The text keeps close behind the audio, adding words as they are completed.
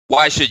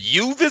Why should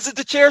you visit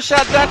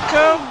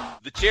thechairshot.com?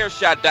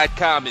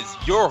 Thechairshot.com is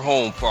your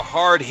home for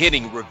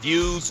hard-hitting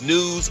reviews,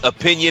 news,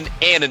 opinion,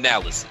 and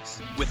analysis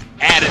with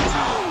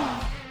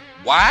attitude.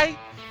 Why?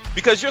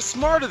 Because you're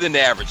smarter than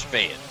the average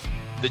fan.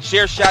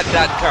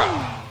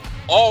 Thechairshot.com.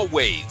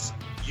 Always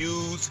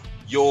use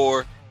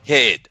your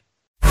head.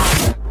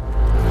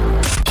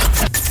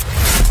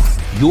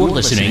 You're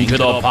listening to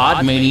the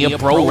Podmania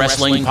Pro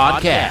Wrestling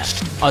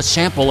Podcast, a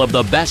sample of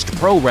the best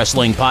pro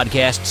wrestling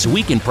podcasts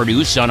we can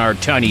produce on our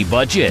tiny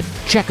budget.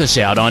 Check us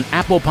out on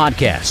Apple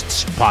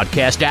Podcasts,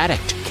 Podcast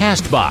Addict,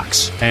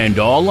 CastBox, and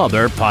all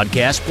other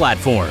podcast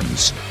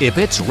platforms. If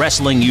it's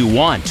wrestling you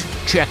want,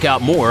 check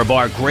out more of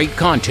our great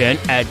content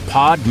at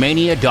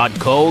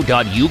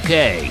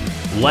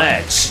podmania.co.uk.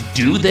 Let's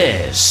do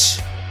this.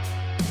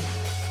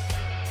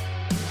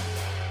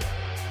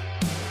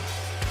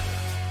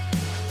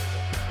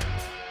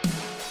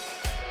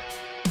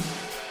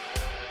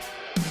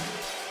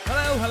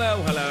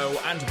 Hello,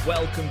 and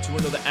welcome to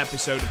another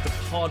episode of the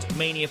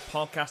Podmania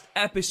Podcast,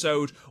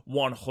 episode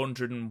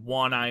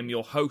 101. I am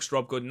your host,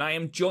 Rob Good, and I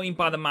am joined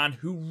by the man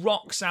who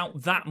rocks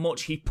out that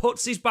much he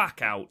puts his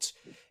back out.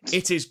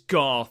 It is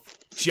Garth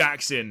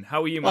Jackson.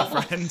 How are you,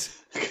 my friend?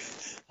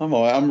 I'm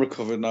alright, I'm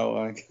recovered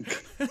now.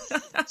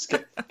 It's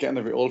getting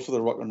a bit old for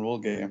the rock and roll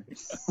game.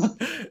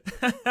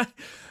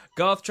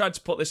 Garth tried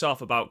to put this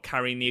off about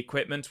carrying the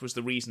equipment was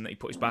the reason that he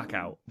put his back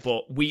out.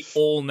 But we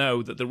all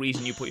know that the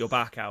reason you put your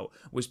back out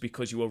was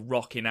because you were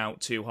rocking out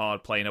too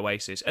hard playing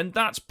Oasis. And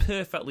that's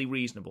perfectly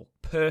reasonable.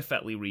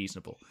 Perfectly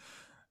reasonable.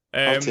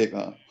 I'll take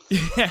that.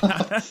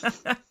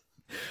 Yeah.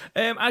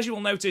 As you will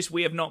notice,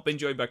 we have not been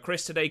joined by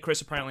Chris today. Chris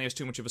apparently has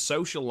too much of a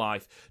social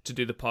life to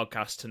do the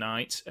podcast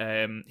tonight.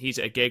 He's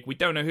at a gig. We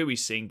don't know who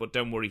he's seeing, but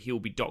don't worry, he'll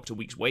be Dr.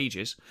 Week's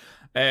wages.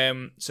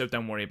 So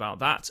don't worry about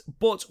that.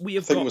 But we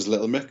have I think it was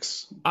Little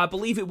Mix. I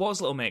believe it was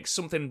Little Mix.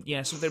 Something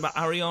about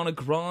Ariana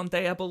Grande,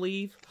 I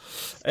believe.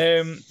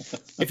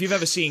 If you've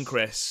ever seen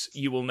Chris,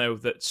 you will know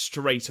that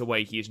straight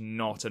away he is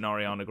not an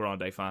Ariana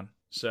Grande fan.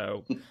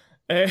 So...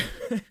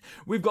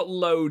 we've got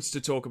loads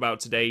to talk about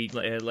today,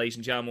 ladies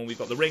and gentlemen. We've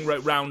got the Ring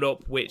Road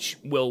Roundup, which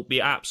will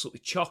be absolutely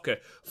chocker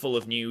full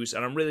of news,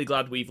 and I'm really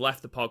glad we've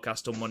left the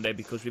podcast on Monday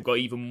because we've got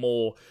even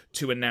more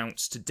to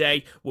announce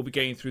today. We'll be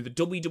going through the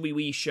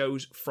WWE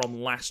shows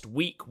from last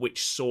week,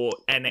 which saw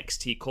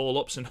NXT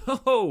call-ups, and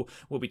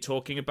we'll be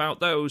talking about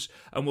those,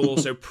 and we'll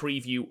also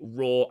preview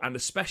Raw and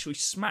especially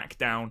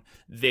SmackDown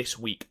this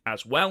week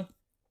as well.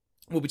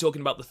 We'll be talking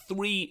about the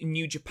 3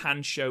 New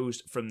Japan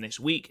shows from this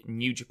week,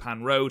 New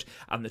Japan Road,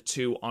 and the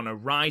 2 Honor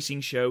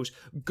Rising shows.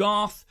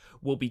 Garth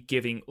will be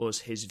giving us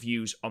his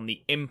views on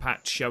the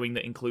Impact showing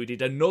that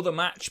included another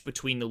match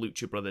between the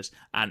Lucha Brothers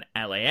and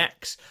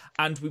LAX.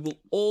 And we will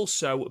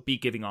also be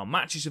giving our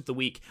matches of the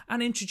week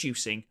and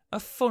introducing a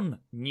fun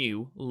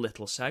new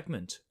little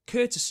segment,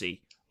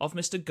 courtesy of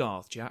Mr.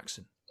 Garth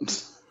Jackson.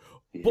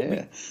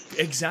 Yeah.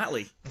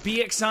 Exactly.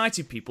 Be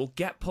excited, people.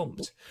 Get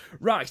pumped.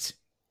 Right.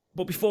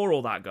 But before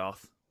all that,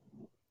 Garth,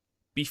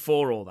 do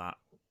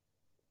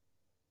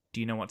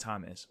you know what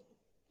time it is?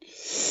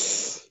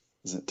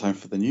 Is it time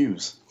for the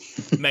news?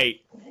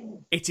 Mate,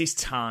 it is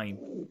time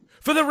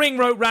for the Ring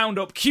Road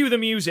Roundup. Cue the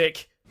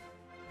music.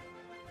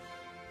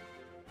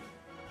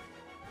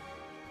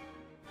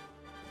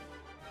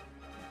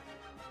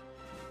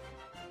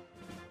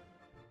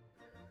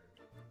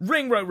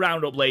 Ring Road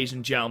Roundup, ladies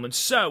and gentlemen.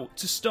 So,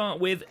 to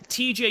start with,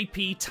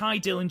 TJP, Ty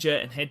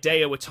Dillinger, and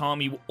Hideo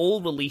Itami were all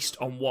released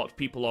on what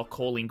people are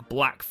calling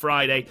Black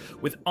Friday,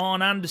 with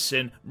Arn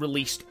Anderson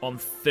released on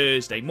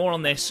Thursday. More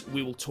on this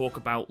we will talk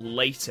about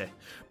later.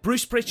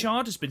 Bruce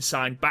Pritchard has been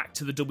signed back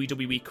to the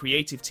WWE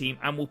creative team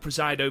and will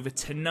preside over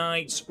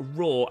tonight's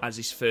Raw as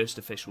his first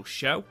official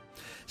show.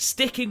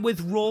 Sticking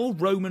with Raw,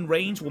 Roman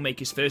Reigns will make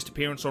his first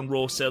appearance on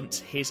Raw since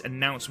his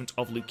announcement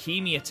of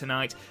leukemia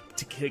tonight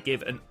to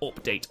give an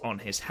update on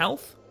his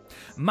health.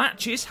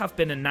 Matches have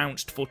been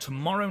announced for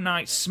tomorrow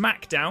night's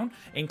SmackDown,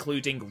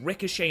 including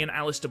Ricochet and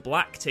Aleister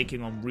Black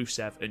taking on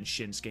Rusev and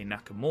Shinsuke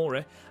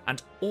Nakamura,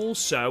 and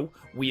also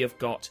we have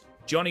got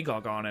Johnny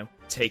Gargano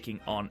taking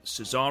on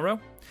Cesaro.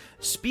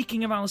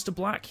 Speaking of Aleister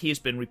Black, he has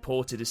been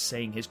reported as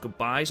saying his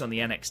goodbyes on the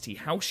NXT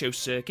house show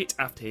circuit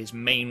after his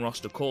main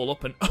roster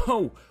call-up, and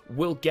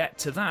we'll get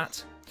to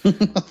that.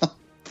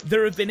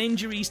 There have been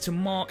injuries to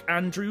Mark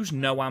Andrews,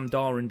 Noam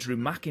Dar and Drew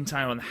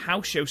McIntyre on the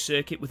house show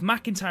circuit, with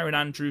McIntyre and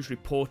Andrews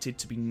reported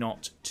to be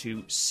not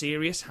too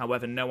serious.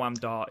 However, Noam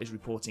Dar is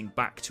reporting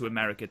back to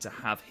America to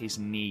have his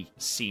knee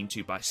seen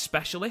to by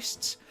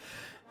specialists.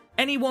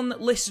 Anyone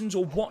that listens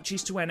or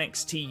watches to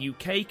NXT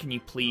UK, can you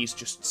please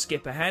just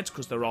skip ahead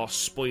because there are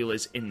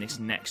spoilers in this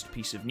next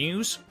piece of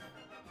news.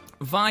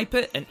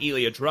 Viper and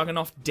Ilya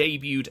Dragunov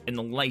debuted in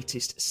the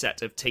latest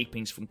set of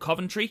tapings from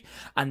Coventry,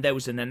 and there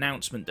was an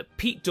announcement that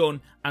Pete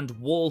Dunne and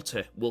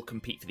Walter will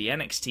compete for the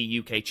NXT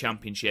UK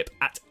Championship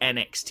at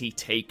NXT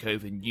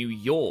TakeOver New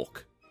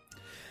York.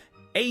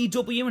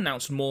 AEW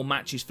announced more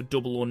matches for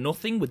Double or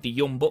Nothing, with the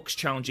Young Bucks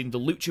challenging the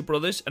Lucha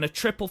Brothers, and a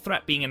triple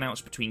threat being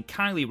announced between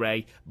Kylie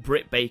Ray,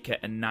 Britt Baker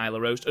and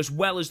Nyla Rose, as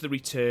well as the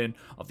return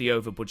of the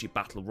over-budget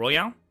Battle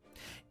Royale.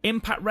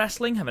 Impact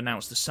Wrestling have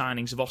announced the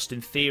signings of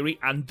Austin Theory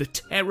and the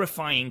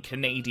terrifying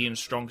Canadian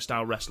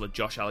strong-style wrestler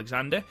Josh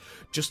Alexander.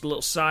 Just a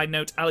little side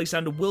note,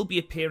 Alexander will be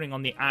appearing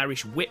on the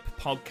Irish Whip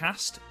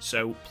podcast,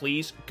 so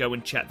please go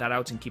and check that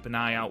out and keep an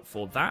eye out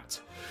for that.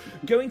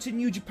 Going to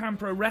New Japan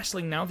Pro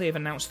Wrestling now, they have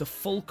announced the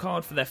full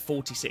card for their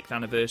 46th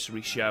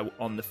anniversary show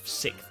on the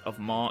 6th of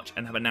March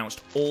and have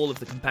announced all of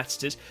the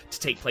competitors to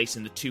take place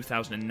in the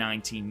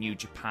 2019 New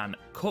Japan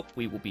Cup.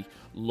 We will be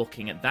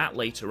looking at that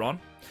later on.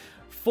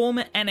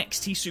 Former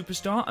NXT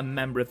superstar and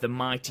member of the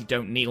Mighty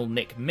Don't Kneel,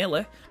 Nick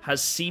Miller,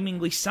 has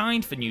seemingly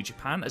signed for New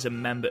Japan as a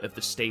member of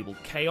the stable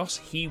Chaos.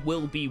 He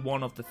will be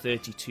one of the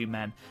 32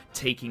 men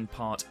taking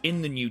part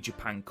in the New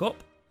Japan Cup.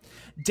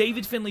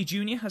 David Finlay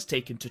Jr. has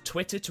taken to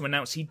Twitter to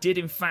announce he did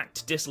in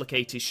fact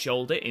dislocate his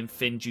shoulder in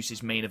Finn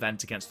Juice's main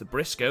event against the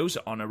Briscoes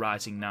on a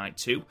Rising Night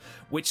 2,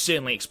 which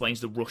certainly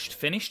explains the rushed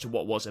finish to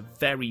what was a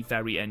very,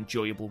 very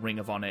enjoyable Ring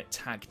of Honor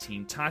tag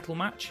team title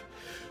match.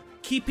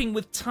 Keeping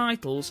with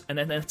titles, and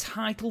then a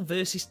title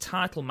versus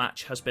title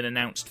match has been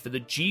announced for the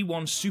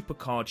G1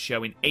 Supercard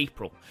show in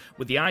April,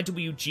 with the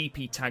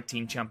IWGP Tag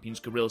Team Champions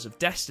Guerrillas of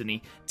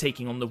Destiny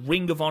taking on the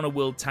Ring of Honor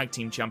World Tag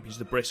Team Champions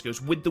the Briscoes,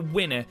 with the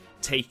winner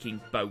taking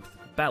both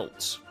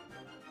belts.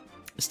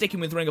 Sticking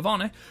with Ring of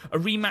Honor, a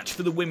rematch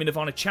for the Women of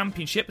Honor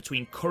Championship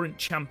between current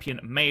champion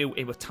Mayu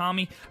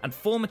Iwatani and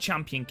former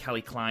champion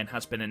Kelly Klein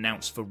has been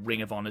announced for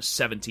Ring of Honor's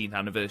 17th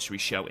anniversary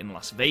show in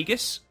Las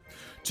Vegas.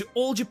 To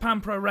All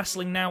Japan Pro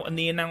Wrestling now, and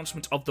the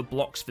announcement of the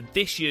blocks for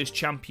this year's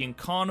Champion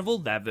Carnival,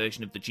 their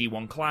version of the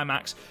G1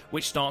 Climax,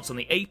 which starts on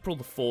the April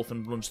the 4th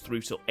and runs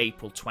through till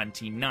April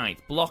 29th.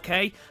 Block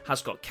A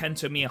has got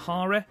Kento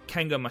Miyahara,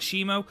 Kengo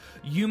Mashimo,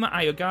 Yuma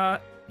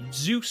Ayoga,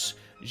 Zeus,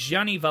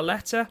 Gianni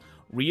Valletta,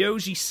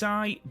 Ryoji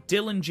Sai,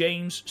 Dylan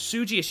James,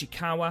 Suji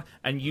Ishikawa,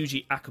 and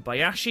Yuji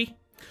Akabayashi.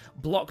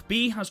 Block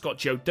B has got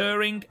Joe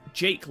Doering,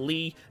 Jake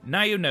Lee,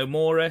 Nayo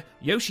Nomura,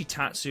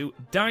 Yoshitatsu,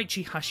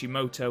 Daichi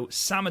Hashimoto,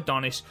 Sam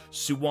Adonis,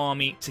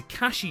 Suwami,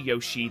 Takashi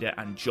Yoshida,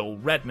 and Joel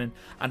Redman.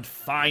 And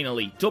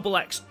finally,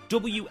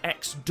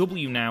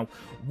 WXW now,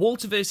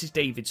 Walter vs.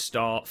 David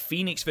Starr,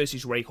 Phoenix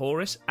vs. Ray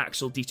Horus,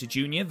 Axel Dieter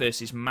Jr.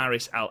 vs.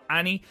 Maris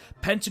Al-Ani,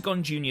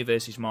 Pentagon Jr.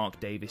 vs. Mark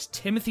Davis,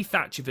 Timothy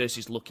Thatcher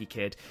vs. Lucky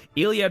Kid,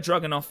 Ilya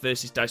Dragunov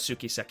vs.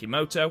 Daisuke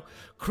Sekimoto,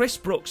 Chris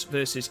Brooks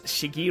vs.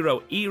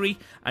 Shigeru Iri,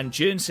 and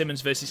Jern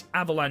Simmons vs.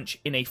 Avalanche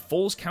in a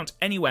Falls Count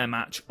Anywhere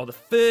match are the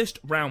first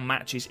round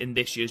matches in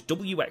this year's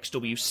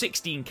WXW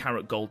 16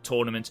 Karat Gold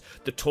tournament.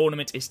 The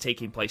tournament is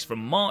taking place from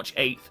March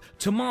 8th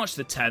to March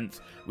the 10th,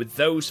 with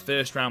those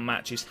first round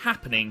matches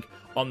happening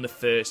on the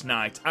first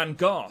night. And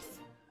Garth,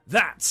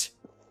 that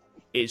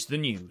is the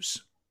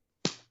news.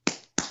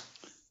 That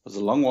was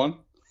a long one.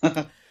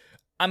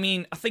 I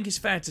mean, I think it's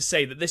fair to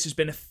say that this has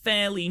been a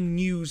fairly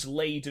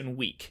news-laden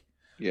week.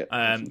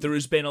 Yeah. There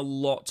has been a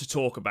lot to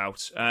talk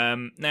about.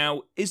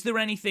 Now, is there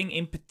anything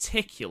in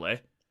particular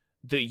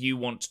that you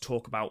want to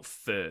talk about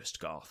first,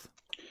 Garth?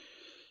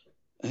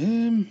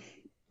 I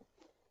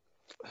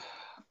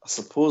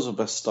suppose we'll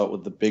best start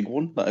with the big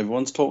one that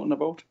everyone's talking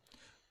about.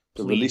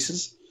 The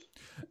releases.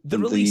 The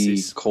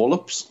releases. The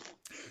call-ups.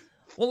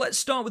 Well, let's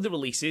start with the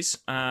releases,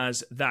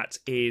 as that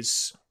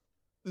is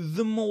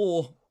the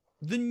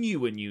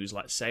newer news,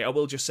 let's say. I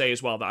will just say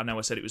as well that I know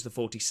I said it was the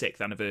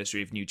 46th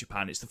anniversary of New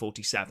Japan. It's the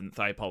 47th.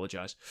 I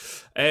apologise.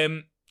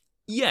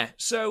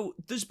 So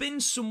there's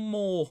been some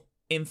more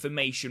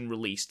information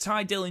released.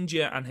 Ty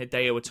Dillinger and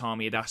Hideo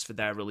Itami had asked for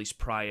their release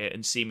prior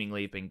and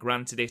seemingly have been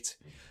granted it.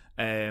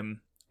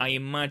 I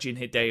imagine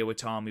Hideo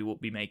Itami will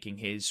be making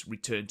his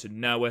return to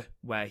Noah,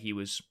 where he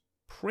was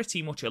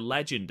pretty much a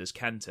legend as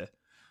Kenta.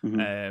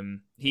 Mm-hmm.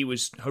 He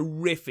was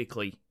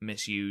horrifically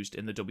misused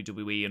in the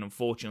WWE, and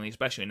unfortunately,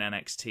 especially in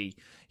NXT,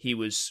 he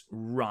was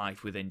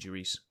rife with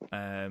injuries.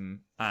 And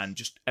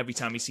just every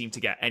time he seemed to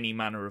get any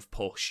manner of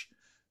push,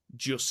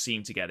 just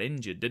seemed to get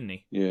injured, didn't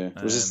he? Yeah.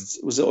 Was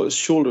it his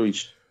shoulder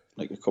each,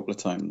 like a couple of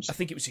times? I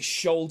think it was his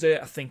shoulder.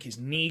 I think his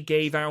knee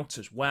gave out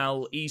as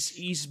well.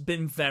 He's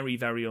been very,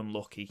 very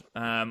unlucky.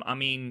 I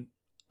mean,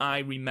 I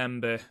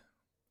remember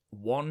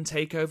one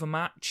takeover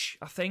match,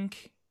 I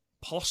think,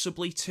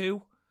 possibly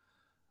two.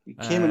 He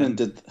came in and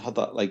had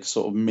that like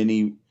sort of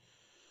mini.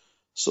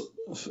 So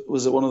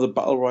was it one of the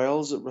battle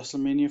royals at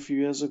WrestleMania a few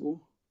years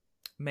ago?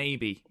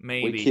 Maybe.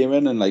 He came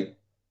in and like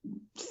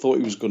thought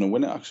he was going to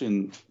win it actually,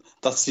 and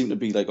that seemed to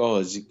be like, oh,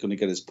 is he going to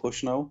get his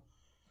push now?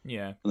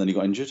 Yeah. And then he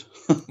got injured.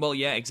 Well,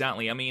 yeah,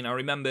 exactly. I mean, I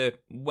remember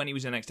when he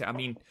was in NXT. I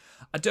mean,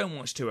 I don't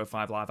watch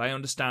 205 Live. I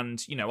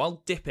understand,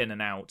 I'll dip in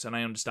and out, and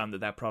I understand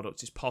that their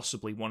product is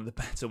possibly one of the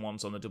better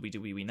ones on the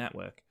WWE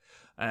network.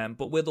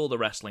 But with all the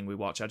wrestling we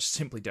watch, I just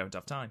simply don't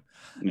have time.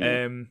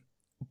 Yeah.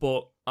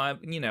 But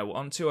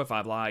on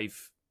 205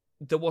 Live,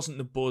 there wasn't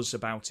the buzz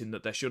about him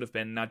that there should have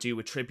been. And I do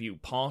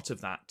attribute part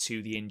of that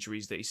to the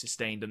injuries that he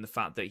sustained and the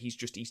fact that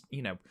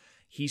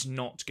he's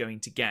not going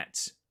to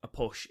get a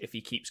push if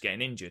he keeps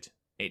getting injured.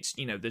 It's,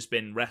 there's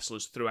been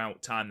wrestlers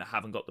throughout time that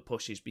haven't got the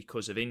pushes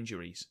because of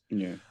injuries.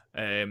 Yeah.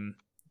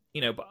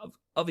 But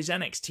of his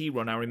NXT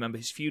run, I remember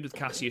his feud with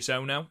Cassius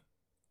Ohno,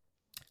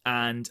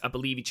 and I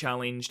believe he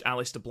challenged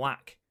Aleister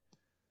Black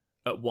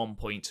at one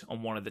point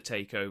on one of the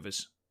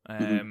takeovers.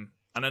 And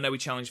I know he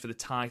challenged for the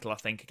title, I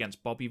think,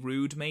 against Bobby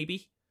Roode,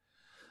 maybe.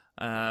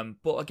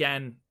 But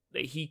again,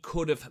 he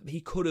could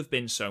have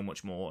been so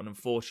much more, and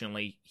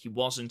unfortunately, he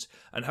wasn't.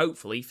 And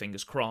hopefully,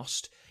 fingers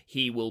crossed,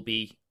 he will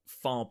be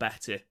far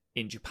better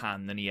in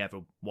Japan than he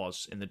ever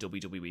was in the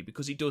WWE,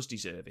 because he does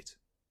deserve it.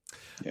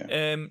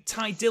 Yeah.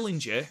 Ty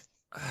Dillinger,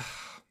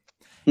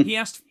 he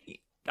asked.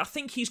 I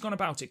think he's gone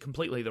about it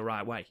completely the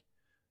right way.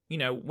 You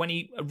know, when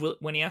he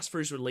asked for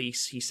his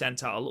release, he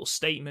sent out a little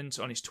statement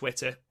on his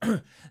Twitter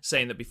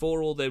saying that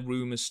before all the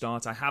rumours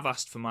start, I have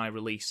asked for my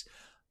release.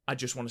 I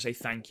just want to say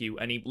thank you.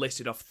 And he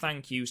listed off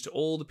thank yous to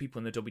all the people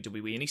in the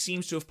WWE. And he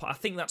seems to have, I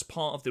think that's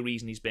part of the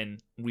reason he's been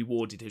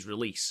rewarded his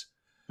release.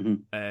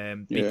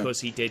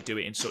 Because he did do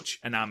it in such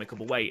an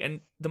amicable way.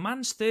 And the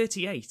man's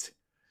 38.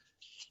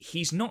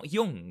 He's not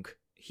young.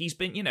 He's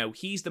been,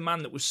 he's the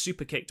man that was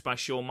super kicked by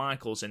Shawn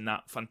Michaels in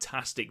that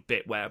fantastic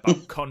bit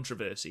about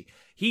controversy.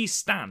 He's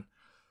Stan.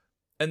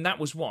 And that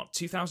was what,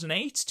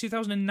 2008,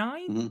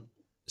 2009?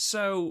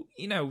 So,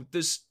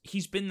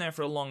 he's been there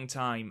for a long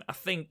time. I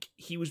think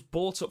he was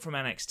brought up from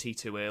NXT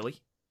too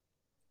early.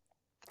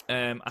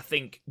 I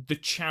think the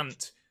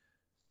chant,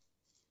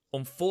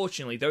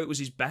 unfortunately, though it was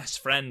his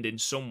best friend in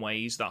some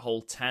ways, that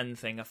whole 10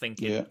 thing, I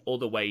think in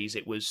other ways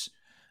it was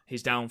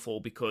his downfall,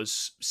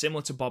 because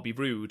similar to Bobby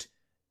Roode,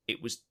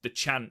 it was the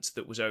chant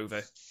that was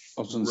over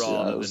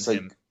rather than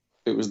him.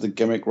 It was the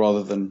gimmick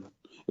rather than...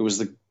 It was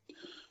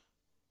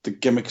the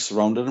gimmick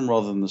surrounding him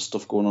rather than the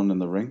stuff going on in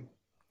the ring.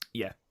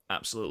 Yeah,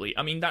 absolutely.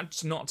 I mean,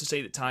 that's not to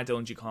say that Ty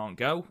Dillinger can't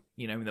go.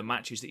 The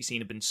matches that he's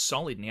seen have been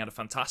solid, and he had a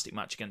fantastic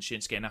match against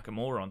Shinsuke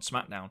Nakamura on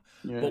SmackDown.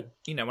 Yeah. But,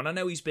 and I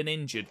know he's been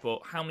injured,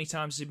 but how many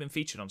times has he been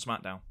featured on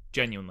SmackDown?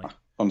 Genuinely. I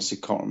honestly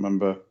can't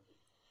remember.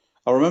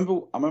 I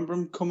remember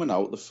him coming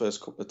out the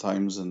first couple of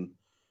times and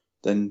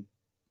then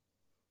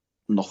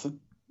nothing.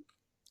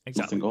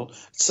 Exactly. Nothing all.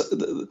 So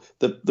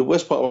the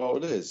worst part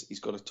about it is he's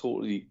got a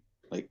totally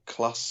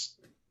class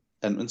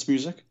entrance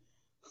music.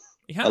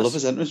 He has. I love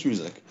his entrance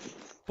music.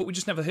 But we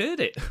just never heard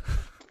it.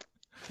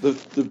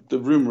 The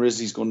rumour is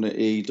he's gone to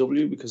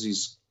AEW because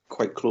he's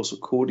quite close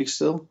with Cody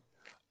still.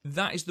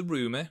 That is the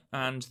rumour,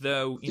 and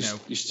though,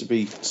 Used to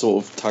be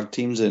sort of tag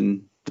teams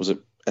in, was it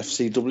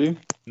FCW?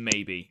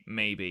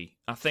 Maybe.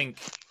 I think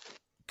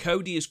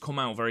Cody has come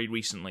out very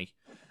recently,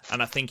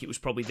 and I think it was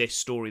probably this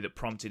story that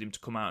prompted him to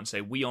come out and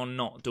say, we are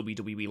not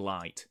WWE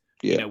Light.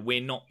 Yeah.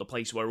 We're not the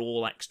place where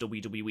all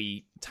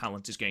ex-WWE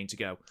talent is going to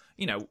go.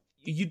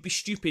 You'd be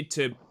stupid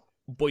to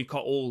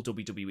boycott all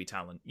WWE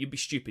talent. You'd be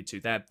stupid to.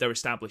 They're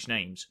established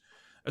names.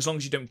 As long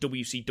as you don't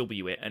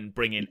WCW it and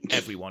bring in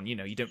everyone, you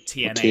don't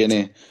TNA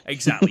it.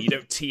 Exactly, you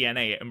don't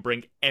TNA it and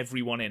bring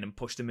everyone in and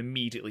push them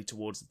immediately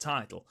towards the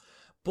title.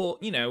 But,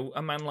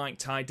 a man like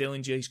Ty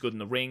Dillinger, he's good in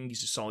the ring,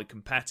 he's a solid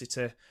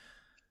competitor.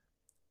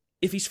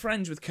 If he's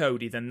friends with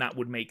Cody, then that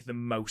would make the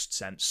most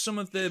sense. Some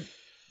of the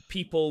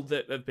people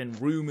that have been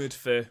rumoured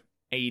for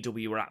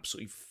AEW are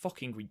absolutely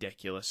fucking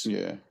ridiculous.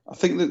 Yeah, I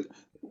think that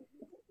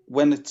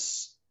when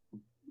it's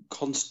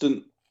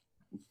constant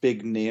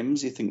big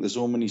names, you think there's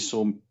only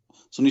so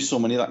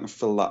many that can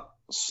fill that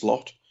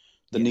slot.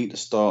 They do need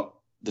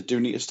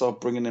to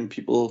start bringing in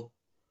people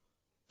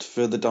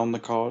further down the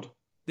card,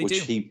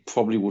 he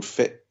probably would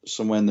fit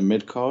somewhere in the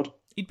mid card.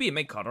 He'd be a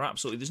mid-carder,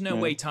 absolutely. There's no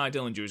way Ty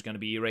Dillinger is going to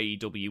be your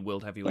AEW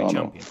World Heavyweight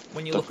Champion.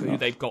 When you look at who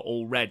they've got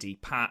already,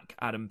 Pac,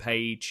 Adam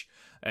Page,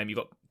 you've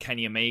got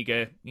Kenny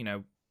Omega,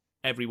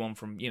 everyone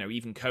from,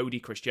 even Cody,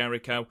 Chris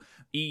Jericho.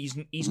 He's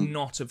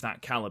not of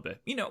that caliber.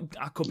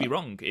 I could be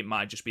wrong. It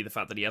might just be the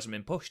fact that he hasn't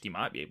been pushed. He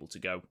might be able to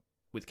go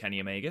with Kenny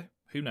Omega.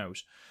 Who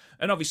knows?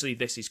 And obviously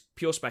this is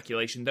pure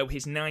speculation, though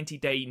his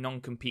 90-day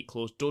non-compete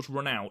clause does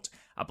run out,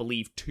 I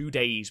believe, 2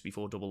 days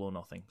before Double or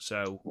Nothing.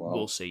 So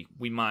We'll see.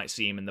 We might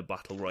see him in the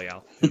Battle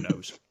Royale. Who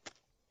knows?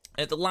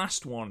 The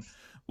last one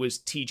was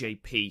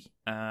TJP.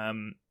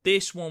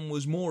 This one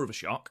was more of a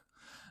shock.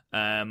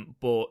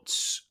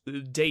 But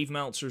Dave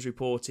Meltzer has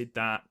reported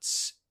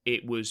that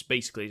it was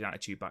basically his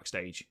attitude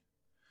backstage.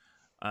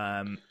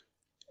 And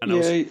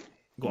I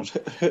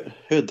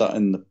heard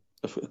that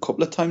a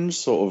couple of times,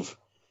 sort of.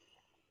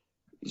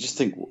 You just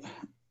think,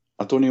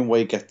 I don't know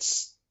where he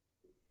gets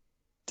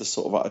the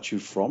sort of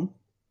attitude from.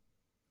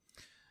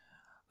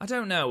 I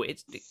don't know.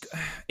 Is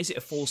it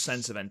a false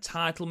sense of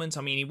entitlement?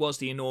 I mean, he was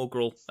the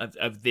inaugural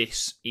of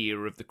this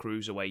era of the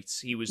cruiserweights.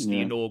 He was the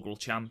inaugural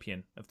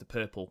champion of the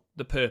purple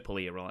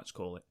era, let's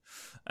call it.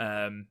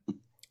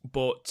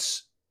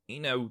 But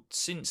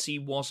since he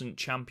wasn't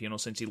champion, or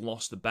since he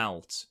lost the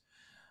belt,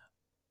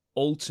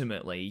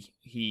 ultimately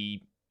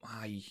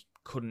I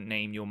couldn't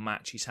name your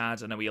match he's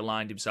had. I know he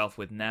aligned himself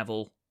with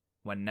Neville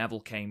when Neville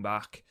came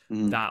back.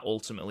 That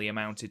ultimately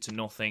amounted to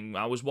nothing.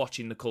 I was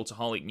watching the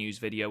Cultaholic news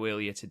video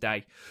earlier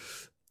today,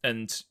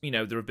 and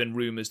there have been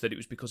rumours that it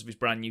was because of his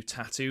brand new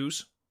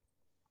tattoos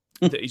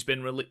that he's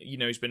been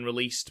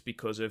released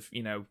because of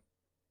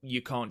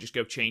you can't just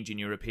go changing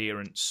your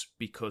appearance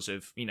because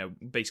of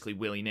basically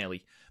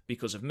willy-nilly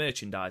because of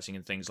merchandising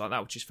and things like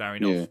that, which is fair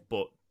enough.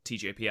 But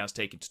TJP has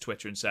taken to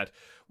Twitter and said,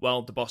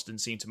 well, the boss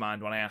didn't seem to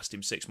mind when I asked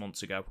him 6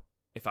 months ago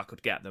if I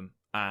could get them,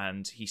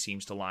 and he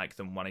seems to like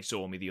them when he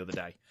saw me the other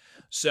day.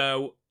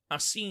 So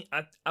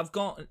I've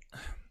got,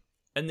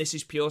 and this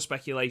is pure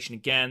speculation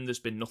again, there's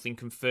been nothing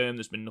confirmed,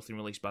 there's been nothing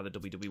released by the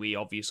WWE,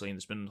 obviously, and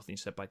there's been nothing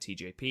said by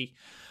TJP,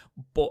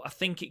 but I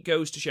think it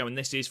goes to show, and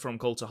this is from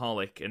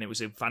Cultaholic, and it was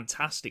a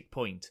fantastic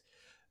point.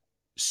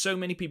 So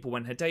many people,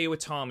 when Hideo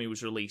Itami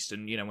was released,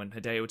 and when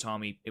Hideo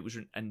Itami, it was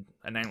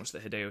announced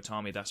that Hideo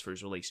Itami had asked for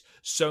his release,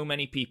 so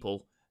many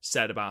people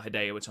said about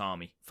Hideo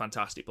Itami,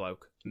 fantastic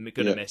bloke, I'm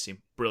gonna miss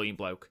him, brilliant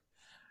bloke.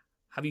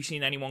 Have you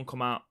seen anyone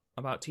come out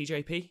about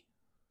TJP?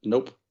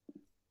 Nope,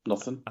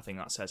 nothing. I think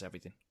that says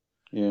everything.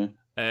 Yeah.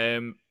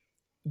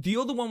 The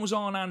other one was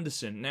Arn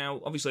Anderson. Now,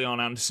 obviously,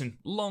 Arn Anderson,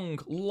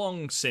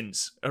 long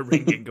since a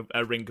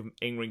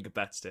in-ring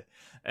competitor.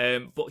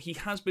 But he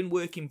has been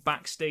working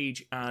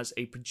backstage as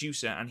a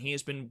producer, and he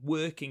has been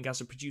working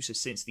as a producer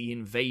since The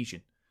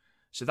Invasion.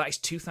 So that is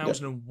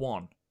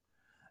 2001. Yeah.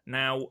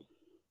 Now,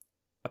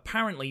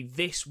 apparently,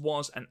 this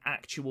was an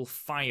actual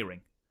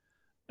firing.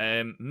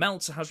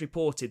 Meltzer has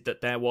reported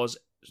that there was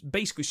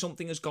basically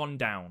something has gone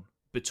down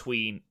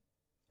between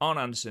Arn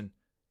Anderson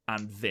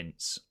and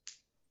Vince.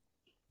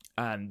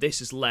 And this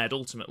has led,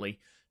 ultimately,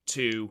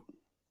 to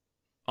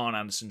Arn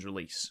Anderson's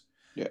release.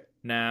 Yeah.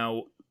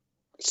 Now,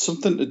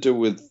 something to do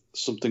with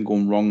something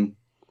going wrong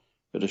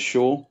at a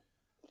show,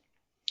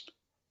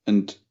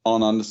 and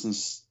Arn Anderson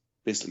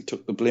basically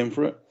took the blame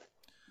for it.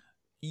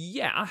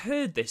 Yeah, I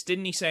heard this.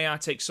 Didn't he say, I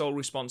take sole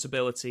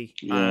responsibility,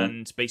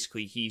 and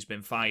basically he's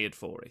been fired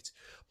for it?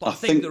 But I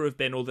think there have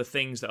been other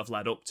things that have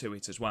led up to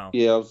it as well.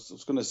 Yeah, I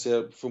was going to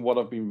say, from what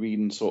I've been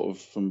reading sort of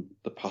from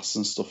the past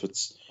and stuff, it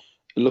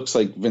looks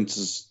like Vince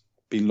has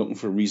been looking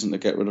for a reason to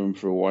get rid of him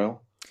for a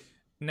while.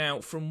 Now,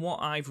 from what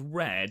I've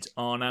read,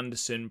 Arn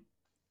Anderson,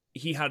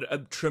 he had a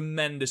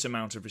tremendous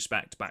amount of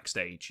respect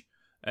backstage.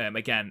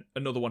 Again,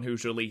 another one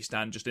who's released,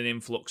 and just an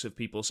influx of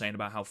people saying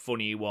about how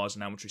funny he was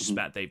and how much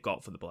respect they've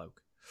got for the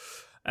bloke.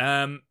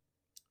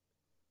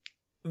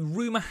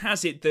 Rumour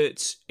has it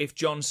that if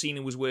John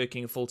Cena was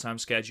working a full-time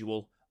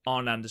schedule,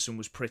 Arn Anderson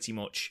was pretty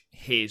much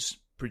his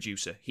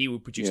producer. He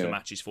would produce the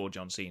matches for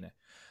John Cena.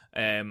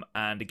 And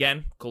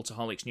again,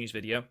 Cultaholic's news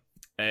video,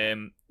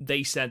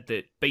 they said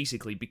that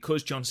basically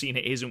because John Cena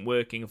isn't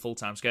working a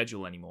full-time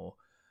schedule anymore,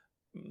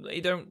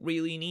 they don't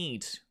really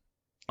need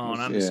Arn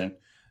Anderson.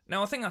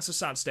 Now, I think that's a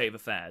sad state of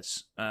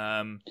affairs.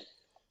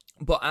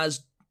 But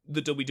as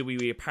the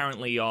WWE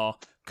apparently are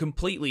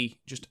completely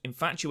just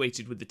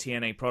infatuated with the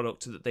TNA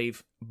product, that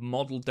they've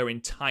modelled their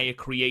entire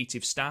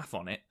creative staff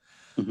on it,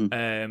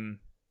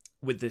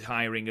 with the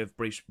hiring of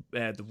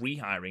the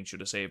rehiring,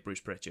 should I say, of Bruce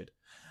Pritchard.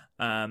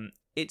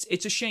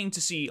 It's a shame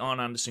to see Arn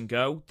Anderson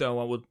go, though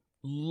I would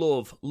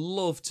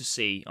love to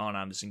see Arn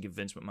Anderson give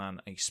Vince McMahon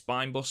a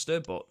spine buster,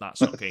 but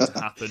that's not going to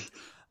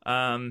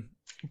happen.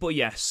 But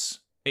yes,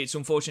 it's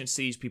unfortunate to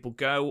see these people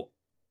go.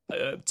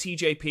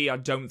 TJP, I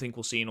don't think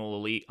we'll see in All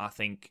Elite. I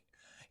think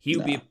he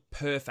would be a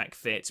perfect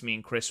fit. Me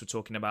and Chris were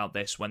talking about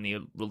this when the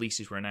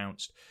releases were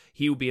announced.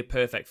 He would be a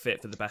perfect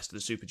fit for the Best of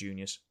the Super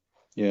Juniors.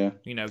 Yeah.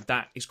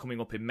 That is coming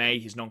up in May.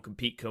 His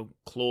non-compete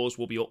clause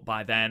will be up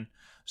by then.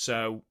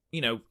 So,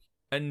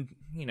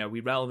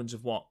 irrelevant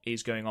of what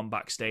is going on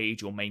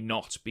backstage or may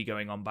not be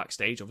going on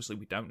backstage, obviously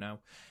we don't know,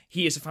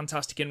 he is a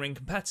fantastic in-ring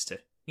competitor.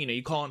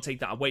 You can't take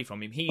that away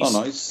from him. He's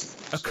nice.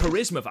 A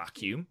charisma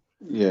vacuum.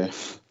 Yeah.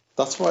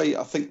 I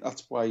think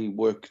that's why he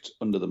worked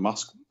under the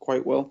mask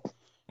quite well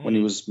when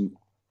he was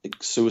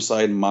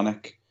suicide and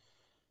manic.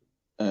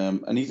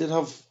 And he did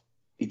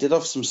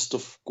have some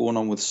stuff going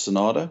on with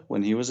Sonata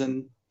when he was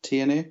in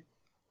TNA.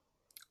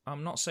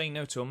 I'm not saying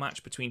no to a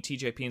match between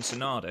TJP and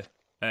Sonata.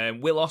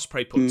 Will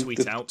Ospreay put a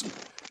tweet out.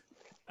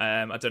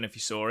 I don't know if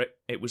you saw it.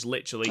 It was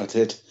literally... I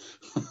did.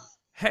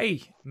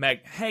 Hey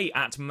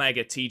at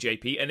Mega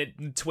TJP,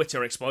 and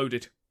Twitter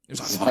exploded. It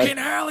was like, fucking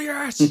hell,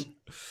 yes!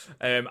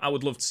 I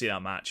would love to see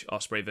that match,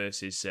 Ospreay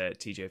versus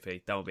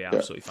TJP. That would be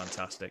absolutely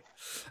fantastic.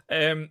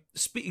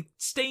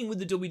 Staying with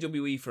the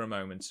WWE for a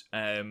moment,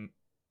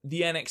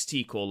 the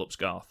NXT call-ups,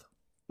 Garth.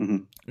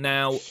 Mm-hmm.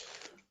 Now,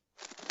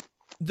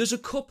 there's a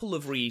couple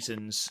of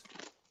reasons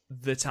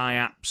that I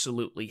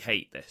absolutely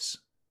hate this.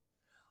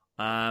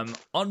 On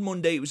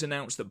Monday, it was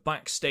announced that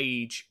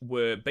backstage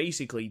were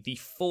basically the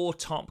four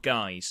top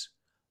guys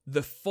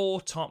of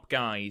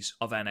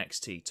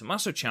NXT.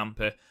 Tommaso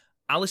Ciampa,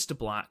 Aleister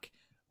Black,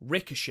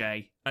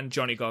 Ricochet, and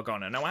Johnny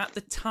Gargano. Now, at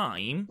the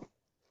time,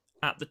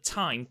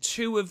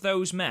 two of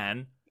those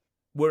men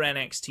were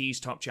NXT's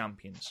top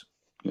champions.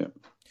 Yeah.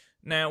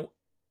 Now,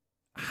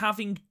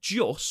 having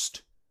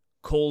just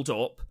called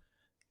up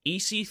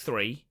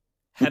EC3,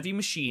 Heavy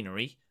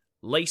Machinery,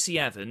 Lacey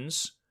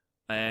Evans,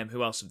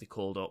 who else have they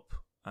called up?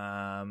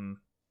 I'm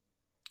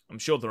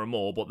sure there are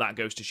more, but that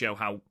goes to show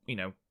how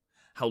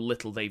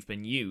little they've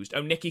been used.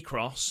 Oh, Nikki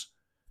Cross,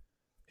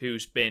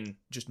 who's been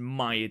just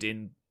mired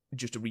in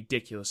just a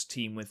ridiculous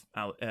team with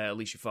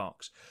Alicia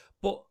Fox.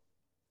 But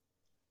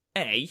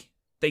A,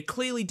 they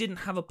clearly didn't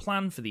have a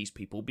plan for these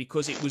people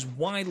because it was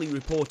widely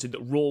reported that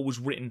Raw was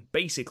written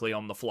basically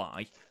on the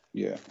fly.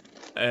 Yeah.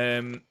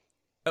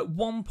 At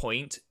one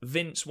point,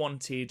 Vince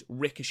wanted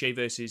Ricochet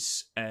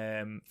versus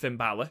Finn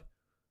Balor,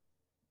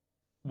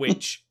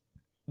 which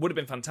would have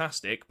been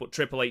fantastic, but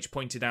Triple H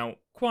pointed out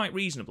quite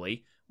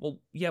reasonably, well,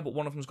 yeah, but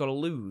one of them's got to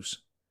lose.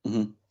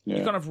 Mm-hmm. Yeah.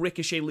 You can't have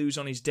Ricochet lose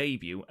on his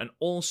debut, and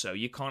also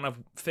you can't have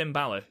Finn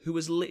Balor, who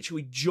has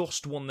literally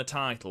just won the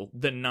title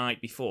the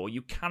night before.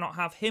 You cannot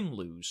have him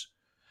lose.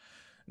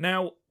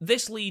 Now,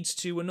 this leads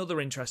to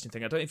another interesting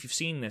thing. I don't know if you've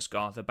seen this,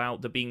 Garth,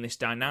 about there being this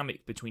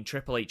dynamic between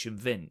Triple H and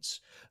Vince,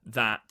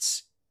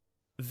 that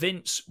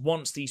Vince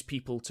wants these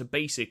people to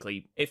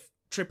basically, if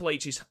Triple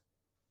H is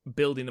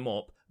building them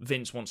up,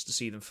 Vince wants to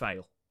see them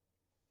fail.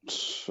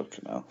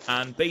 Fucking hell.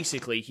 And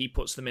basically, he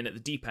puts them in at the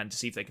deep end to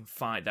see if they can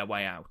fight their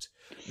way out.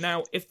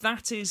 Now, if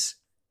that is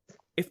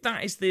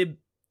the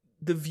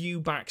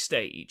view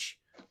backstage,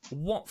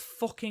 what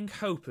fucking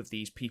hope have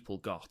these people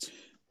got?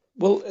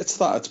 Well, it's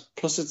that.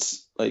 Plus,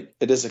 it's like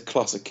it is a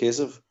classic case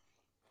of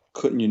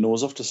cutting your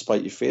nose off to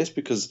spite your face,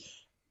 because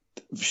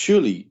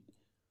surely,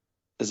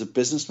 as a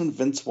businessman,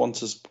 Vince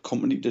wants his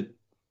company to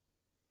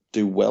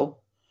do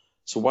well.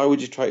 So why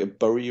would you try to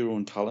bury your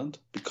own talent?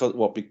 Because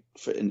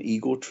for an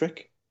ego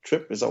trip?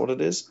 Is that what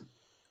it is?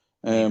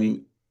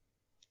 When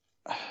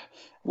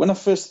I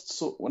first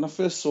saw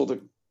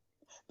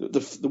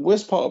the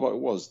worst part about it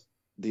was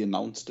they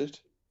announced it.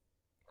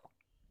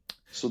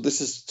 So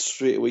this is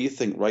straight away you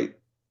think, right,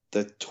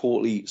 they're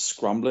totally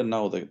scrambling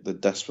now. They're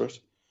desperate,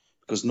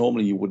 because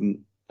normally you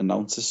wouldn't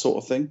announce this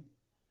sort of thing.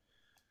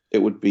 It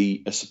would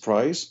be a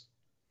surprise.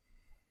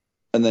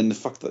 And then the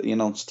fact that he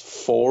announced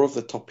 4 of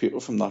the top people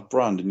from that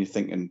brand, and you're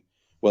thinking,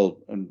 well,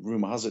 and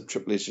rumour has it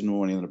Triple H didn't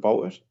know anything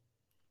about it.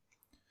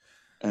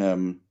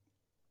 And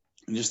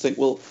you just think,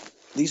 well,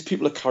 these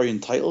people are carrying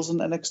titles in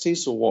NXT,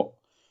 so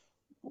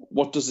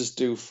what does this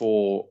do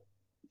for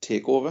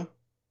TakeOver?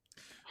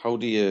 How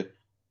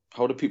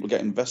do people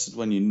get invested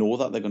when you know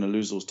that they're going to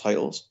lose those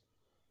titles?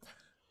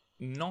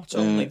 Not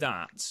only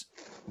that,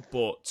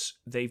 but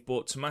they've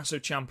brought Tommaso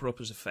Ciampa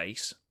up as a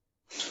face.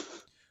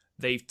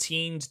 They've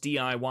teamed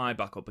DIY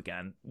back up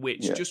again,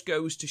 which just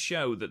goes to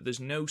show that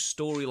there's no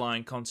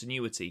storyline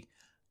continuity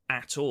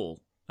at all.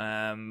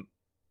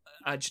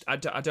 I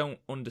don't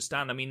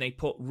understand. I mean, they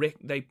put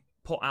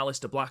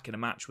Aleister Black in a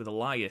match with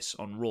Elias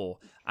on Raw,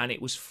 and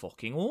it was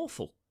fucking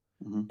awful.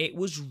 Mm-hmm. It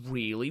was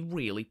really,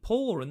 really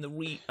poor, and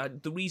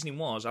the reasoning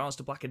was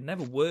Aleister Black had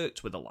never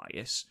worked with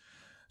Elias,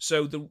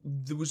 so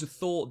there was a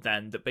thought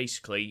then that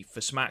basically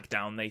for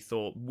SmackDown they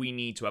thought, we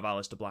need to have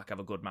Aleister Black have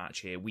a good match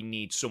here. We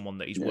need someone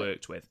that he's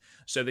worked with.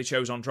 So they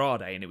chose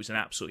Andrade, and it was an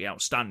absolutely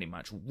outstanding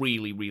match,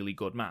 really, really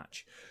good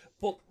match.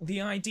 But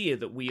the idea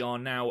that we are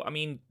now, I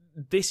mean,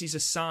 this is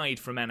aside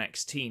from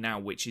NXT now,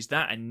 which is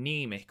that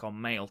anemic on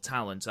male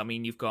talent. I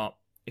mean, you've got,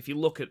 if you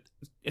look at,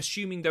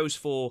 assuming those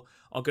 4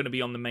 are going to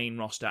be on the main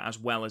roster as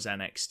well as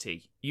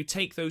NXT, you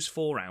take those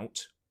 4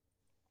 out,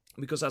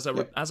 because as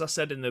I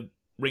said in the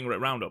Ring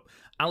Rate Roundup,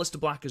 Aleister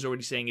Black is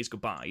already saying his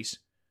goodbyes.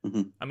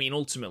 Mm-hmm. I mean,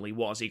 ultimately,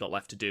 what has he got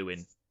left to do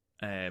in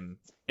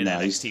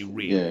NXT?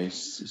 Really? Yeah,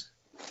 he's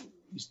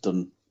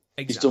done.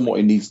 Exactly. He's done what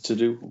he needs to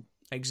do.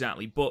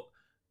 Exactly, but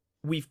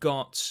we've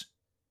got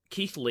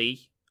Keith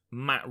Lee,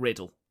 Matt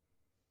Riddle,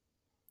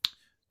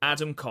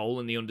 Adam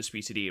Cole in the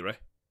Undisputed Era,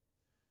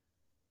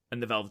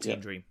 and the Velveteen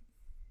Dream.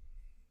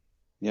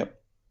 Yep.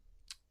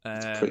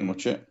 That's pretty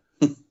much it.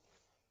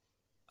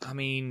 I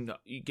mean,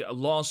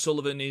 Lars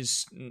Sullivan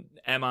is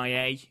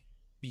MIA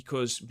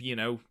because, you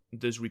know,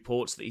 there's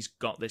reports that he's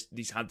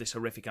had this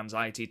horrific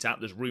anxiety attack.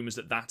 There's rumours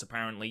that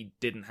apparently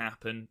didn't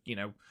happen. You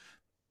know,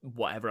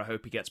 whatever, I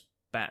hope he gets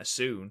better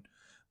soon.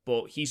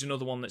 But he's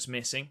another one that's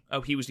missing. Oh,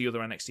 he was the other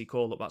NXT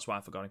call-up, that's why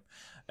I forgot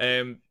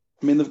him.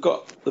 I mean, they've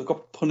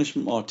got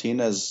Punishment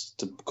Martinez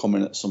to come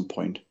in at some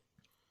point.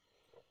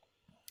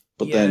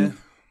 But then,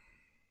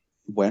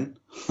 when?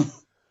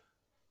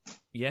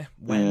 Yeah,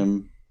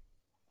 when?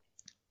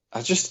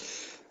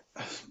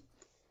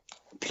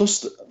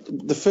 Plus,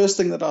 the first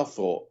thing that I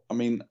thought, I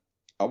mean,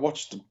 I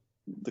watched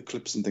the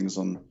clips and things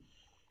on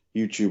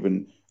YouTube,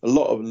 and a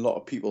lot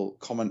of people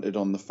commented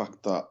on the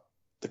fact that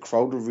the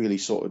crowd were really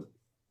sort of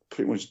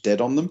pretty much dead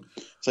on them.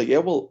 It's like, yeah,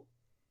 well,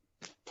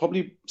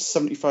 probably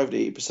 75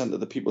 to 80% of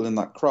the people in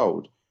that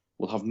crowd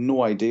will have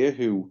no idea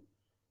who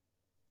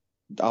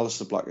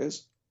Aleister Black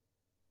is.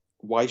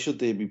 Why should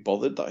they be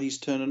bothered that he's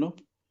turning up?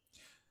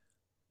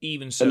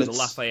 Even so, the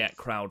Lafayette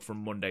crowd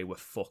from Monday were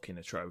fucking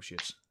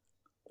atrocious.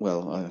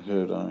 Well, I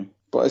heard,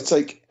 but it's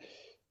like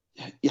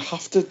you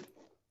have to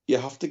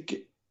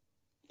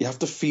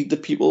feed the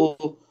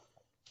people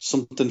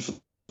something for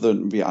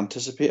them to be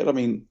anticipated. I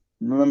mean,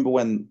 remember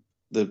when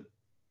the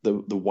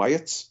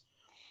Wyatts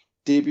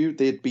debuted?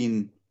 They had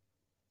been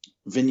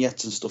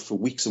vignettes and stuff for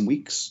weeks and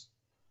weeks,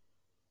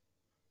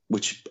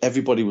 which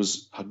everybody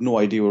had no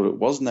idea what it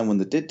was. And then when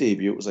they did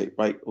debut, it was like,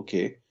 right,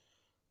 okay.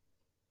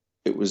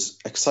 It was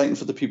exciting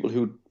for the people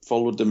who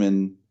followed them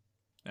in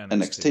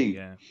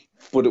NXT,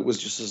 but it was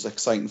just as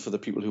exciting for the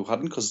people who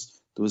hadn't, because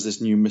there was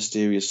this new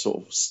mysterious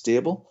sort of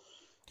stable.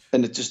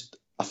 And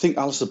I think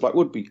Alistair Black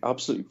would be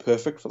absolutely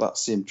perfect for that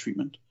same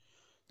treatment.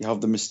 You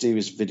have the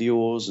mysterious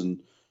videos and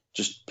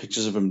just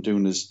pictures of him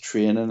doing his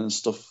training and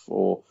stuff,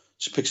 or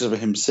just pictures of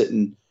him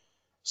sitting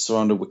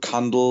surrounded with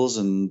candles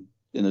and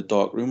in a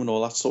dark room and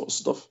all that sort of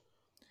stuff.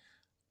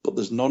 But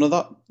there's none of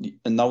that,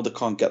 and now they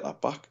can't get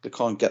that back. They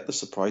can't get the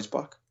surprise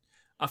back.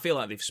 I feel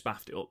like they've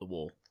spaffed it up the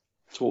wall.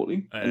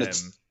 Totally, and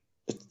it's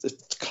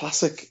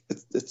classic.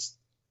 It's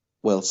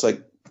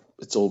like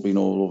it's all been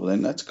all over the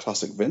internet. It's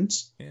classic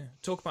Vince. Yeah,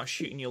 talk about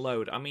shooting your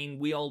load. I mean,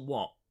 we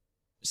all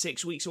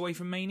 6 weeks away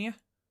from Mania.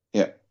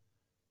 Yeah.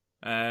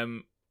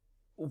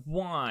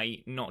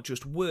 Why not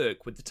just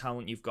work with the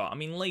talent you've got? I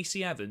mean,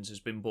 Lacey Evans has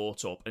been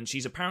brought up, and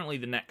she's apparently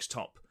the next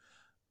top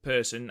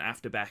person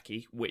after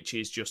Becky, which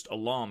is just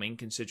alarming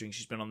considering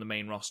she's been on the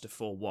main roster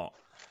for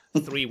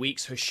 3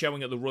 weeks. Her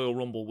showing at the Royal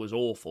Rumble was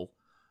awful.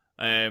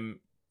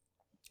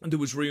 There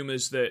was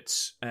rumours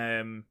that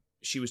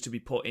she was to be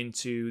put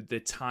into the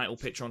title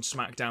picture on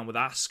SmackDown with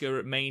Asuka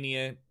at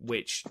Mania,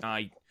 which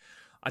I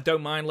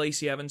don't mind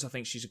Lacey Evans. I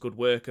think she's a good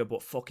worker,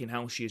 but fucking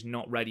hell, she is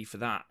not ready for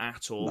that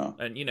at all. No.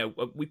 And,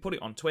 we put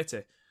it on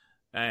Twitter,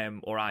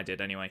 or I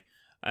did anyway,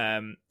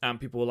 and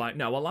people were like,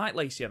 no, I like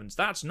Lacey Evans.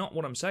 That's not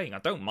what I'm saying. I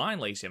don't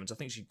mind Lacey Evans. I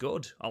think she's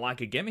good. I like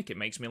her gimmick. It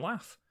makes me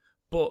laugh.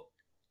 But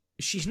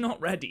she's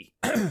not ready.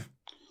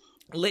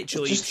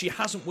 Literally, she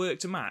hasn't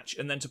worked a match,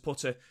 and then to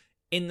put her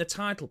in the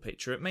title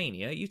picture at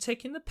Mania, you're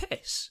taking the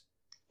piss.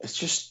 It's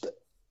just,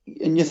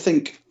 and you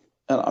think,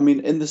 I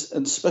mean, in this,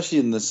 and especially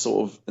in this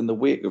in the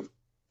wake of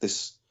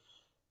this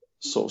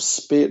sort of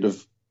spate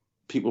of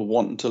people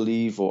wanting to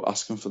leave or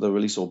asking for their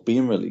release or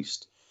being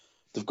released,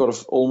 they've got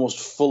an almost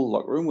full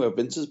locker room where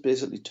Vince is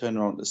basically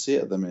turning around to say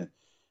to them,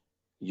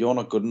 you're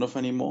not good enough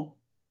anymore.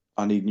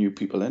 I need new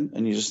people in.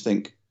 And you just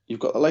think, you've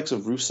got the likes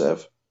of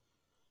Rusev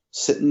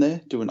sitting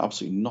there doing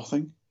absolutely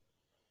nothing,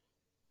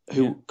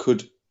 who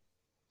could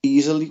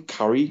easily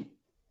carry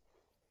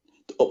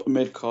the upper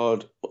mid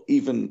card, or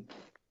even,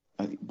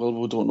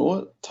 we don't know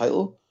it,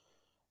 title,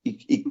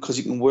 because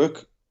he can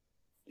work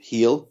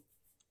heel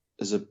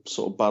as a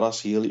sort of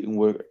badass heel. He can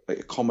work like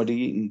a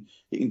comedy.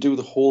 He can do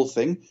the whole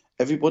thing.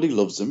 Everybody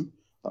loves him.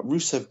 That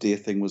Rusev Day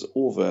thing was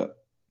over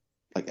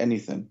like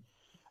anything,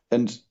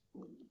 and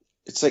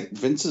it's like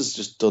Vince has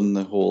just done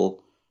the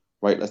whole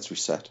right. Let's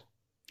reset.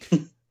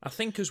 I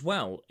think as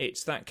well,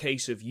 it's that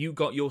case of you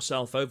got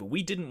yourself over.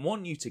 We didn't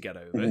want you to get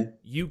over. Mm-hmm.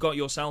 You got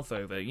yourself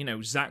over.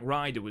 Zack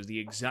Ryder was the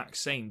exact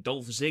same.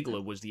 Dolph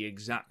Ziggler was the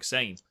exact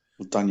same.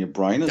 Daniel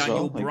Bryan as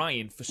well. Daniel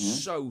Bryan for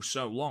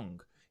so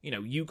long.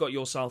 You got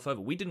yourself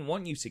over. We didn't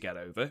want you to get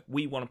over.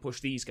 We want to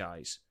push these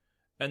guys.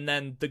 And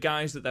then the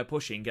guys that they're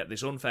pushing get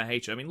this unfair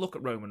hatred. I mean, look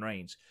at Roman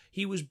Reigns.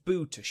 He was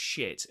booed to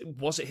shit.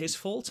 Was it his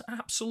fault?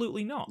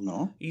 Absolutely not.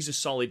 No. He's a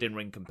solid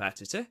in-ring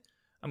competitor.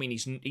 I mean,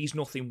 he's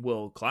nothing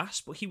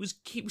world-class, but he was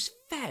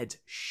fed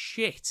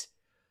shit.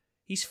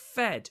 He's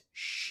fed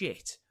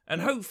shit.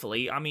 And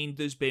hopefully, I mean,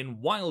 there's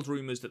been wild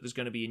rumours that there's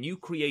going to be a new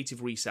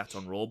creative reset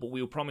on Raw, but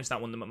we were promised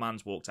that when the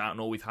McMahon's walked out,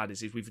 and all we've had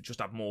is we've just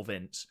had more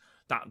Vince.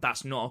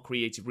 That's not a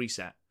creative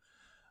reset.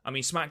 I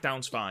mean,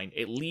 SmackDown's fine.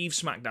 It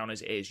leaves SmackDown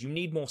as it is. You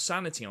need more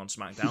sanity on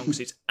SmackDown because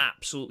it's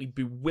absolutely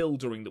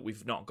bewildering that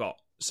we've not got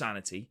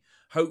sanity.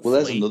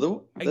 Hopefully,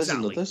 well, there's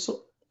another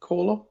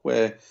call-up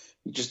where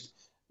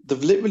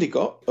they've literally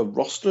got a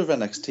roster of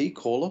NXT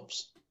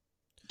call-ups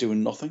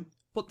doing nothing.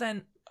 But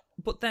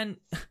then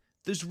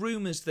there's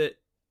rumours that,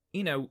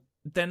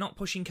 they're not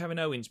pushing Kevin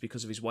Owens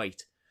because of his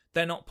weight.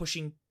 They're not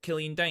pushing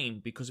Killian Dane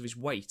because of his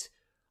weight.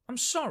 I'm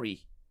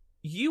sorry.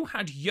 You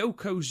had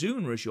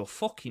Yokozuna as your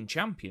fucking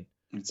champion.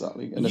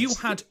 Exactly. And you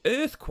had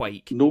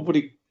Earthquake.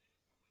 Nobody...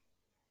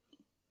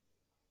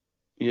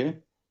 Yeah.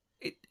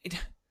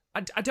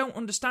 I don't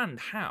understand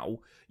how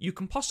you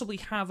can possibly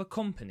have a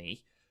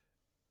company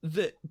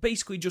that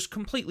basically just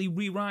completely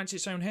rewrites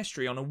its own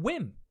history on a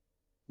whim.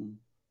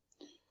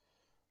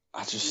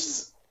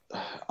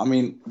 I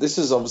mean, this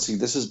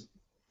has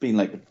been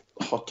like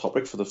a hot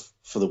topic for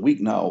the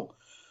week now,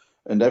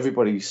 and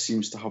everybody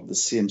seems to have the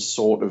same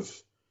sort of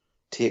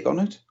take on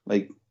it,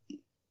 like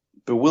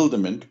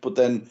bewilderment. But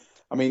then,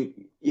 I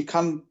mean, you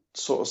can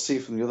sort of see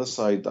from the other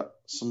side that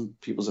some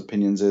people's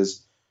opinions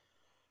is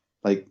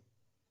like,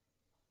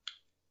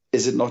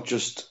 is it not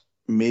just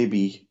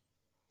maybe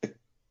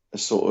a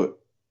sort of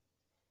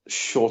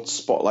short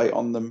spotlight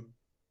on them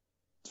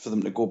for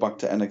them to go back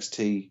to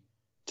NXT,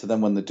 to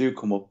then when they do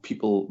come up,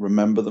 people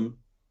remember them.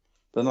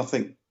 Then I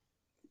think,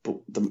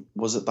 but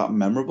was it that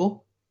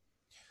memorable?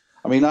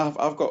 I mean,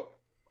 I've got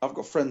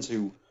friends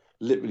who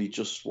literally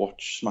just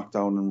watch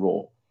SmackDown and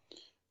Raw,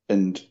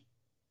 and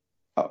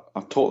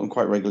I've taught them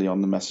quite regularly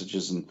on the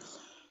messages. And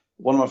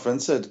one of my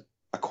friends said,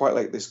 I quite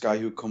like this guy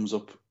who comes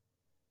up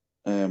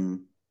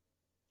on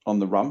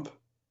the ramp,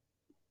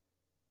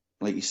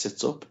 like he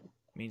sits up.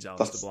 Means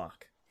Aleister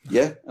Black.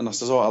 Yeah, and I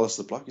says,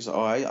 Aleister Black. He's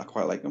like, I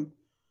quite like him.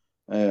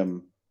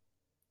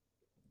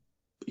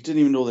 He didn't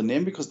even know the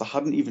name because they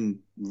hadn't even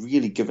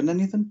really given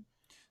anything.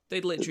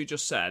 They'd literally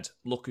just said,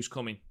 look who's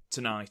coming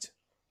tonight,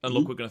 and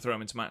look, we're going to throw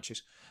him into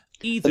matches.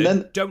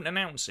 Either don't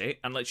announce it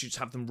and let you just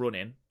have them run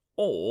in,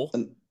 or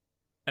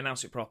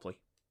Announce it properly.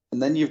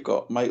 And then you've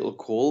got Michael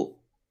Cole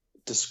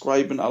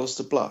describing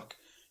Aleister Black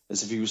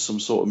as if he was some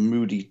sort of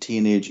moody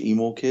teenage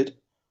emo kid.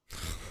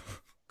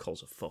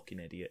 Cole's a fucking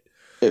idiot.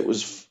 It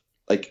was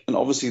like, and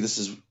obviously this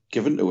is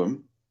given to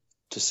him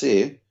to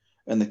say,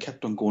 and they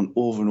kept on going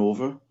over and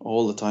over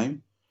all the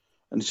time.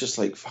 And it's just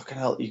like, fucking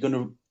hell, you're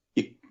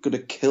gonna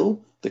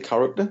kill the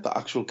character, the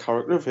actual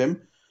character of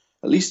him.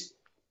 At least,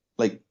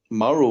 like,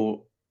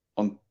 Mauro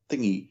on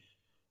Thingy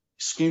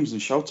screams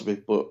and shouts a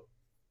bit, but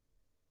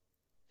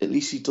at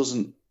least he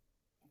doesn't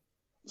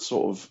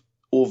sort of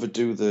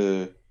overdo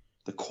the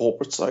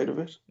corporate side of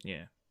it.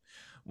 Yeah.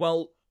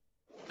 Well,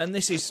 and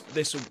this,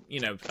 you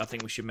know, I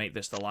think we should make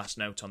this the last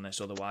note on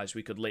this, otherwise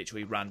we could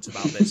literally rant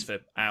about this for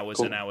hours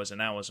and hours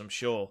and hours, I'm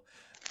sure.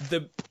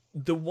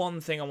 The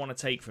one thing I want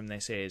to take from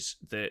this is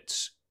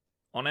that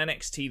on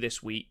NXT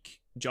this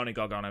week, Johnny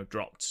Gargano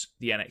dropped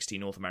the NXT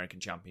North American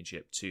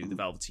Championship to the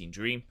Velveteen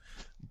Dream.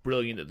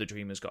 Brilliant that the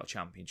Dream has got a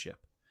championship.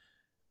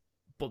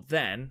 But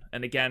then,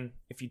 and again,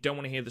 if you don't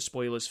want to hear the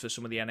spoilers for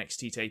some of the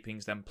NXT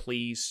tapings, then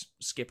please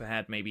skip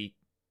ahead maybe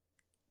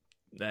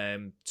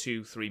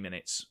 2-3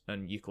 minutes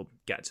and you could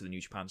get to the New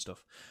Japan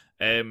stuff.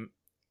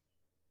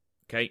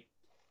 Okay.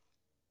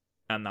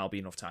 And that'll be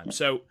enough time.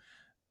 So,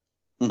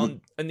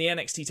 on the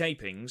NXT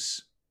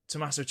tapings,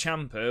 Tommaso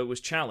Ciampa was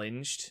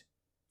challenged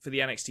for the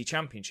NXT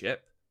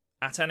Championship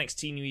at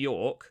NXT New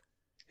York.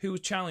 Who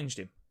challenged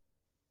him?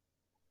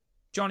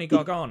 Johnny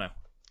Gargano.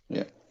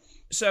 Yeah.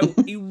 So,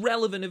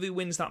 irrelevant if who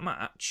wins that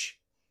match,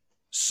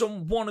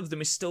 one of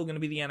them is still going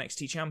to be the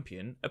NXT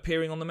champion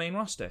appearing on the main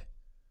roster.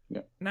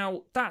 Yeah.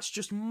 Now, that's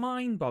just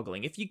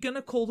mind-boggling. If you're going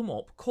to call them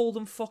up, call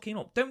them fucking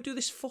up. Don't do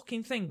this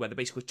fucking thing where they're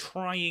basically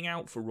trying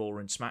out for Raw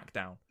and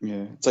SmackDown.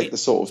 Yeah, it's like the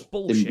sort of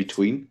bullshit.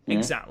 In-between. Yeah?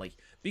 Exactly.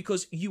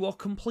 Because you are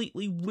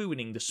completely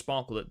ruining the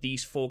sparkle that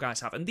these four guys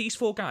have. And these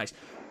four guys,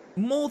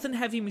 more than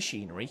Heavy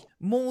Machinery,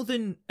 more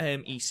than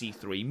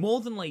EC3,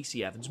 more than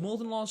Lacey Evans, more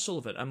than Lars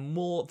Sullivan, and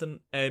more than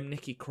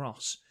Nikki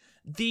Cross,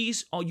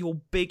 these are your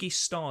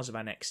biggest stars of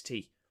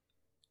NXT.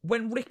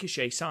 When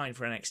Ricochet signed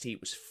for NXT, it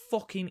was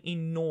fucking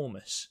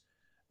enormous.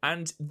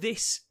 And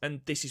this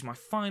is my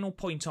final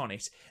point on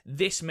it,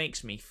 this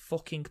makes me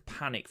fucking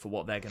panic for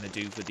what they're going to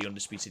do for the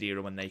Undisputed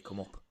Era when they come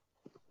up.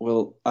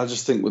 Well, I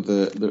just think with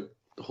the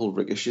whole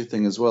Ricochet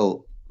thing as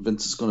well,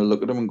 Vince is going to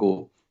look at him and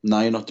go,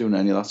 nah, you're not doing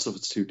any of that stuff,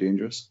 it's too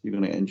dangerous, you're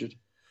going to get injured.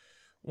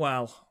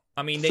 Well,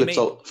 I mean,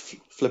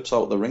 flips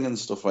out the ring and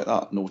stuff like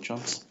that, no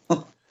chance.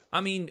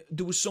 I mean,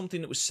 there was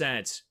something that was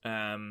said,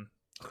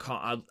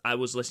 I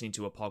was listening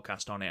to a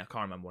podcast on it, I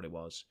can't remember what it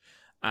was,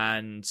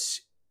 and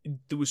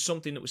there was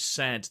something that was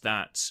said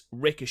that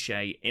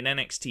Ricochet in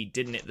NXT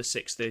didn't hit the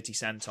 630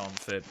 senton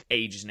for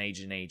ages and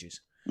ages and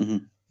ages. Mm-hmm.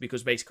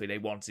 Because basically they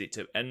wanted it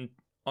to, and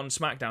on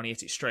SmackDown he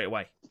hit it straight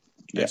away.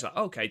 Yeah. It's like,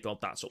 okay, well,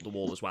 that's up the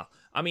wall as well.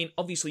 I mean,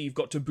 obviously you've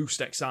got to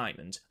boost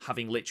excitement,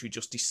 having literally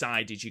just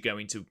decided you're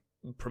going to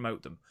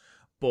promote them,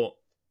 but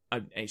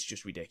it's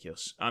just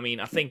ridiculous. I mean,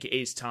 I think it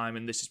is time,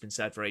 and this has been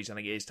said for ages, I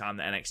think it is time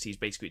that NXT is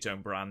basically its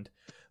own brand,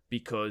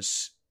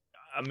 because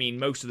I mean,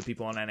 most of the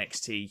people on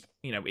NXT,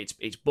 you know,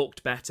 it's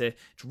booked better,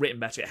 it's written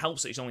better. It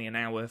helps that it's only an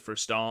hour for a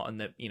start,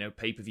 and that, you know,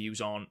 pay-per-views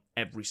aren't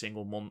every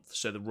single month,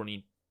 so they're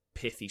running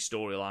pithy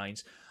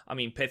storylines. I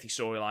mean, pithy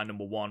storyline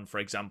number 1, for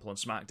example, on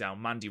SmackDown,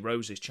 Mandy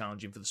Rose is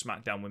challenging for the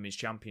SmackDown Women's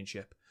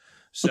Championship.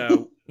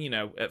 So, you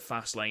know, at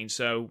Fastlane.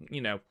 So, you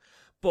know,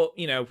 but,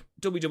 you know,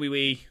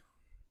 WWE,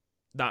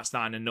 that's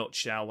that in a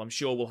nutshell. I'm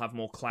sure we'll have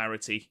more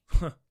clarity,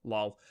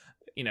 lol,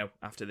 you know,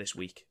 after this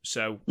week.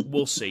 So,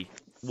 we'll see.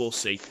 We'll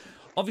see.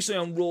 Obviously,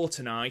 on Raw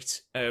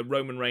tonight,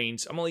 Roman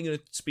Reigns, I'm only going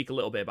to speak a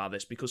little bit about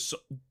this because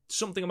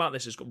something about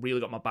this has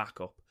really got my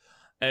back up.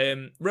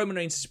 Roman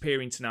Reigns is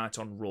appearing tonight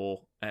on Raw,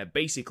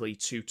 basically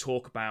to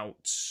talk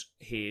about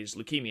his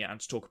leukemia and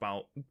to talk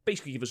about,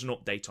 basically give us an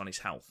update on his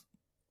health.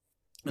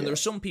 And there are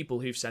some people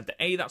who've said that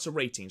A, that's a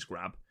ratings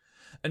grab,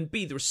 and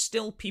B, there are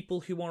still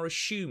people who are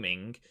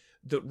assuming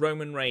that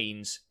Roman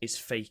Reigns is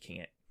faking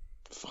it.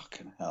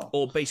 Fucking hell.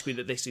 Or basically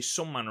that this is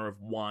some manner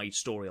of wide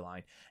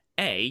storyline.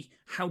 A,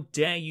 how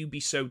dare you be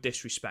so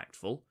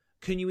disrespectful?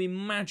 Can you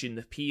imagine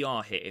the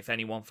PR hit if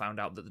anyone found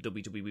out that the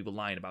WWE were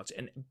lying about it?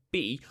 And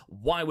B,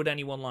 why would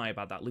anyone lie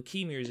about that?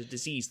 Leukemia is a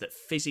disease that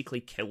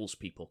physically kills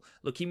people.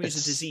 Leukemia is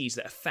a disease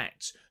that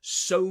affects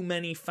so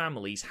many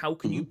families. How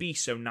can you be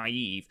so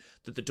naive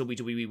that the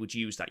WWE would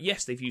use that?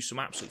 Yes, they've used some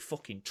absolute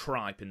fucking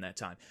tripe in their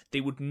time.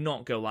 They would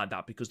not go like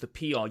that because the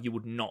PR, you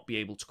would not be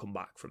able to come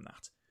back from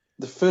that.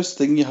 The first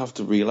thing you have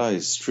to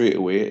realise straight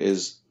away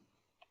is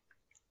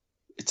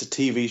it's a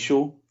TV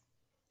show,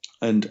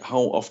 and how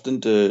often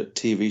do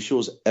TV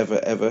shows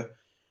ever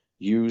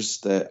use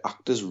their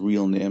actors'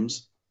 real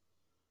names?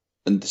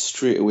 And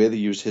straight away they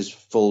use his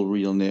full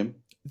real name.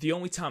 The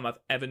only time I've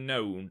ever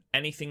known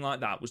anything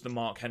like that was the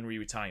Mark Henry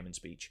retirement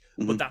speech.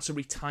 But that's a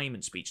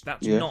retirement speech.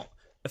 That's not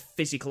a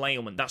physical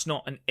ailment. That's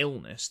not an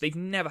illness. They've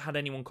never had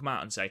anyone come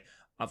out and say,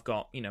 I've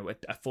got, you know,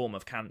 a form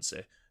of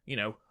cancer, you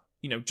know,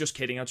 just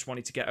kidding, I just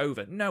wanted to get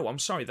over. No, I'm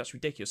sorry, that's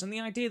ridiculous. And the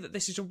idea that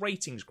this is a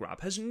ratings grab,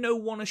 has no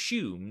one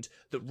assumed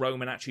that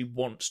Roman actually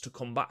wants to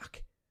come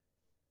back?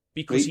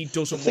 because he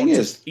doesn't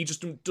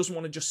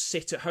want to just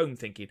sit at home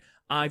thinking,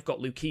 I've got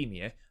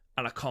leukemia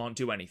and I can't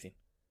do anything.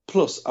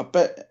 Plus, I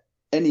bet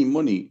any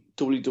money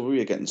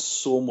WWE are getting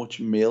so much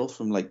mail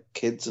from like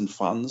kids and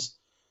fans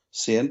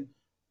saying,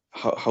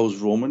 how's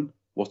Roman?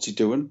 What's he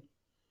doing?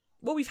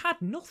 Well, we've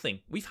had nothing.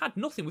 We've had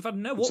no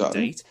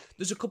update.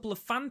 There's a couple of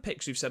fan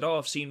pics who've said,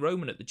 I've seen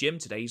Roman at the gym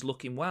today. He's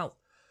looking well.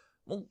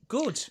 Well,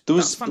 good.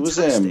 That's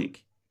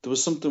fantastic. There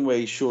was something where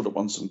he showed up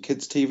on some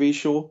kids' TV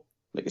show,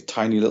 like a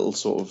tiny little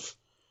sort of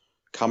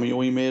cameo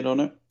he made on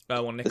it.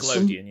 Oh, on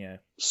Nickelodeon,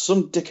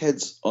 Some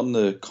dickheads on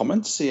the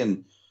comments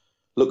saying,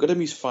 look at him,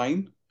 he's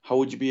fine. How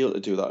would you be able to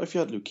do that if you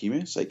had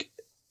leukemia? It's like,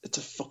 it's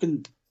a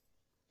fucking...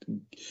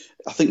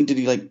 I think,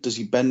 does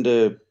he bend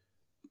a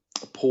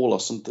pole or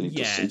something?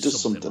 He does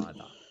something like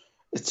that.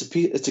 It's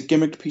a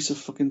gimmicked piece of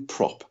fucking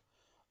prop.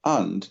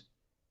 And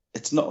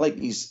it's not like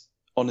he's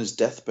on his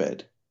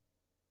deathbed.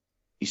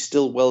 He's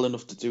still well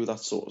enough to do that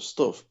sort of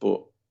stuff,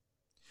 but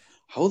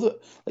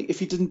if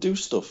he didn't do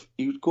stuff,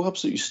 he would go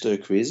absolutely stir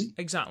crazy.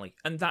 Exactly,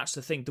 and that's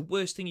the thing. The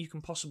worst thing you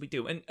can possibly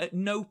do, and at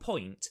no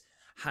point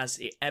has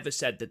it ever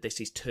said that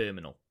this is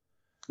terminal.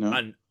 No.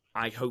 And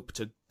I hope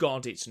to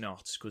God it's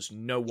not, because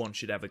no one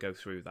should ever go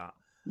through that.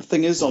 The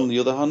thing is, on the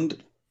other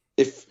hand,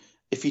 if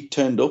he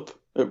turned up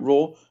at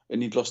Raw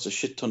and he'd lost a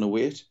shit ton of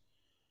weight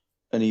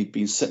and he'd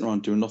been sitting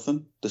around doing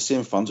nothing, the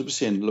same fans would be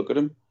saying, look at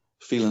him,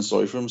 feeling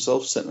sorry for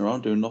himself, sitting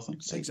around doing nothing.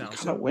 Exactly. You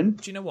cannot win.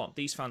 Do you know what?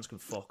 These fans can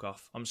fuck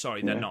off. I'm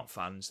sorry, they're not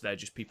fans. They're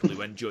just people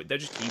who enjoy... They're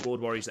just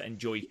keyboard warriors that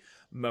enjoy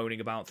moaning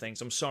about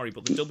things. I'm sorry,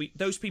 but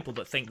those people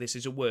that think this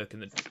is a work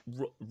and that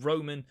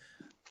Roman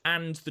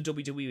and the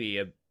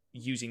WWE are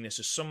using this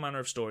as some manner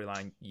of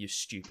storyline, you're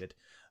stupid.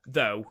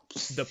 Though,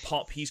 the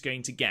pop he's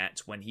going to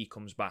get when he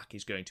comes back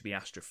is going to be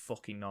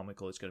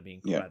astro-fucking-nomical. It's going to be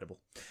incredible.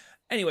 Yeah.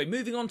 Anyway,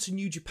 moving on to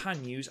New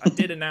Japan news, I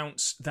did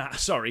announce that...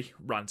 Sorry,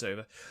 rant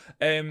over.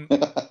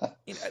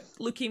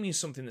 Leukemia is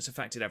something that's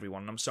affected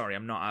everyone. I'm sorry,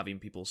 I'm not having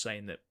people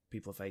saying that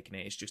people are faking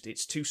it. It's just,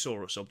 it's too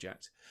sore a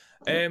subject.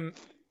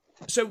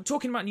 So,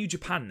 talking about New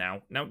Japan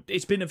now. Now,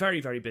 it's been a very,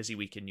 very busy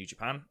week in New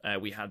Japan.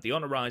 We had the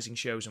Honor Rising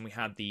shows and we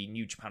had the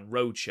New Japan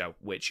Road show,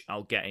 which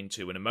I'll get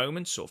into in a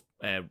moment, sort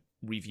of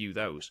review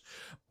those.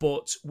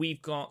 But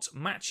we've got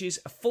matches,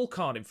 a full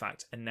card, in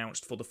fact,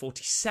 announced for the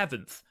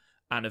 47th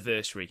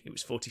anniversary. It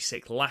was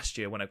 46 last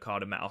year when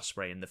Okada met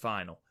Ospreay in the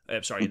final.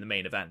 In the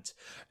main event.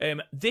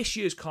 This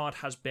year's card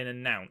has been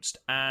announced,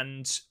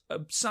 and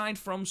aside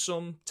from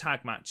some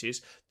tag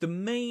matches, the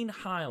main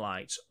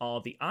highlights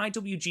are the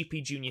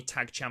IWGP Junior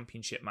Tag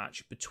Championship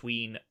match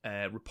between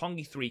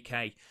Roppongi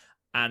 3K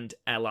and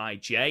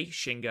LIJ,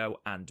 Shingo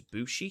and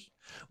Bushi.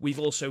 We've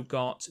also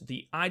got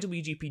the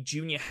IWGP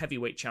Junior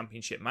Heavyweight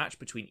Championship match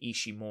between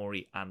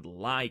Ishimori and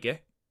Liger.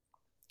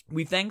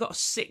 We've then got a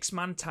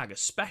six-man tag, a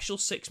special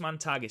six-man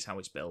tag is how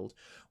it's billed,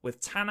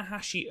 with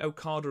Tanahashi,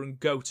 Okada and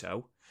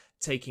Goto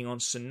taking on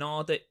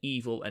Sonata,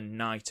 Evil and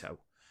Naito.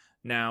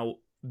 Now,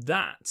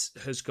 that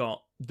has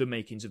got the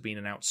makings of being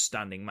an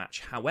outstanding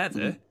match.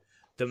 However,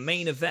 the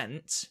main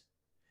event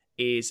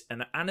is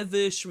an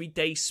Anniversary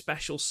Day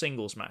special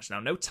singles match. Now,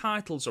 no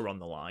titles are on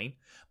the line,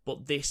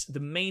 but the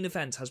main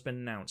event has been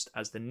announced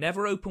as the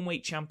Never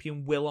Openweight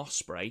champion Will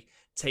Ospreay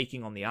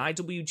taking on the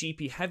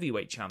IWGP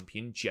Heavyweight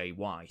champion Jay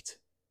White.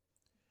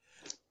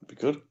 Be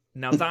good.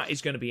 Now, that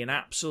is going to be an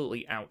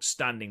absolutely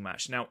outstanding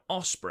match. Now,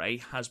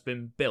 Ospreay has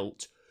been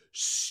built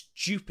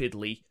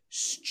stupidly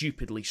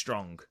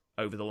strong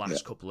over the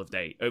last couple of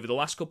days. Over the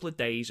last couple of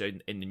days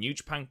in the New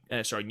Japan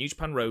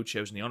Road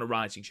shows and the Honor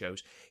Rising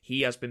shows,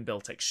 he has been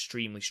built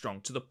extremely strong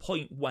to the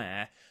point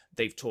where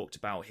they've talked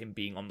about him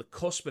being on the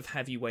cusp of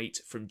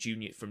heavyweight from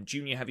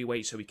junior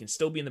heavyweight, so he can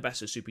still be in the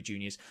best of Super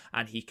Juniors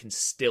and he can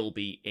still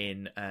be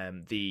in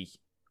the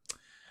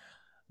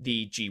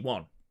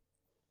G1.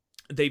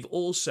 They've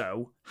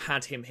also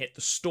had him hit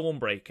the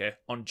Stormbreaker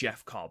on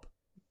Jeff Cobb.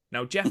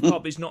 Now, Jeff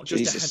Cobb is not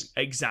just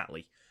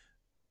exactly.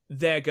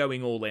 They're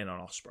going all in on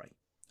Ospreay.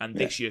 And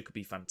this year could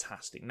be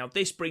fantastic. Now,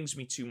 this brings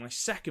me to my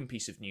second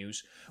piece of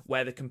news,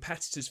 where the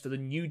competitors for the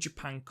New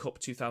Japan Cup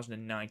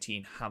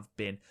 2019 have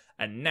been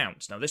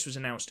announced. Now, this was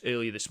announced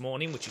earlier this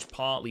morning, which is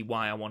partly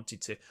why I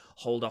wanted to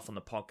hold off on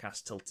the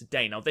podcast till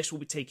today. Now, this will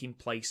be taking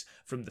place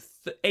from the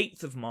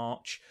 8th of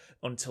March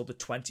until the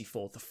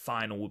 24th. The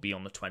final will be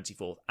on the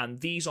 24th.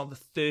 And these are the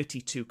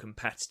 32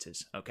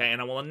 competitors, okay?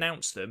 And I will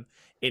announce them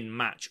in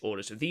match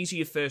order. So these are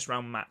your first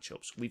round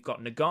matchups. We've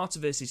got Nagata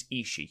versus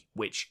Ishii,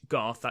 which,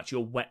 Garth, that's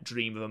your wet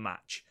dream of a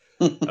match.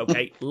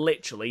 Okay,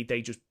 literally,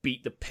 they just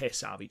beat the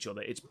piss out of each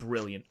other. It's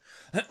brilliant.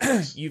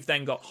 You've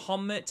then got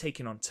Honma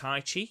taking on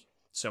Taichi.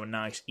 So a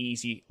nice,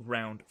 easy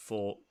round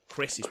for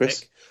Chris's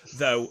pick.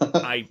 Though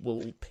I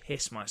will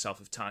piss myself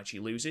if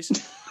Taichi loses.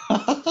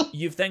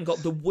 You've then got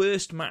the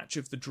worst match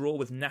of the draw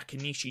with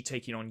Nakanishi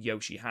taking on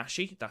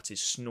Yoshihashi. That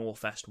is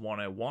Snorefest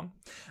 101.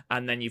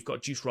 And then you've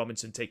got Juice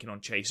Robinson taking on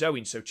Chase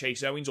Owens. So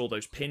Chase Owens, all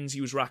those pins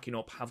he was racking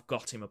up, have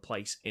got him a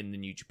place in the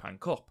New Japan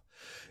Cup.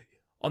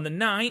 On the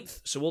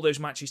 9th, so all those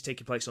matches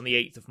taking place on the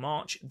 8th of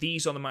March.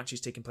 These are the matches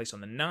taking place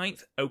on the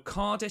 9th.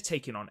 Okada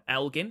taking on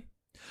Elgin.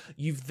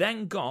 You've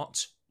then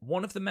got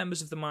one of the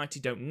members of the Mighty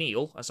Don't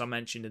Kneel, as I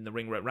mentioned in the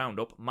Ring Rate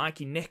Roundup,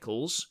 Mikey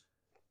Nichols,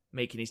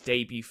 making his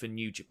debut for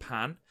New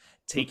Japan,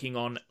 taking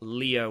on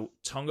Leo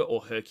Tonga,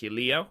 or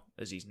Herculeo,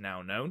 as he's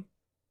now known.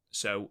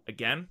 So,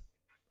 again,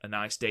 a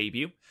nice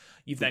debut.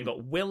 You've then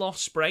got Will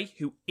Ospreay,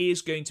 who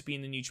is going to be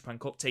in the New Japan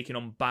Cup, taking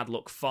on Bad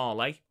Luck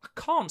Fale. I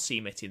can't see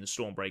him hitting the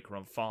Stormbreaker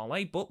on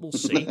Fale, but we'll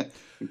see.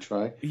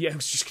 Try. Yeah, I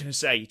was just going to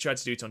say, he tried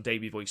to do it on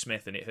Davey Boy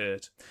Smith and it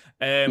hurt.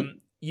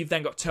 You've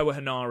then got Toa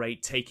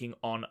Hanare taking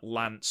on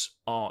Lance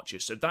Archer.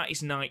 So that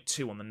is night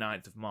 2 on the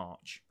 9th of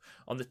March.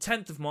 On the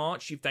 10th of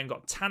March, you've then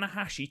got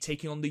Tanahashi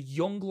taking on the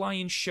young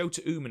lion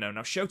Shota Umino.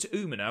 Now, Shota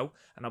Umino,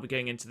 and I'll be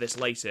going into this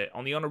later,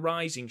 on the Honor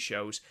Rising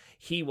shows,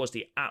 he was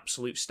the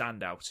absolute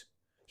standout.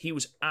 He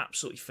was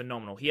absolutely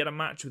phenomenal. He had a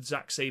match with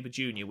Zack Sabre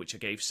Jr., which I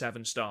gave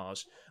 7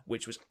 stars,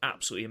 which was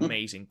absolutely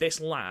amazing. This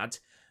lad,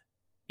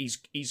 he's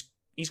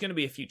going to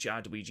be a future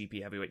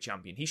IWGP Heavyweight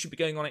Champion. He should be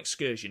going on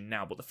excursion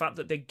now, but the fact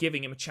that they're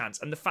giving him a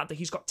chance, and the fact that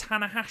he's got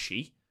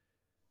Tanahashi,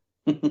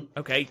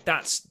 okay,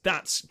 that's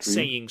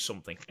saying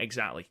something,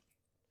 exactly.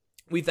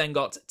 We've then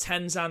got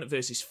Tenzan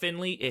versus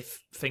Finlay,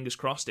 if, fingers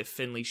crossed, if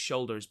Finlay's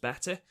shoulder is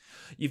better.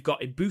 You've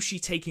got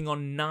Ibushi taking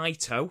on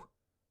Naito,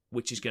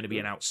 which is going to be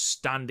an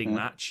outstanding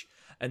match.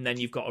 And then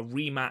you've got a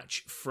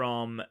rematch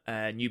from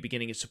New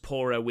Beginning of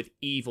Sapporo with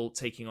Evil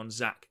taking on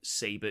Zack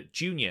Sabre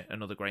Jr.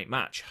 Another great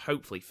match.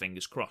 Hopefully,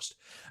 fingers crossed.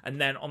 And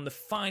then on the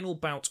final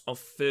bout of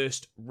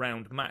first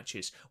round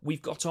matches,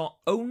 we've got our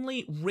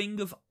only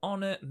Ring of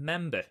Honor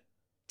member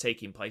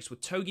taking place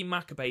with Togi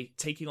Makabe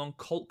taking on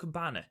Colt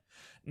Cabana.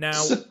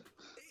 Now,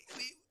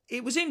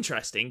 it was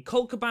interesting.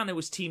 Colt Cabana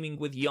was teaming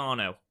with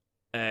Yano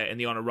in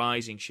the Honor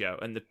Rising show,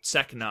 and the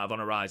second night of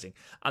Honor Rising,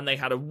 and they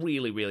had a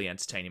really, really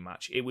entertaining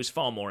match. It was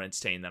far more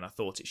entertaining than I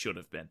thought it should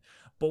have been.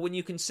 But when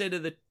you consider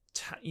the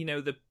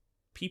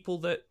people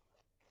that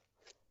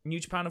New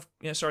Japan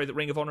that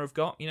Ring of Honor have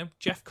got,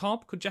 Jeff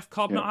Cobb, could Jeff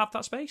Cobb not have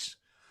that space?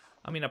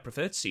 I mean, I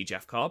prefer to see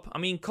Jeff Cobb. I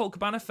mean, Colt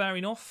Cabana, fair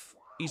enough.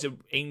 He's a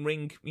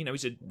in-ring,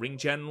 he's a ring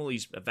general.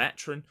 He's a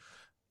veteran.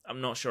 I'm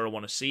not sure I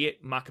want to see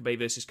it. Makabe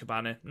versus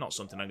Cabana, not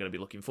something I'm going to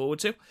be looking forward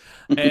to.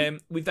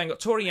 We've then got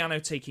Toru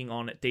Yano taking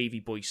on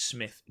Davey Boy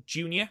Smith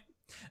Jr.,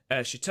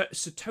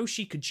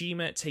 Satoshi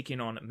Kojima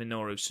taking on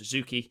Minoru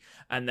Suzuki,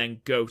 and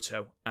then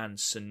Goto and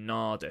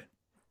Sanada.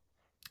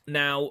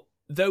 Now,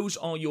 those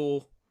are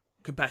your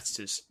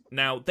competitors.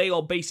 Now, they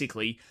are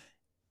basically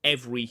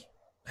every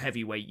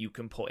heavyweight you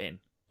can put in,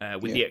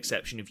 with the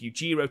exception of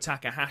Yujiro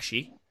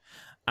Takahashi,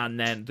 and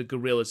then the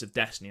Guerrillas of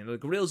Destiny. And the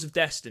Guerrillas of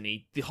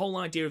Destiny, the whole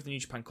idea of the New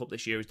Japan Cup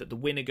this year is that the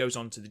winner goes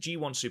on to the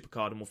G1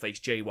 Supercard and will face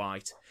Jay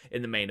White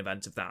in the main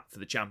event of that for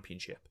the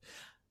championship.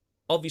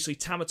 Obviously,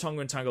 Tama Tonga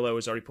and Tangaloa,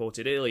 as I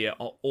reported earlier,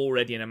 are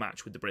already in a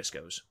match with the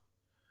Briscoes.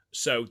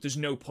 So there's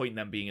no point in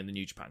them being in the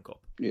New Japan Cup.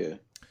 Yeah.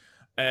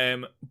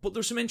 But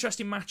there's some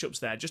interesting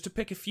matchups there. Just to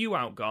pick a few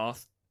out,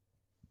 Garth,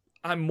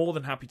 I'm more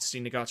than happy to see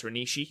Nagata and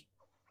Ishii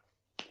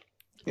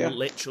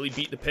literally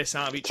beat the piss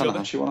out of each other.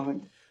 Tanahashi one, I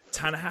think.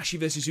 Tanahashi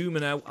versus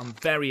Umino, I'm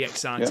very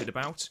excited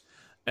about.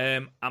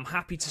 I'm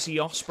happy to see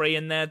Ospreay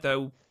in there,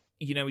 though,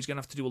 he's going to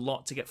have to do a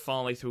lot to get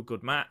Fale through a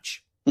good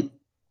match.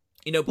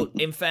 But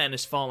in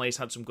fairness, Fale has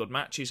had some good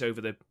matches over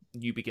the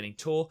New Beginning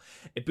tour.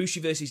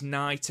 Ibushi versus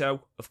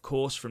Naito, of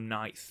course, from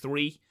night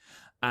 3.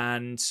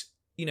 And,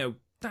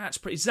 that's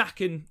pretty...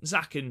 Zack and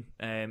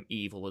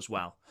Evil as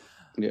well.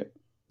 Yeah.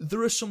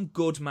 There are some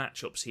good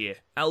matchups here.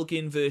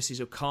 Elgin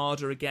versus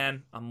Okada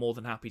again. I'm more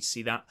than happy to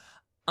see that.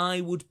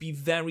 I would be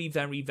very,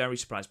 very, very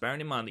surprised,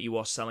 bearing in mind that you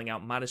are selling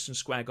out Madison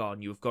Square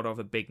Garden. You have got to have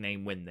a big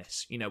name win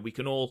this. We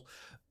can all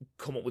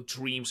come up with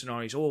dream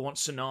scenarios. Oh, I want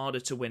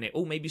Sanada to win it.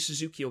 Oh, maybe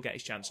Suzuki will get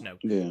his chance. No,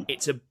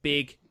 It's a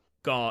big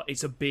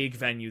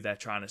venue they're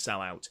trying to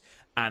sell out.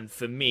 And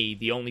for me,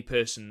 the only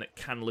person that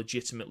can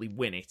legitimately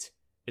win it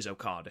is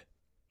Okada.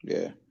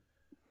 Yeah.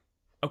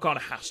 Okada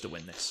has to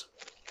win this.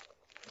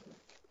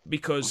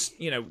 Because,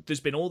 there's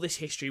been all this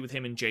history with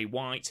him and Jay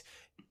White.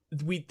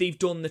 They've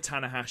done the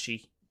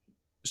Tanahashi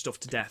stuff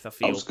to death, I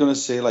feel. I was going to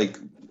say,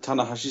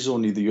 Tanahashi's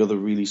only the other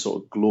really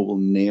sort of global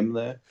name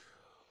there.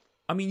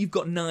 I mean, you've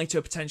got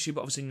Naito potentially, but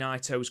obviously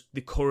Naito's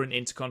the current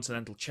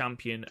Intercontinental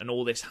Champion, and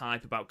all this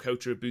hype about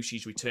Kota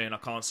Ibushi's return, I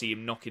can't see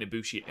him knocking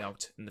Ibushi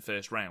out in the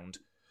first round.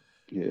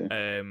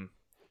 Yeah.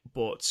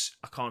 But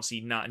I can't see...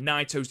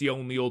 Naito's the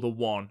only other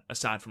one,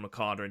 aside from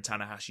Okada and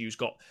Tanahashi, who's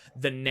got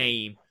the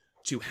name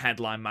to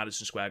headline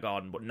Madison Square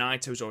Garden, but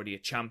Naito's already a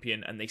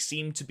champion, and they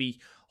seem to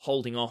be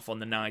holding off on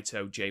the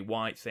Naito Jay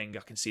White thing.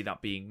 I can see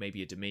that being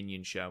maybe a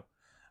Dominion show.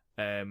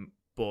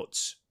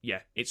 But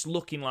yeah, it's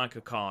looking like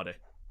Okada.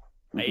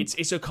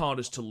 It's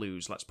Okada's to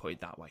lose, let's put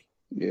it that way.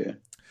 Yeah.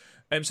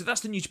 So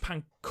that's the New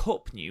Japan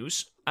Cup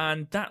news,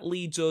 and that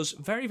leads us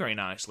very, very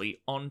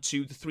nicely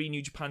onto the 3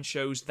 New Japan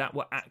shows that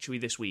were actually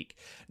this week.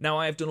 Now,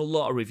 I have done a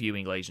lot of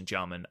reviewing, ladies and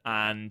gentlemen,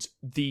 and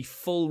the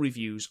full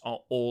reviews are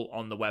all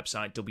on the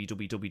website,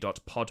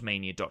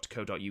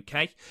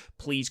 www.podmania.co.uk.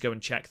 Please go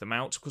and check them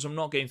out, because I'm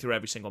not going through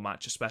every single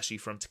match, especially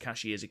from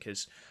Takashi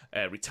Iizuka's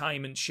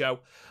retirement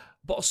show.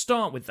 But I'll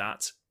start with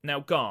that. Now,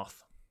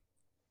 Garth,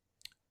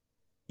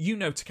 you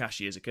know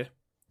Takashi Iizuka.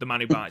 the man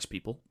who bites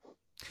people.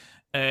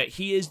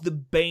 He is the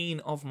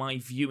bane of my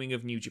viewing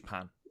of New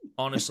Japan.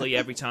 Honestly,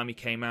 every time he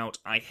came out,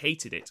 I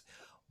hated it.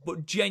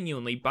 But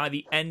genuinely, by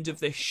the end of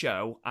this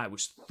show, I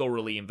was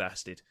thoroughly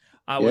invested.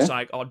 I was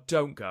like, oh,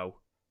 don't go.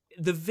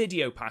 The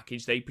video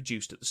package they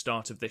produced at the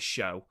start of this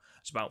show,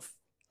 it's about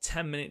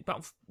 10 minutes,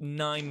 about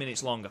 9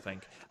 minutes long, I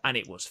think, and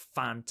it was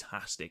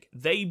fantastic.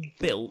 They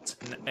built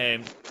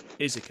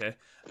Iizuka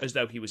as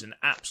though he was an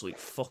absolute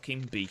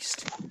fucking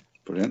beast.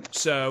 Brilliant.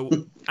 So,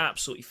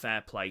 absolutely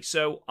fair play.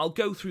 So, I'll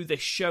go through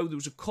this show. There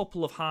was a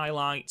couple of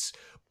highlights,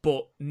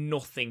 but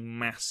nothing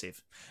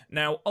massive.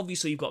 Now,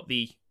 obviously, you've got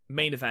the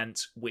main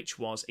event, which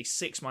was a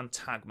 6-man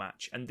tag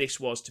match, and this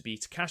was to be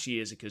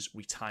Takashi Iizuka's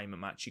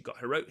retirement match. You got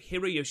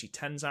Hiroyoshi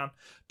Tenzan,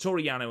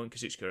 Toru Yano, and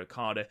Kazuchika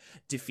Okada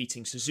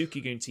defeating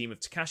Suzuki-gun team of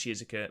Takashi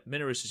Iizuka,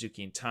 Minoru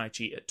Suzuki, and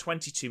Taichi at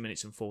 22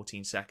 minutes and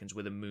 14 seconds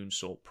with a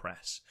moonsault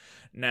press.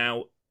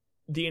 Now,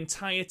 the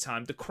entire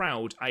time, the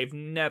crowd, I have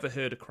never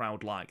heard a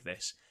crowd like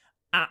this.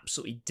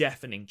 Absolutely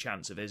deafening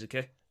chants of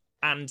Iizuka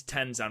and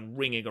Tenzan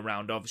ringing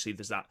around. Obviously,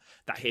 there's that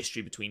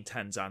history between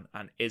Tenzan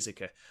and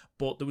Iizuka.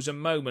 But there was a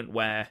moment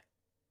where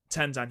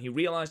Tenzan, he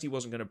realised he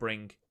wasn't going to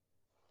bring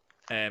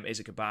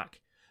Iizuka back,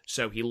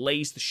 so he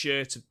lays the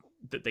shirt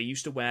that they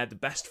used to wear, the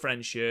best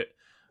friend shirt,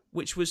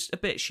 which was a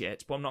bit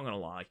shit, but I'm not going to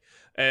lie.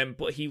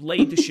 But he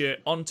laid the shirt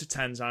onto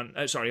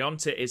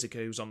onto Iizuka,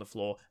 who was on the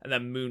floor, and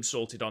then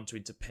moonsaulted onto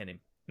him to pin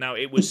him. Now,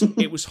 it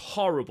was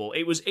horrible.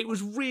 It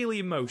was really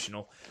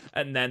emotional.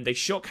 And then they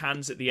shook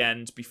hands at the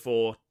end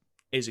before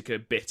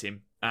Iizuka bit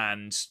him,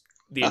 and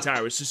the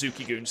entire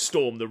Suzuki-gun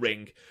stormed the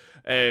ring.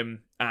 And,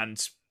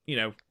 you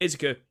know,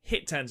 Iizuka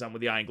hit Tenzan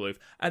with the iron glove,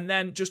 and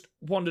then just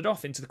wandered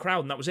off into the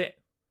crowd, and that was it.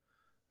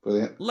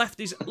 Brilliant. Left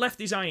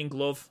his iron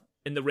glove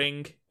in the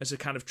ring as a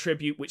kind of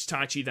tribute, which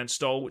Taichi then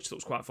stole, which I thought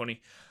was quite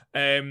funny.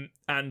 And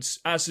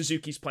as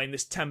Suzuki's playing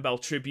this 10-bell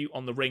tribute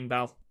on the ring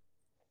bell,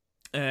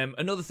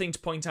 another thing to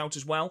point out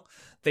as well,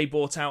 they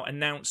brought out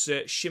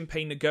announcer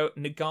Shinpei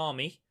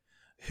Nagami,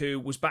 who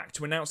was back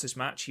to announce this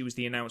match. He was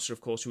the announcer,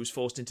 of course, who was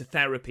forced into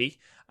therapy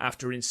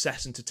after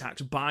incessant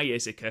attacks by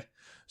Iizuka.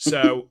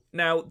 So,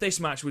 now, this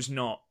match was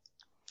not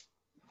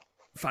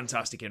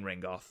fantastic in ring,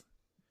 Garth.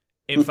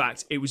 In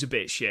fact, it was a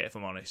bit shit, if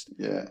I'm honest.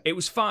 Yeah. It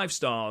was 5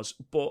 stars,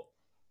 but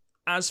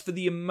as for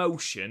the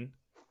emotion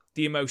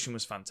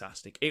was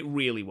fantastic. It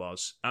really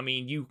was. I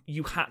mean,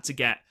 you had to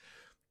get...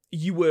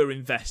 You were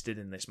invested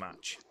in this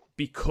match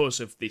because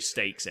of the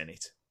stakes in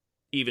it.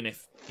 Even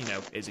if, you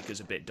know, Iizuka's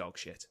a bit dog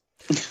shit.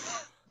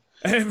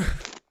 I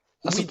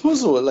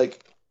suppose, though,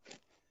 like,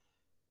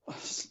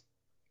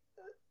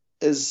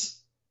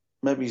 as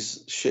maybe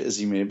as shit as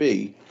he may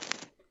be,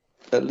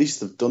 at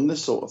least they've done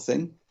this sort of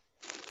thing.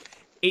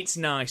 It's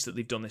nice that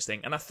they've done this thing,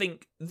 and I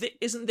think,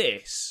 isn't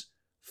this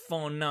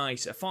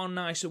a far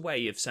nicer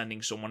way of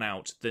sending someone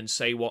out than,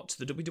 say, what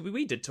the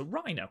WWE did to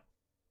Rhino?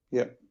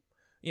 Yeah.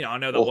 You know, I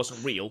know that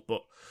wasn't real,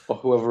 but... Or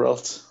whoever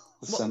else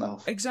was sent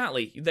off.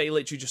 Exactly. They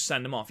literally just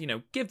send them off. You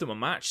know, give them a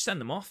match,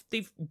 send them off.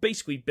 They've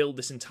basically built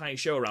this entire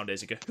show around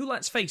Iizuka, who,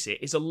 let's face it,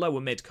 is a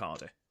lower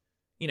mid-carder.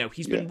 You know,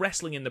 he's been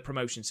wrestling in the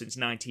promotion since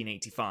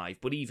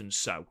 1985, but even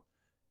so,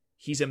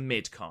 he's a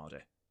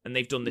mid-carder. And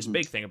they've done this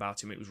big thing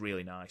about him. It was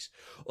really nice.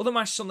 Other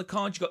matches on the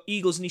card, you got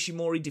Eagles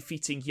Nishimori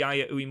defeating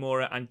Yaya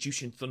Uemura and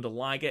Jushin Thunder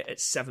Liger at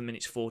 7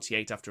 minutes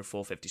 48 after a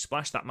 450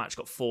 splash. That match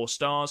got 4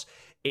 stars.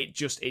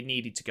 It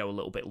needed to go a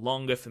little bit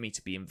longer for me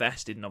to be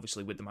invested, and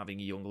obviously with them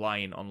having a young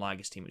lion on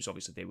Liger's team, it was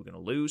obviously they were going to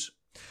lose.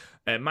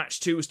 Match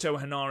 2 was Toa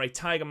Hanare,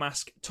 Tiger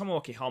Mask,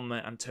 Tomoaki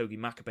Honma, and Togi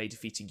Makabe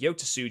defeating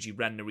Yota Tsuji,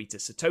 Ren Narita,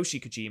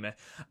 Satoshi Kojima,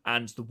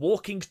 and the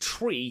Walking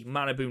Tree,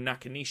 Manabu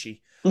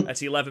Nakanishi,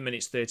 at 11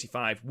 minutes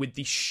 35, with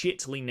the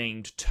shitly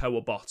named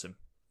Toa Bottom.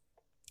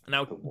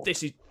 Now,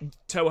 this is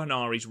Toa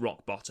Hanare's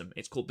rock bottom.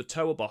 It's called the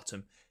Toa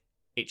Bottom.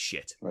 It's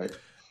shit. Right.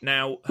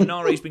 Now,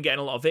 Hanare's been getting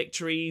a lot of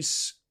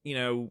victories. You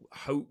know,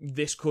 hope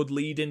this could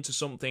lead into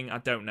something. I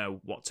don't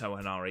know what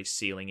Toa Hanare's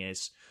ceiling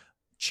is.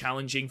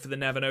 Challenging for the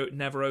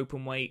never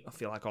open weight. I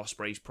feel like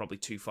Ospreay's probably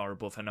too far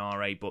above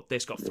Hanare, but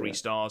this got 3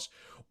 stars.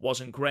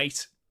 Wasn't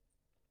great.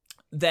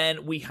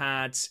 Then we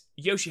had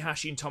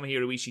Yoshihashi and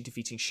Tomohiro Ishii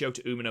defeating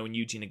Shota Umino and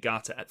Yuji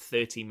Nagata at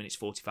 13 minutes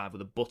 45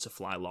 with a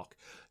butterfly lock.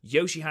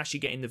 Yoshihashi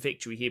getting the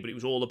victory here, but it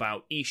was all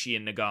about Ishii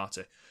and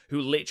Nagata, who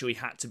literally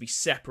had to be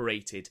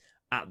separated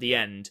at the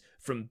end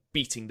from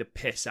beating the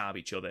piss out of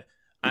each other.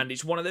 And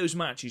it's one of those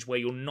matches where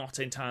you're not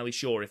entirely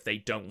sure if they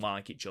don't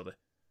like each other.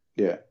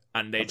 Yeah.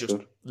 And they're just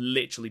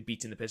literally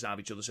beating the piss out of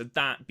each other. So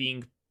that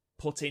being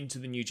put into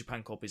the New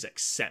Japan Cup is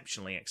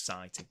exceptionally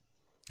exciting.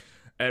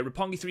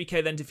 Roppongi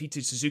 3K then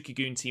defeated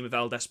Suzuki-gun team of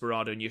El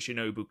Desperado and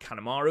Yoshinobu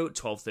Kanemaru at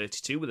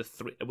 12:32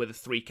 with a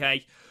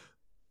 3K.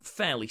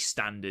 Fairly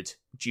standard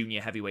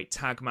junior heavyweight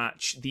tag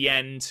match. The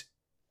end,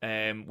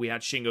 we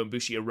had Shingo and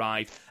Bushi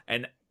arrive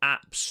and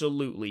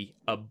absolutely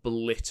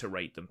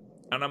obliterate them.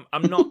 And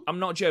I'm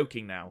not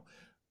joking now.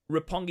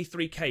 Roppongi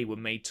 3K were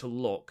made to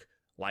look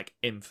like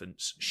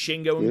infants.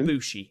 Shingo and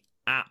Bushi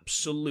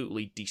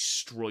absolutely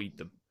destroyed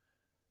them.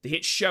 They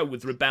hit Sho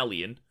with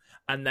Rebellion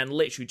and then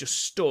literally just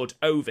stood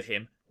over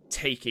him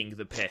taking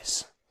the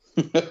piss.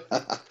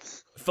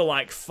 for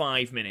like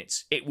 5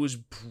 minutes. It was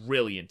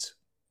brilliant.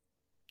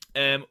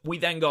 We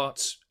then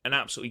got an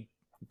absolutely...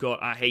 God,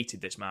 I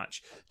hated this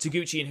match.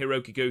 Taguchi and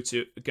Hiroki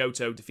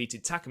Goto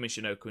defeated Taka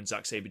Michinoku and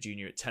Zack Sabre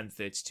Jr. at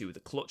 10:32 with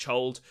a clutch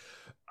hold.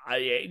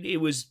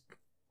 It was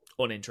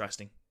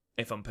uninteresting,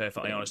 if I'm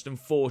perfectly honest.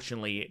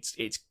 Unfortunately,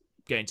 it's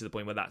getting to the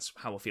point where that's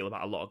how I feel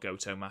about a lot of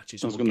Goto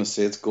matches. I was going to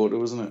say it's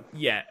Goto, isn't it?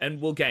 Yeah, and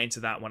we'll get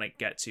into that when I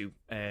get to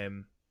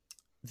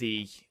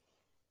the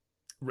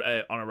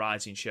Honor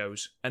Rising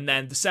shows. And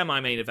then the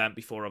semi-main event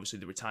before, obviously,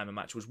 the retirement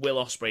match was Will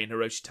Ospreay and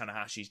Hiroshi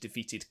Tanahashi's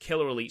defeated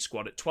Killer Elite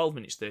Squad at 12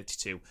 minutes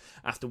 32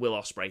 after Will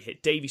Ospreay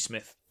hit Davey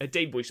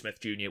Boy Smith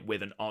Jr.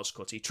 with an Oz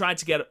cut. He tried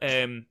to get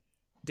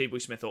Davey Boy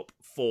Smith up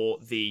for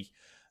the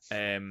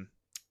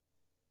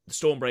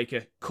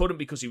Stormbreaker, couldn't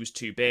because he was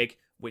too big,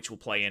 which we'll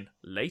play in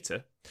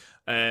later,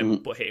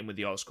 but hit him with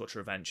the Oz Cutter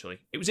eventually.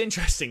 It was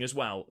interesting as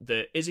well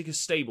that Izuka's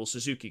stable,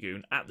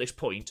 Suzuki-gun, at this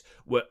point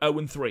were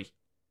 0-3.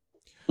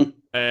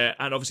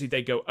 And obviously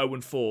they go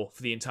 0-4 for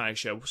the entire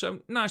show. So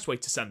nice way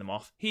to send them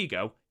off. Here you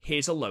go.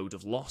 Here's a load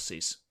of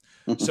losses.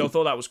 So I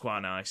thought that was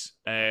quite nice.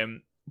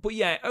 But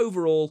yeah,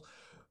 overall,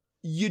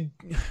 you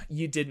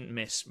didn't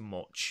miss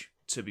much,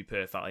 to be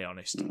perfectly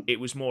honest. It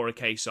was more a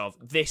case of,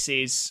 this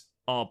is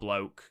our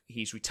bloke.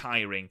 He's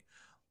retiring.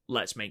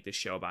 Let's make this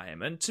show about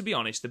him. And to be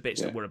honest, the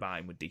bits that were about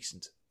him were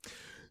decent.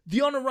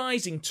 The Honor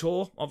Rising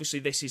tour, obviously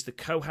this is the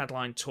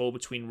co-headline tour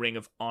between Ring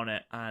of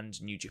Honor and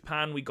New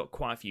Japan. We got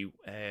quite a few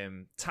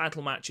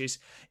title matches.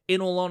 In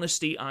all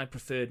honesty, I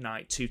preferred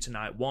Night 2 to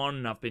Night 1,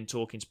 and I've been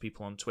talking to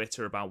people on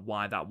Twitter about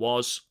why that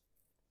was.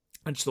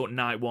 I just thought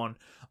Night 1,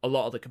 a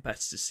lot of the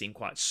competitors seemed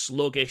quite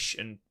sluggish,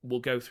 and we'll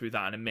go through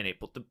that in a minute.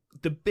 But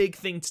the big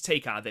thing to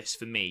take out of this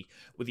for me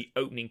were the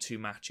opening two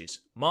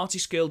matches. Marty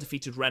Scurll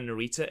defeated Ren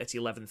Narita at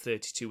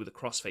 11:32 with a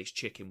crossface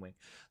chicken wing.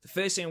 The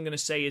first thing I'm going to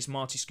say is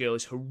Marty Scurll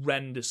is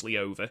horrendously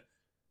over.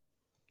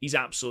 He's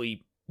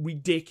absolutely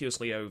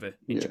ridiculously over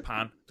in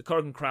Japan. The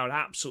Korakuen crowd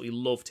absolutely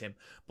loved him.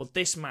 But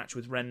this match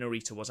with Ren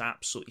Narita was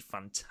absolutely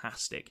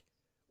fantastic.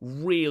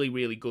 Really,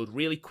 really good.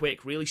 Really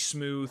quick, really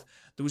smooth.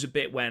 There was a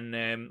bit when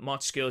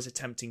Marty Scurll is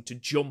attempting to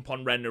jump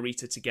on Ren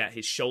Narita to get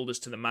his shoulders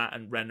to the mat,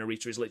 and Ren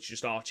Narita is literally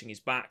just arching his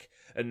back.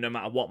 And no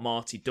matter what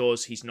Marty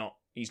does, he's not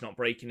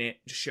breaking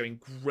it. Just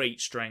showing great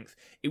strength.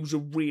 It was a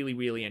really,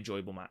 really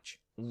enjoyable match.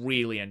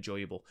 Really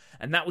enjoyable.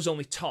 And that was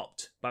only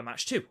topped by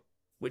match 2,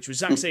 which was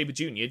Zack Sabre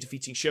Jr.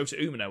 defeating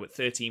Shota Umino at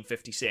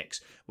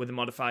 13:56 with a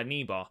modified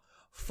knee bar.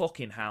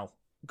 Fucking hell.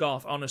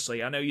 Garth,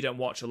 honestly, I know you don't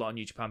watch a lot of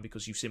New Japan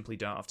because you simply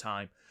don't have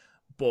time,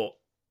 but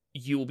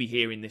you'll be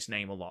hearing this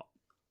name a lot.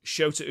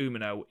 Shota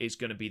Umino is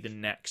going to be the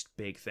next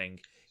big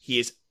thing. He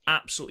is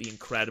absolutely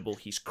incredible.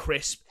 He's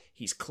crisp.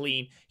 He's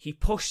clean. He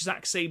pushed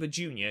Zack Sabre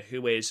Jr.,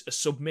 who is a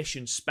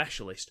submission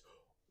specialist,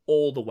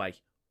 all the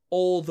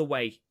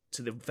way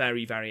to the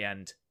very, very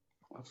end.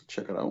 I'll have to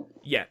check it out.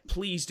 Yeah,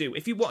 please do.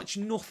 If you watch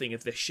nothing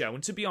of this show,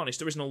 and to be honest,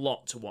 there isn't a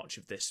lot to watch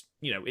of this.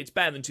 You know, it's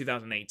better than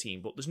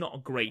 2018, but there's not a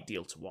great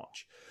deal to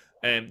watch.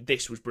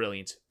 This was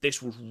brilliant.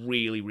 This was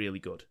really, really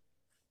good.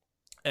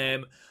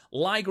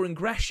 Liger and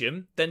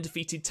Gresham then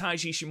defeated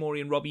Taiji Ishimori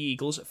and Robbie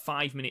Eagles at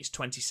 5 minutes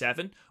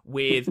 27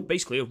 with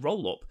basically a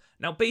roll-up.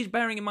 Now,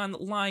 bearing in mind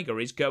that Liger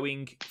is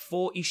going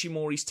for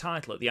Ishimori's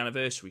title at the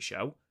anniversary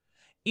show,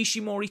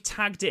 Ishimori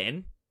tagged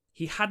in,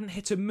 he hadn't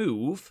hit a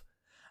move,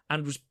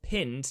 and was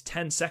pinned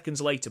 10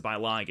 seconds later by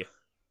Liger.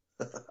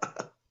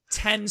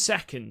 10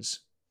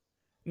 seconds.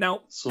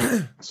 Now, so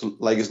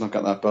Liger's not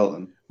got that belt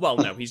then? Well,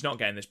 no, he's not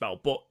getting this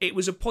belt, but it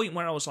was a point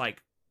where I was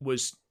like,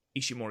 was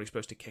Ishimori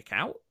supposed to kick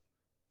out?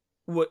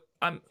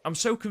 I'm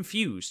so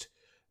confused.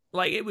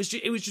 Like, it was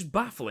just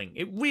baffling.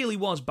 It really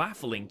was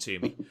baffling to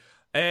me.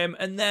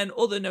 And then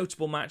other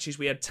notable matches,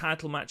 we had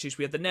title matches.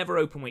 We had the Never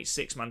Openweight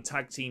 6-man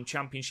tag team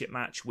championship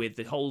match with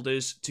the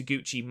holders,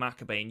 Taguchi,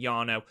 Makabe, and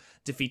Yano,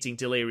 defeating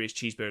Delirious,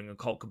 Cheeseburger, and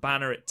Colt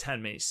Cabana at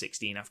 10 minutes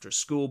 16 after a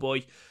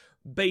schoolboy.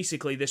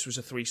 Basically, this was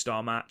a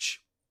 3-star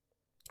match.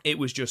 It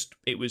was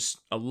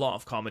a lot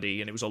of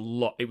comedy, and it was a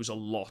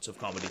lot of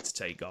comedy to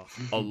take off.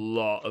 A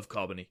lot of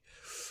comedy.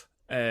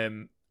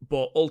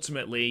 But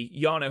ultimately,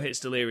 Yano hits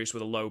Delirious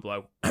with a low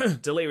blow.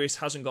 Delirious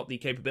hasn't got the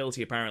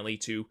capability, apparently,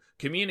 to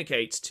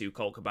communicate to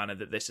Colt Cabana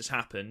that this has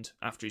happened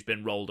after he's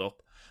been rolled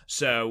up.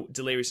 So,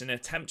 Delirious, in an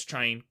attempt to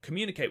try and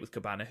communicate with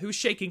Cabana, who's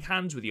shaking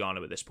hands with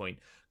Yano at this point,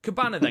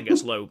 Cabana then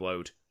gets low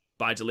blowed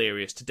by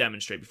Delirious to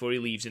demonstrate before he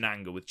leaves in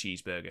anger with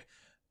Cheeseburger.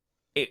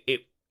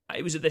 It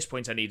was at this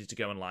point I needed to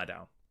go and lie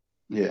down.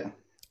 Yeah.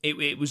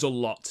 It was a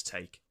lot to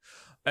take.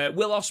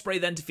 Will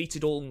Ospreay then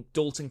defeated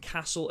Dalton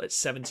Castle at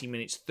 17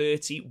 minutes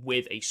 30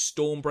 with a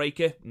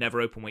Stormbreaker,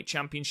 Never Openweight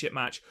Championship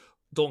match.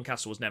 Dalton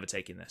Castle was never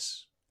taking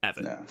this,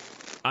 ever. No.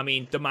 I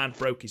mean, the man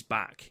broke his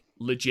back,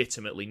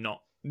 legitimately,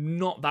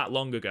 not that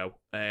long ago.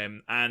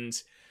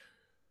 And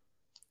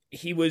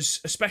he was,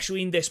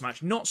 especially in this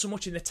match, not so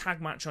much in the tag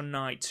match on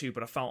night 2,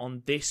 but I felt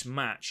on this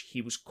match,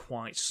 he was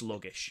quite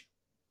sluggish.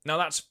 Now,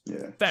 that's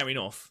fair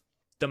enough.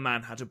 The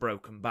man had a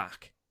broken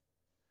back.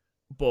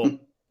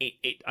 But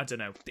I don't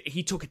know.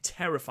 He took a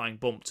terrifying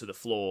bump to the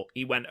floor.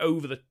 He went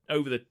over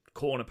the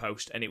corner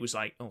post, and it was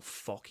like, oh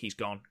fuck, he's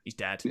gone. He's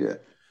dead. Yeah.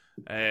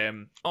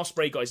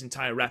 Ospreay got his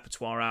entire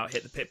repertoire out,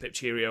 hit the Pip Pip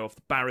Cheerio off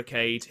the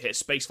barricade, hit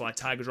a Spacefly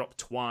Tiger Drop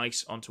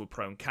twice onto a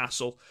prone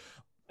castle.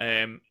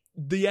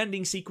 The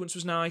ending sequence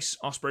was nice.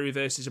 Ospreay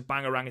reverses a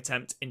bangarang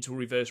attempt into a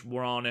reverse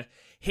Warana,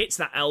 hits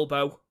that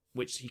elbow,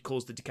 which he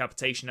calls the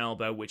decapitation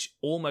elbow, which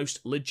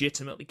almost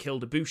legitimately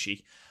killed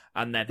Ibushi,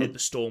 and then hit the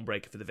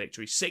Stormbreaker for the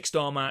victory.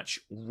 6-star match,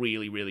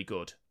 really, really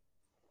good.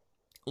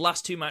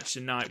 Last 2 matches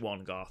of night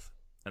 1, Garth,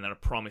 and then I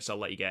promise I'll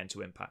let you get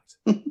into Impact.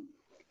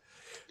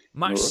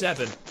 Match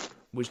 7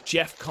 was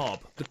Jeff Cobb,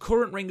 the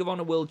current Ring of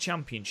Honor World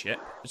Champion,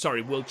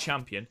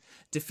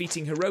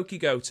 defeating Hiroki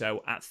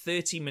Goto at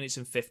 13 minutes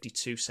and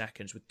 52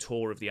 seconds with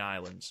Tour of the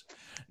Islands.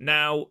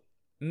 Now,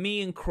 me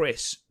and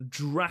Chris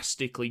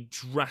drastically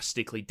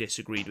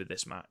disagreed with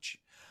this match.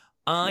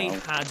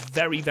 I had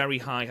very, very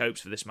high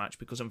hopes for this match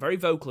because I'm very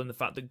vocal in the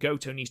fact that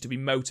Goto needs to be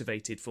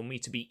motivated for me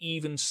to be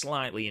even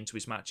slightly into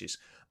his matches.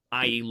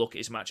 I.e., look at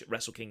his match at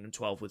Wrestle Kingdom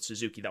 12 with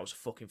Suzuki. That was a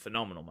fucking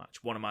phenomenal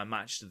match. One of my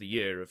matches of the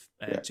year of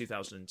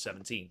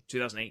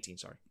 2018,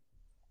 sorry.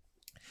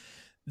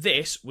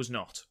 This was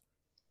not.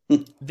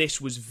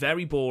 This was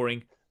very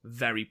boring,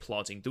 very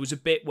plodding. There was a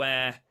bit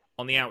where,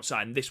 on the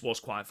outside, and this was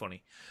quite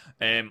funny,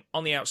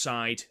 on the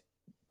outside,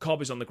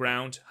 Cobb is on the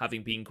ground,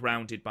 having been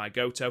grounded by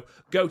Goto.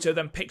 Goto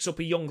then picks up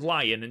a young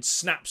lion and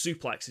snap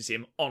suplexes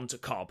him onto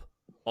Cobb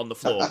on the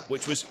floor,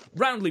 which was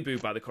roundly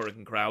booed by the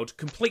Korakuen crowd.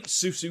 Complete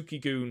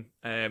Suzuki-gun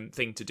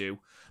thing to do,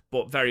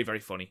 but very, very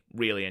funny.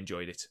 Really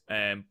enjoyed it.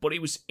 But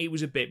it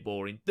was a bit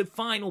boring. The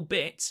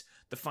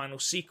final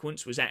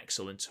sequence was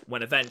excellent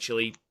when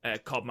eventually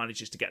Cobb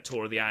manages to get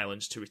Tour of the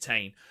Islands to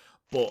retain.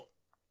 But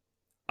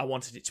I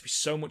wanted it to be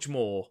so much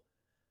more,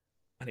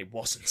 and it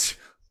wasn't.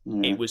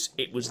 Yeah.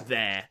 It was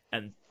there,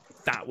 and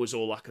that was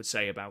all I could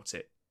say about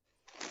it.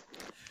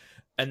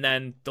 And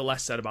then the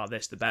less said about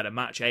this, the better.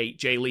 Match 8,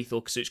 Jay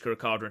Lethal, Kazuchika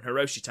Okada, and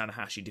Hiroshi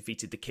Tanahashi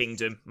defeated The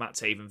Kingdom, Matt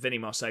Taven, Vinny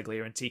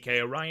Marseglia, and TK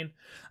O'Ryan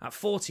at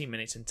 14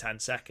 minutes and 10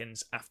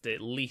 seconds after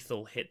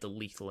Lethal hit the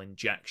lethal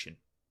injection.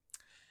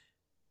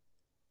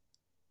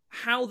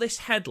 How this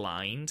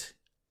headlined,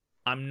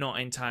 I'm not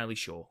entirely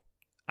sure.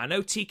 I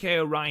know TK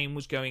O'Ryan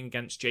was going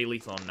against Jay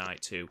Lethal on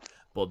night 2,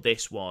 but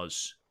this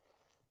was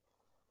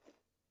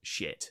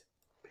shit.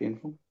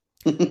 Painful.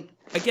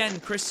 Again,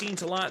 Chris seemed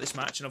to like this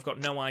match, and I've got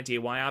no idea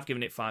why. I've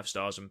given it 5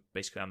 stars, and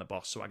basically I'm the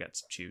boss, so I get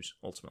to choose,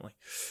 ultimately.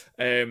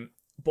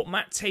 But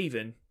Matt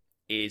Taven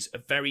is a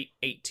very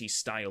 80s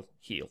style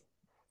heel.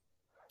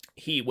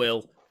 He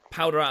will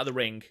powder out of the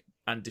ring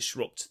and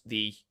disrupt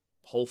the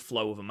whole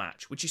flow of a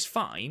match, which is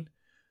fine,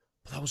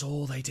 but that was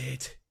all they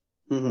did.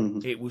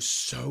 It was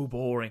so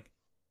boring.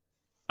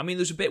 I mean,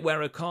 there's a bit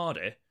where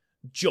Okada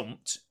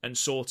jumped and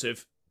sort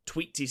of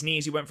tweaked his knee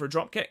as he went for a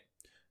dropkick.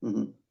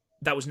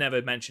 That was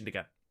never mentioned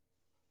again.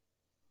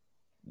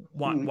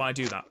 Why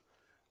do that?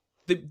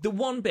 The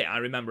one bit I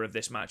remember of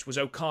this match was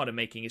Okada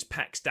making his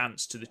pecs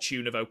dance to the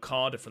tune of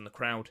Okada from the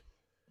crowd.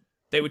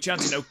 They were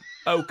chanting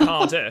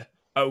Okada,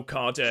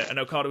 Okada, and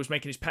Okada was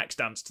making his pecs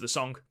dance to the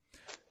song.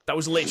 That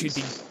was literally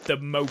the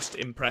most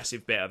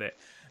impressive bit of it.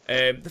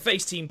 The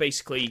face team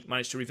basically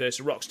managed to reverse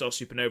a Rockstar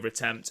Supernova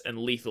attempt, and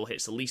Lethal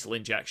hits the lethal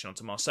injection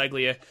onto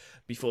Marseglia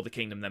before the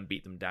Kingdom then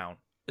beat them down.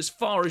 As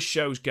far as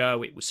shows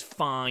go, it was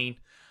fine.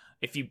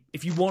 If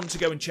you want to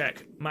go and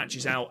check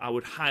matches out, I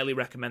would highly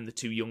recommend the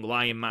 2 Young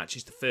Lion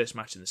matches, the first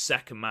match and the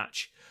second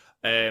match,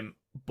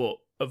 but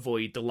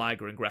avoid the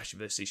Liger and Gresham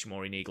versus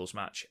Ishimori and Eagles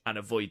match, and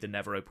avoid the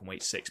Never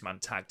Openweight 6-man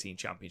Tag Team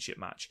Championship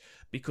match,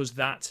 because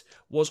that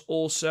was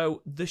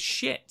also the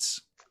shits.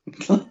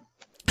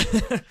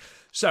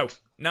 So,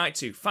 night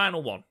 2,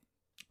 final one.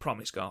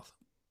 Promise, Garth.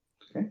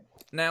 Okay.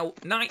 Now,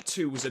 night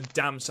 2 was a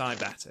damn sight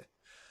better,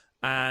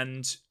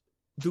 and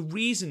the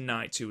reason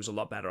night 2 was a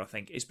lot better, I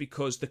think, is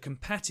because the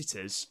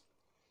competitors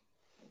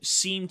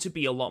seem to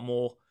be a lot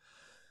more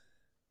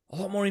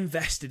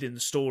invested in the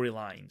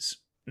storylines.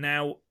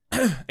 Now,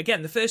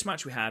 again, the first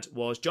match we had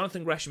was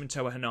Jonathan Gresham and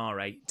Toa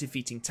Henare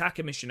defeating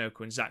Taka Michinoku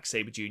and Zack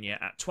Sabre Jr.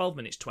 at 12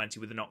 minutes 20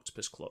 with an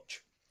octopus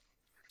clutch.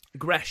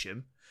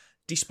 Gresham,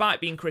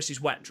 despite being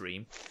Chris's wet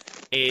dream,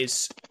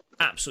 is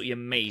absolutely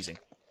amazing.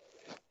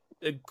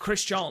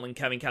 Chris Charlton and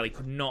Kevin Kelly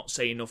could not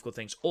say enough good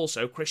things.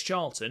 Also, Chris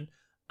Charlton,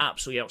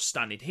 absolutely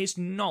outstanding. His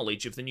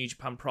knowledge of the New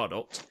Japan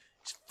product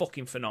is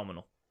fucking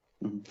phenomenal.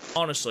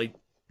 Honestly,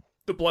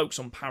 the bloke's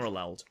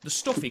unparalleled. The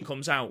stuff he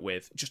comes out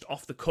with, just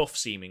off the cuff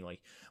seemingly.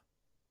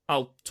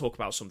 I'll talk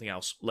about something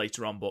else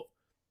later on, but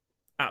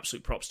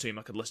absolute props to him.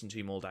 I could listen to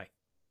him all day.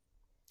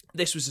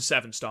 This was a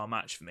 7-star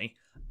match for me.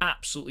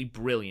 Absolutely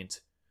brilliant.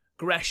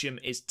 Gresham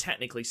is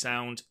technically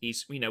sound. We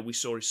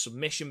saw his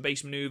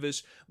submission-based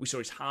maneuvers. We saw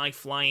his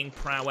high-flying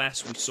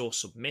prowess. We saw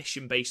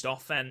submission-based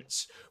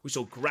offense. We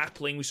saw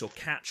grappling. We saw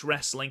catch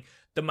wrestling.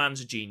 The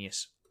man's a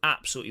genius.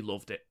 Absolutely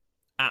loved it.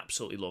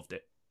 Absolutely loved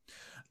it.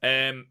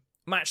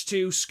 Match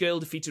 2, Skrull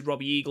defeated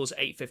Robbie Eagles at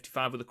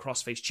 8:55 with a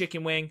crossface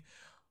chicken wing.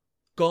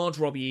 God,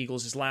 Robbie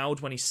Eagles is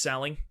loud when he's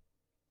selling.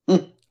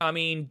 I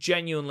mean,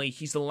 genuinely,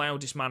 he's the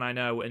loudest man I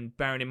know, and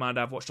bearing in mind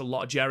I've watched a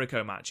lot of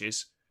Jericho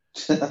matches,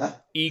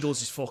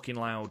 Eagles is fucking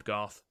loud,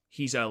 Garth.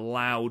 He's a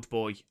loud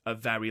boy, a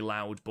very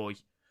loud boy.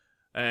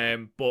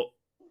 But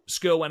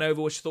Skrull went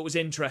over, which I thought was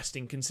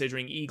interesting,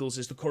 considering Eagles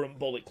is the current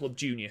Bullet Club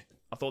Junior.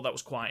 I thought that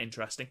was quite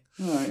interesting.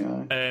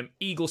 Aye.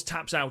 Eagles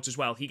taps out as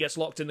well. He gets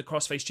locked in the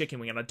crossface chicken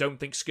wing, and I don't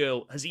think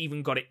Skrull has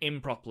even got it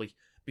in properly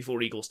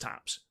before Eagles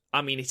taps.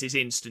 I mean, it is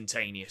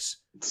instantaneous.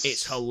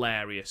 It's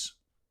hilarious.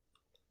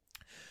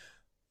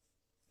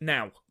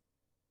 Now,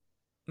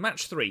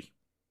 match 3.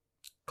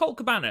 Colt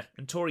Cabana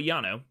and Toru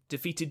Yano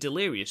defeated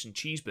Delirious and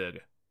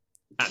Cheeseburger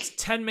at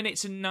 10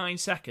 minutes and 9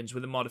 seconds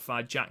with a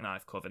modified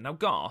jackknife cover. Now,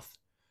 Garth,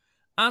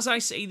 as I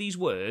say these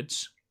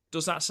words,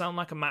 does that sound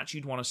like a match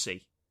you'd want to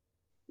see?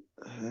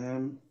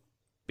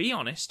 Be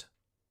honest.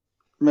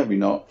 Maybe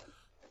not.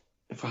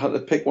 If I had to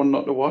pick one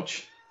not to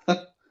watch.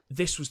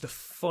 This was the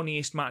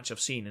funniest match I've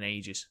seen in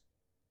ages.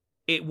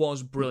 It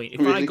was brilliant.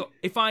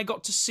 If I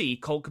got to see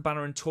Colt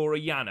Cabana and Toru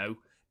Yano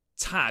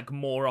tag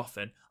more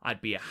often,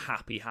 I'd be a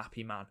happy,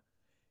 happy man.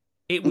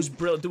 It was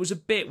brilliant. There was a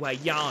bit where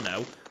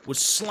Yano was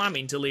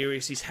slamming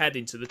Delirious's head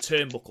into the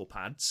turnbuckle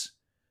pads,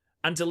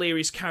 and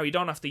Delirious carried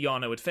on after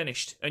Yano had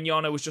finished, and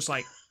Yano was just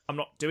like, I'm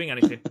not doing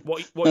anything.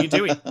 What are you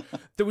doing?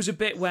 There was a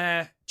bit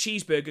where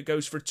Cheeseburger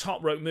goes for a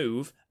top rope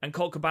move, and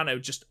Colt Cabana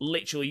just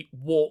literally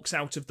walks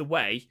out of the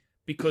way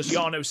because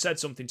Yano said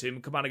something to him,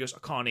 and Cabana goes,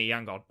 I can't hear you,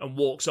 hang on, and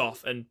walks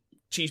off, and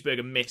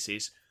Cheeseburger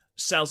misses,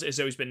 sells it as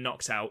though he's been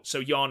knocked out,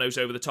 so Yano's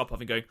over the top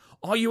of him going,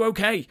 are you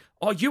okay?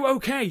 Are you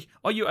okay?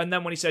 Are you? And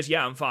then when he says,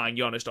 yeah, I'm fine,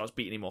 Yano starts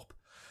beating him up.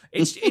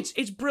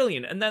 It's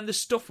brilliant. And then the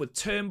stuff with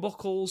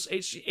turnbuckles,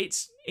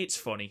 it's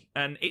funny.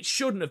 And it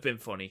shouldn't have been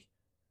funny,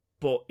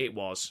 but it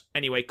was.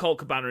 Anyway, Colt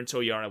Cabana and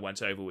Toru Yano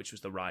went over, which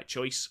was the right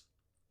choice.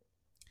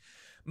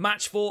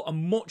 Match 4, a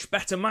much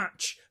better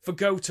match for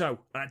Goto.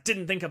 And I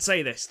didn't think I'd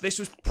say this. This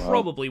was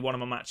probably one of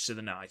my matches of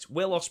the night.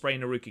 Will Ospreay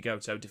and Naruki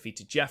Goto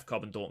defeated Jeff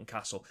Cobb and Dalton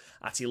Castle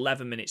at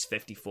 11 minutes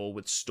 54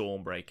 with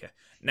Stormbreaker.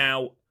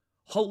 Now,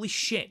 holy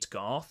shit,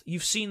 Garth,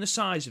 you've seen the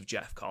size of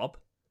Jeff Cobb.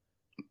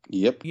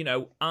 Yep. You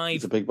know,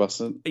 he's a big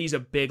bastard. He's a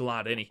big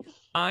lad, isn't he?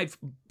 I've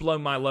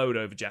blown my load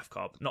over Jeff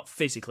Cobb. Not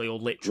physically or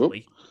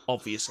literally,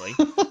 obviously.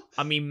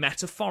 I mean,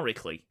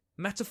 metaphorically.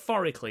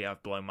 Metaphorically,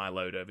 I've blown my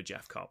load over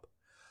Jeff Cobb.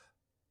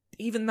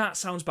 Even that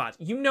sounds bad.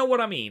 You know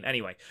what I mean.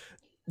 Anyway,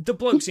 the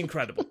bloke's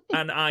incredible,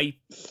 and I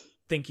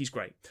think he's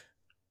great.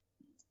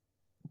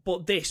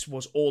 But this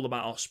was all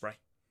about Ospreay.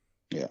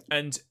 Yeah.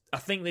 And I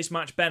think this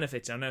match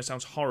benefited. I know it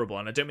sounds horrible,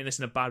 and I don't mean this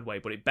in a bad way,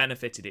 but it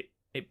benefited it.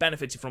 It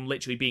benefited from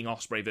literally being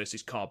Ospreay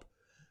versus Cobb,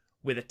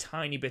 with a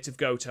tiny bit of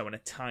Goto and a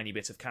tiny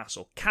bit of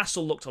Castle.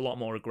 Castle looked a lot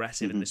more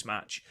aggressive in this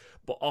match,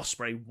 but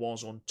Ospreay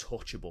was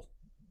untouchable.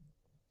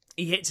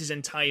 He hits his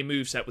entire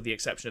moveset with the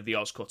exception of the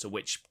Oz Cutter,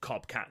 which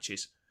Cobb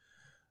catches.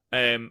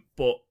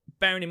 But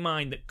bearing in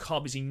mind that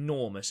Cobb is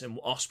enormous and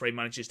Ospreay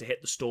manages to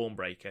hit the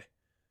Stormbreaker,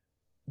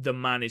 the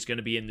man is going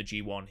to be in the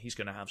G1. He's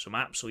going to have some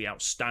absolutely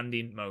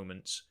outstanding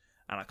moments,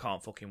 and I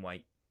can't fucking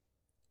wait.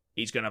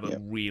 He's going to have a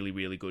really,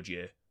 really good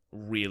year.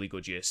 Really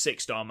good year.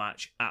 6-star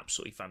match,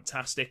 absolutely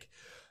fantastic.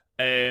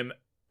 And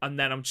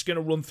then I'm just going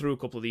to run through a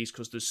couple of these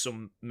because there's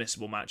some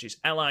missable matches.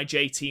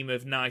 LIJ team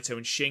of Naito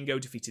and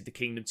Shingo defeated the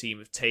Kingdom team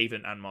of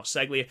Taven and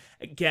Marseglia.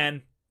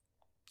 Again,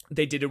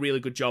 they did a really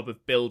good job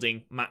of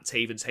building Matt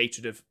Taven's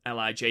hatred of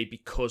LIJ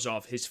because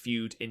of his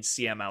feud in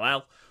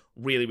CMLL.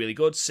 Really, really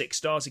good. 6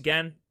 stars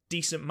again.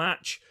 Decent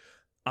match.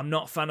 I'm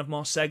not a fan of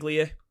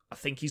Marseglia. I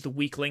think he's the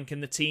weak link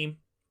in the team.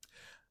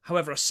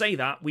 However, I say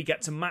that, we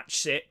get to match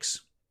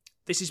 6.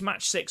 This is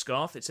match 6,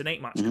 Garth. It's an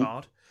 8-match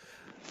card.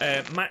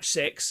 Match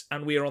 6,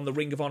 and we are on the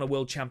Ring of Honor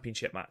World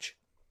Championship match.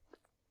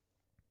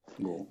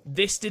 Cool.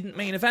 This didn't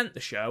main event the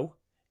show.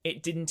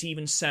 It didn't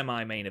even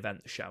semi-main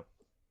event the show.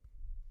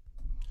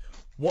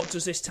 What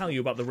does this tell you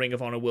about the Ring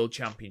of Honor World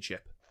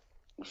Championship?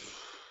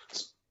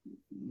 It's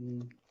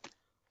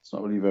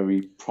not really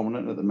very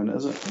prominent at the minute,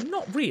 is it?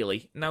 Not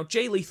really. Now,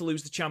 Jay Lethal,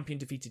 who's the champion,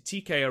 defeated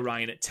TK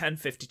O'Ryan at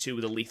 10:52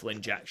 with a lethal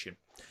injection.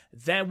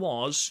 There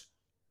was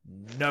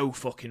no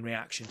fucking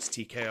reaction to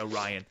TK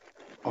O'Ryan.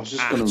 I was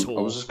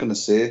just going to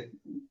say,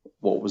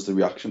 what was the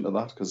reaction to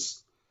that?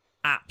 Because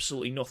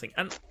absolutely nothing.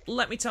 And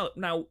let me tell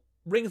you, now,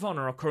 Ring of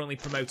Honor are currently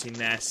promoting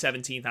their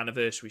 17th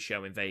anniversary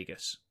show in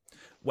Vegas,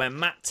 where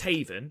Matt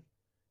Taven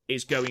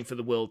is going for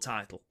the world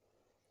title.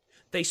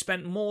 They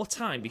spent more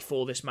time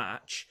before this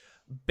match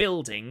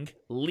building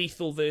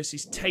Lethal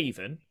versus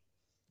Taven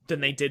than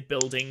they did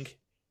building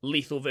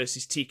Lethal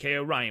versus TK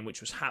O'Ryan,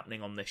 which was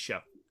happening on this show.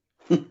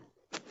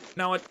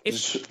 Now, it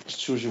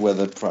shows you where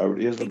the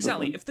priority is.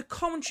 Exactly. If the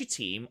commentary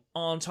team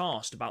aren't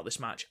asked about this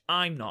match,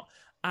 I'm not.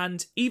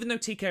 And even though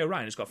TK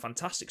O'Ryan has got a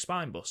fantastic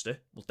spine buster,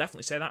 we'll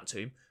definitely say that to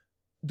him,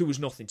 there was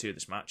nothing to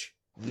this match.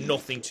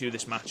 Nothing to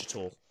this match at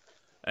all.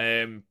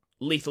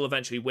 Lethal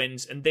eventually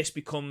wins, and this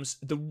becomes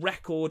the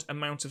record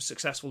amount of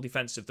successful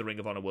defenses of the Ring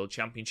of Honor World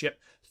Championship.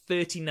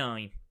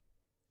 39.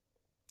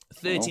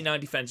 39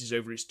 defenses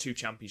over its 2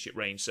 championship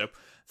reigns. So,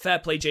 fair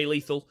play, Jay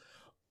Lethal.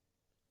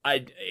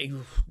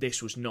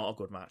 This was not a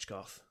good match,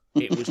 Garth.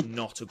 It was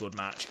not a good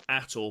match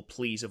at all.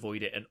 Please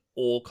avoid it at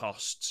all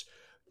costs.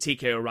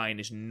 TK O'Ryan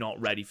is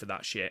not ready for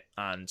that shit,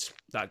 and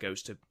it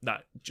goes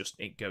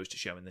to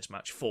show in this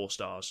match. 4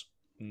 stars,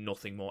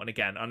 nothing more. And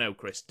again, I know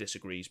Chris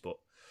disagrees, but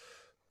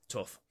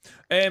tough.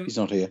 He's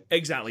not here.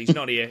 Exactly, he's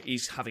not here.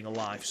 He's having a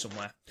life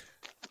somewhere.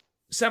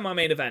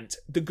 Semi-main event.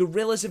 The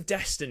Gorillas of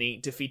Destiny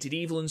defeated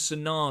Evil and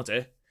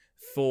Sonada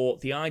for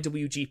the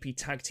IWGP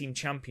Tag Team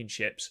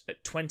Championships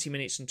at 20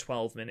 minutes and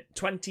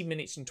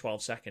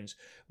 12 seconds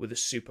with a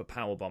super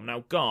powerbomb.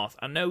 Now, Garth,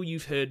 I know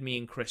you've heard me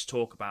and Chris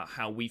talk about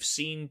how we've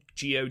seen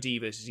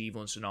GOD versus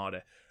Evil and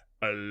Sonada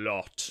a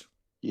lot.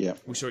 Yeah.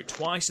 We saw it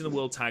twice in the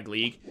World Tag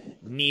League.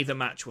 Neither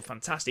match were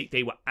fantastic.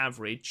 They were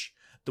average.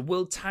 The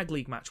World Tag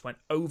League match went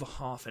over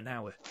half an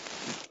hour.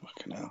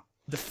 Fucking hell.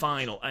 The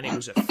final, and it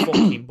was a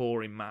fucking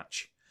boring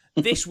match.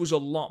 This was a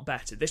lot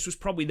better. This was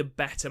probably the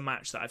better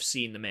match that I've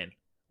seen them in,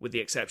 with the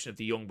exception of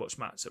the Young Bucks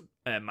match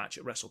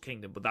at Wrestle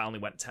Kingdom, but that only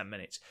went 10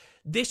 minutes.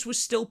 This was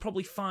still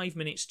probably 5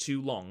 minutes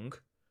too long,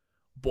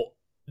 but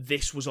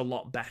this was a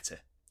lot better.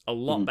 A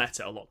lot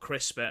better, a lot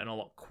crisper, and a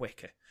lot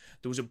quicker.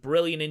 There was a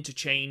brilliant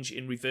interchange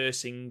in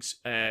reversing's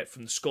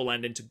from the skull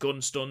end into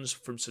gun stuns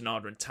from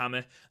Sonada and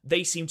Tama.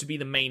 They seem to be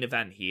the main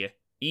event here.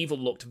 Evil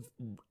looked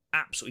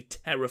absolutely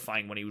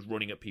terrifying when he was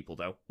running at people,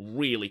 though.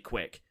 Really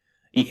quick.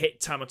 He hit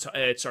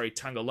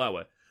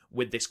Tangaloa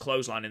with this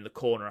clothesline in the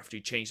corner after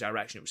he changed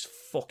direction. It was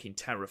fucking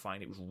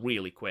terrifying. It was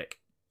really quick.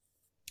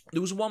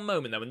 There was one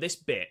moment, though, and this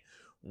bit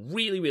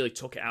really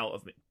took it out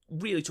of me.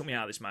 Really took me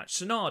out of this match.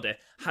 Sonada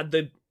had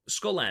the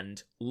skull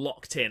end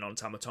locked in on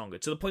Tama Tonga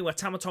to the point where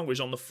Tama Tonga is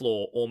on the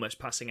floor, almost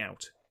passing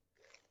out.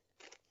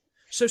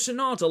 So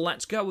Sonada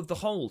lets go of the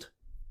hold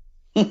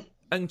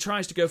and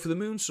tries to go for the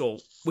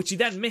moonsault, which he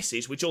then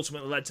misses, which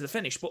ultimately led to the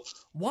finish. But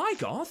why,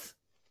 Garth?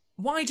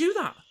 Why do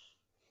that?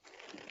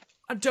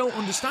 I don't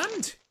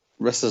understand.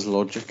 Wrestler's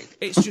logic.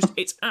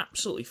 It's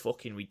absolutely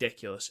fucking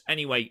ridiculous.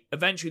 Anyway,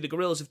 eventually the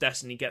Gorillas of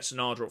Destiny get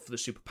Sonada up for the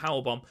super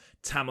powerbomb.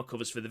 Tama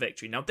covers for the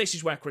victory. Now, this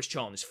is where Chris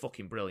Charlton is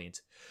fucking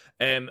brilliant.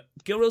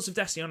 Gorillas of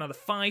Destiny are now the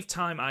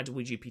 5-time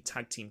IWGP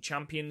Tag Team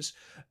Champions.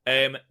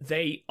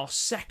 They are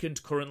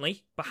second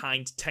currently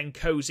behind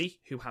Tenkozy,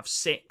 who have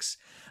 6.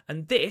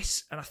 And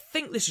I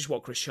think this is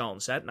what Chris Charlton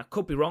said, and I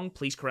could be wrong,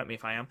 please correct me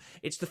if I am.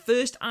 It's the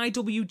first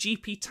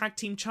IWGP Tag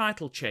Team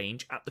title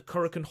change at the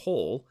Korakuen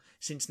Hall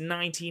since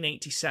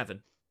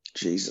 1987.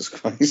 Jesus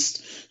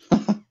Christ.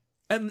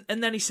 And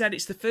then he said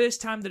it's the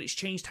first time that it's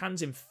changed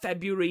hands in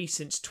February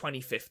since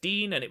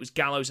 2015, and it was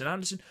Gallows and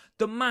Anderson.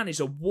 The man is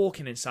a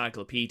walking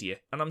encyclopedia,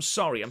 and I'm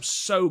sorry, I'm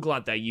so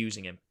glad they're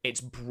using him.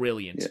 It's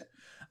brilliant. Yeah.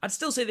 I'd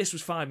still say this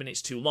was 5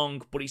 minutes too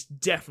long, but it's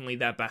definitely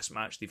their best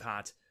match they've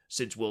had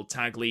since World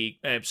Tag League.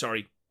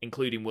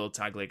 Including World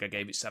Tag League, I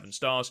gave it 7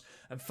 stars.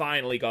 And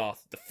finally,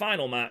 Garth, the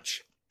final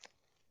match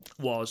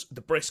was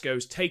the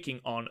Briscoes taking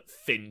on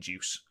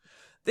FinJuice.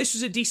 This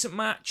was a decent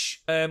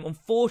match.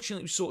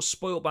 Unfortunately, it was sort of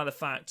spoiled by the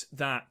fact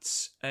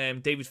that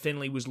David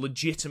Finlay was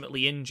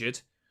legitimately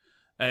injured.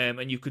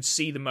 And you could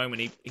see the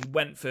moment he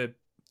went for,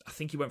 I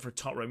think he went for a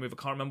top rope move.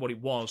 I can't remember what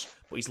it was,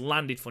 but he's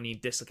landed funny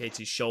and dislocated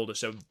his shoulder.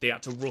 So they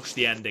had to rush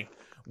the ending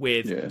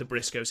with the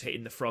Briscoes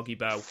hitting the Froggy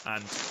Bow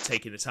and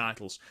taking the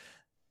titles.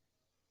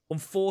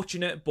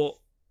 Unfortunate, but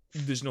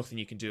there's nothing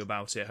you can do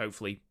about it.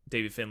 Hopefully,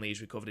 David Finlay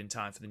is recovered in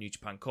time for the New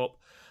Japan Cup.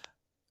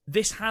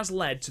 This has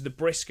led to the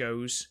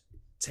Briscoes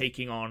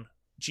taking on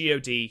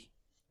GOD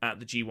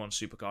at the G1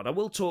 Supercard. I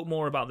will talk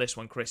more about this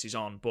when Chris is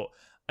on, but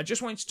I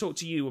just wanted to talk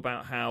to you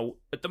about how,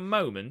 at the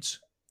moment,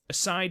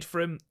 aside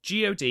from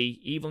GOD,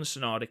 Evil and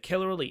Sonada,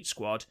 Killer Elite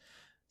Squad,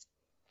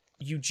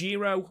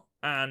 Yujiro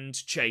and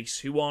Chase,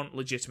 who aren't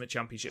legitimate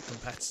championship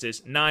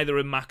competitors, neither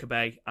are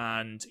Makabe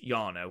and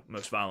Yano,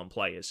 most violent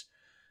players.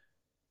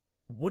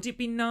 Would it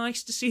be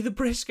nice to see the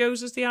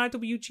Briscoes as the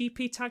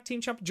IWGP Tag Team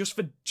Champion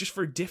just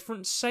for a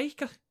different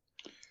sake?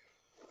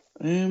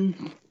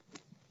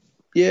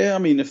 Yeah, I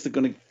mean, if they're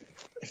gonna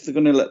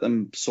let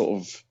them sort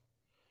of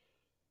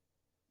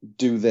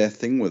do their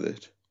thing with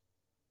it.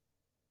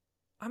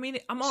 I mean,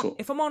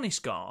 if I'm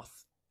honest,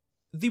 Garth,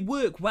 they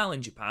work well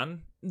in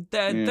Japan.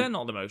 They're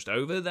not the most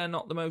over. They're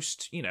not the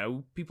most,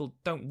 people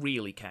don't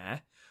really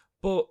care,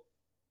 but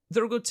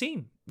they're a good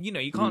team.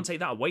 You can't take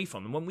that away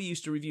from them. When we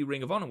used to review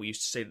Ring of Honor, we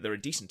used to say that they're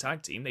a decent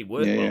tag team. They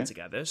work well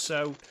together,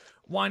 so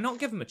why not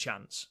give them a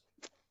chance?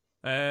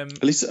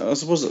 At least, I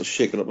suppose it'll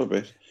shake it up a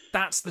bit.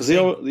 That's the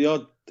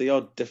thing. They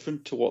are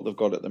different to what they've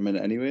got at the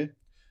minute anyway.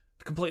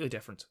 Completely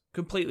different.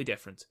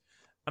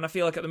 And I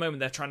feel like at the moment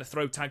they're trying to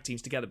throw tag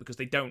teams together because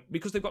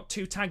they've got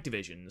 2 tag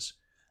divisions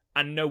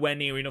and nowhere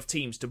near enough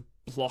teams to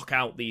block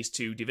out these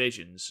 2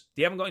 divisions.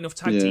 They haven't got enough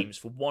tag teams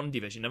for 1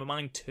 division, never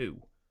mind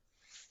 2.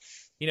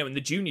 In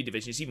the junior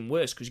division, it's even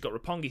worse because you've got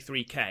Roppongi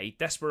 3K,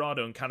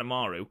 Desperado and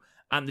Kanemaru,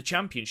 and the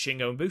champions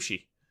Shingo and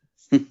Bushi.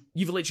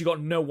 You've literally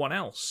got no one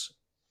else.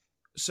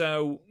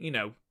 So,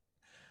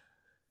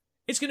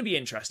 it's going to be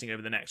interesting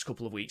over the next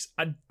couple of weeks.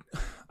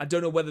 I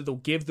don't know whether they'll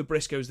give the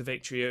Briscoes the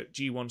victory at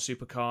G1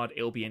 Supercard.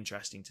 It'll be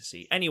interesting to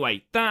see.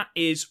 Anyway, that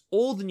is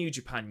all the New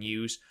Japan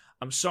news.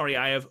 I'm sorry,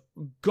 I have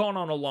gone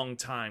on a long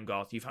time,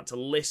 Garth. You've had to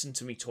listen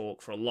to me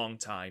talk for a long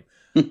time.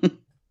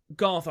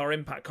 Garth, our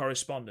Impact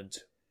correspondent.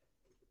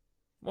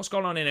 What's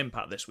going on in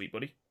Impact this week,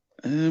 buddy?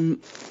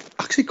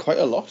 Actually, quite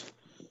a lot.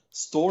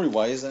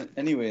 Story-wise,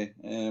 anyway.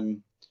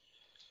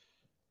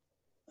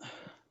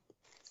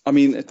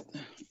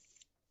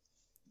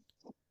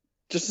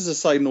 Just as a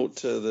side note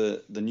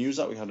to the news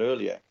that we had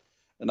earlier,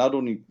 and I'd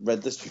only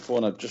read this before,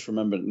 and I've just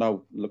remembered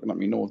now looking at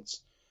my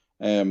notes.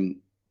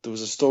 There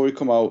was a story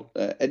come out.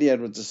 Eddie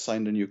Edwards has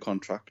signed a new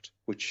contract,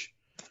 which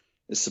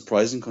is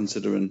surprising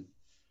considering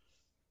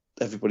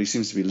everybody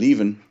seems to be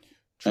leaving.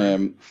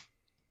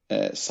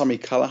 Sami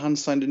Callihan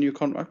signed a new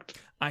contract.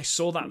 I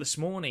saw that this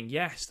morning.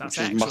 Yes, that's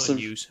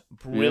excellent news.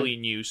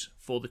 Brilliant news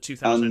for the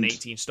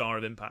 2018 Star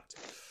of Impact.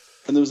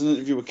 And there was an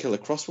interview with Killer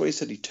Kross where he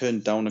said he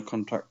turned down a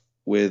contract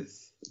with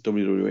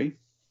WWE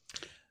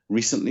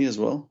recently as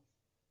well.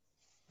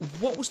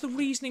 What was the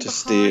reasoning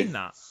behind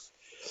that?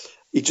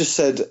 He just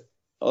said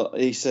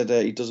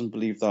he doesn't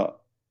believe that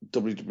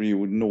WWE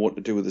would know what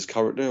to do with his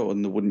character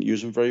and they wouldn't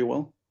use him very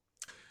well.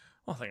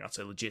 I think that's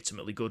a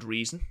legitimately good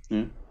reason.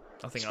 Yeah.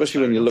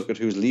 Especially when you look at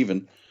who's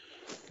leaving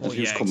and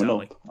who's coming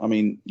up. I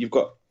mean, you've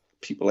got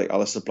people like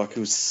Aleister Black,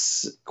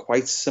 who's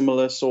quite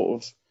similar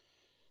sort of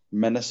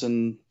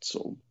menacing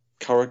sort of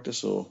character.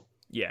 So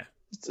yeah,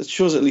 it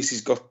shows at least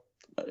he's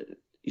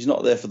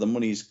not there for the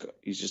money.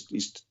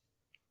 He's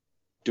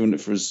doing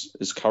it for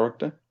his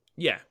character.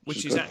 Yeah,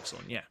 which is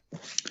excellent. Yeah.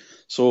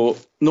 So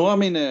no, I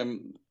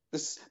mean,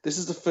 this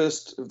is the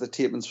first of the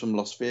tapings from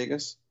Las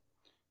Vegas.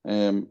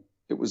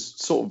 It was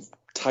sort of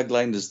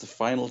taglined as the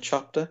final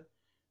chapter,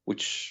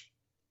 which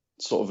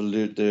sort of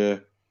alluded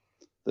to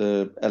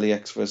the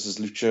LAX versus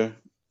Lucha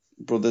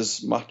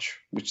Brothers match,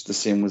 which the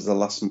same was the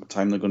last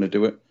time they're going to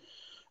do it.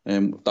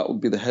 That would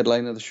be the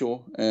headline of the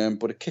show.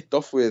 But it kicked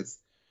off with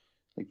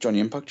like Johnny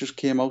Impact just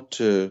came out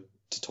to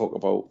talk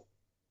about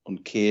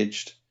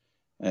Uncaged.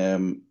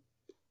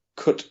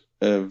 Cut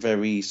a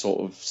very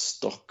sort of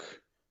stock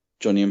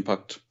Johnny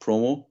Impact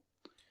promo,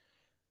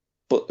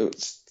 but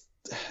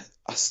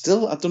I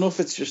don't know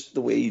if it's just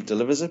the way he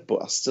delivers it,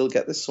 but I still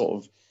get this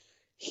sort of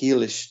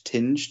heelish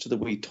tinge to the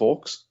way he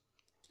talks.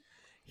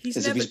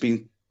 If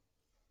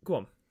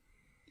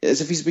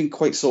he's been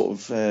quite sort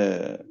of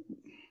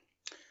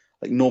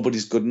like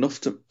nobody's good enough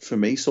for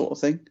me sort of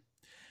thing.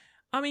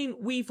 I mean,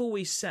 we've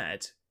always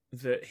said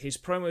that his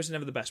promos are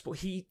never the best, but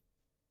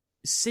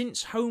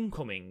since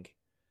Homecoming,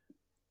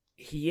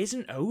 he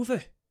isn't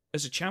over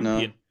as a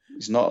champion.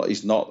 No,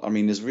 he's not. I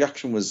mean, his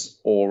reaction was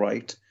all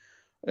right.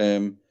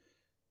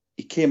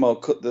 He came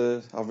out, cut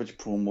the average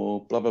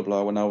promo, blah, blah,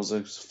 blah, when I was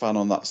a fan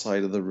on that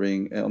side of the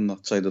ring, on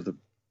that side of the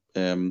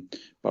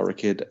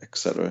barricade,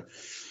 etc.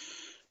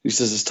 He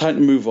says, it's time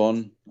to move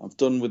on. I've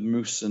done with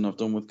Moose and I've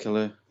done with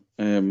Killer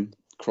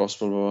Kross,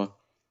 blah, blah,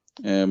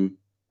 blah.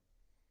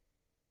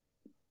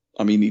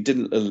 I mean, he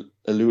didn't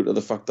allude to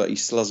the fact that he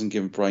still hasn't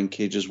given Brian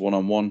Cage's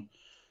one-on-one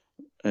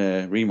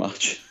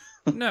rematch.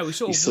 No, he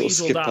sort of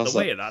weaseled out of the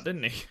way of that,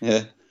 didn't he?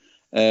 Yeah.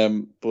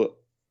 But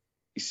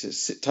he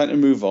says, time to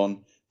move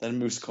on. Then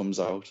Moose comes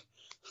out.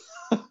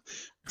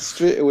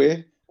 Straight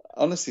away,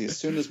 honestly, as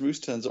soon as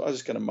Moose turns up, I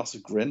just get a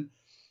massive grin.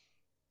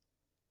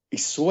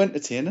 He's so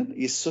entertaining.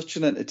 He's such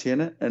an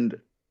entertainer. And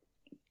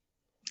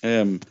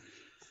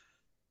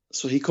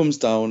so he comes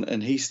down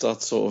and he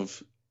starts sort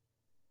of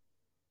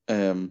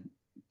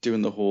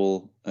doing the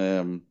whole...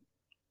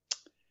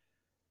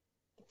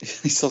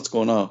 he starts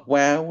going, oh,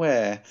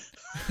 where?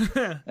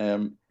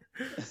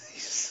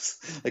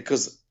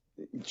 Because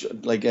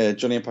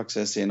Johnny Impact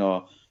says, saying,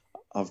 oh,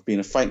 I've been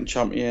a fighting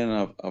champion.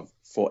 I've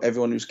fought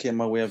everyone who's came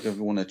my way. I've given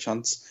everyone a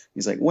chance.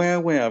 He's like, where?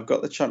 I've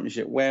got the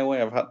championship. Where?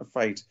 I've had to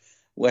fight.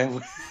 Where?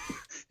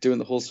 Doing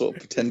the whole sort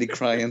of pretendy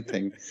crying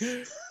thing.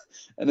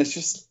 And it's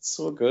just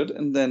so good.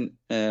 And then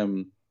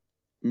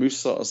Moose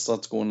sort of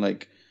starts going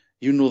like,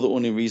 you know, the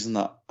only reason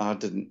that I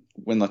didn't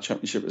win that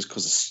championship is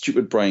because of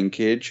stupid Brian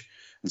Cage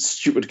and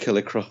stupid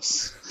Killer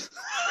Kross.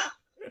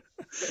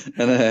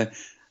 And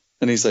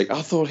he's like,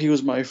 I thought he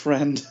was my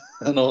friend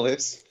and all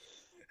this.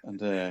 And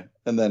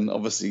then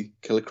obviously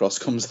Killer Kross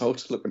comes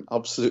out looking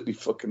absolutely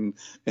fucking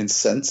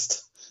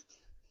incensed.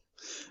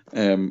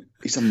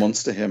 He's a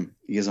monster, him.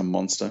 He is a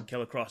monster.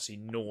 Killer Kross,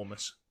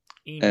 enormous.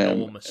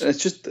 And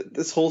it's just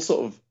this whole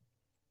sort of,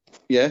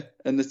 yeah,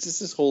 and it's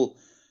just this whole,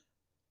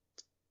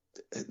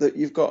 that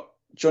you've got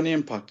Johnny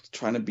Impact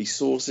trying to be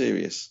so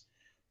serious.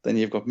 Then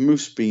you've got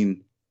Moose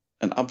being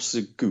an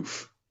absolute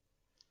goof.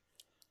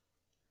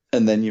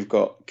 And then you've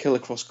got Killer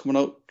Kross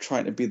coming out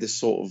trying to be this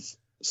sort of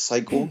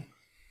psycho.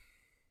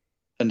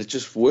 And it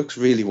just works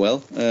really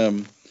well.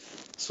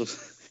 So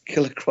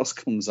Killer Kross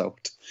comes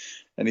out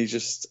and he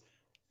just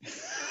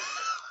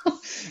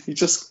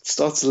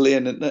starts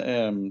laying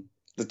into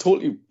he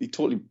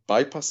totally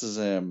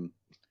bypasses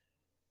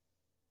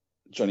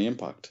Johnny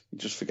Impact. He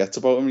just forgets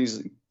about him. He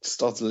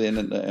starts laying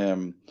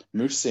into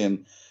Moose,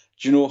 saying,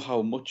 do you know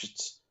how much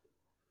it's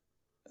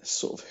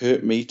sort of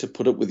hurt me to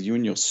put up with you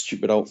and your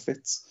stupid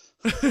outfits?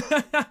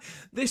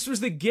 This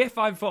was the GIF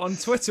I put on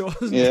Twitter,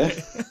 wasn't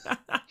it?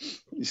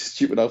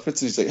 stupid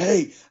outfits, and he's like,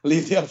 "Hey,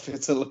 leave the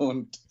outfits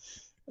alone."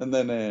 And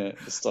then they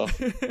start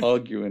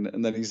arguing,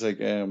 and then he's like,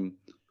 and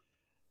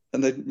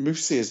then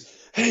Moose says,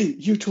 "Hey,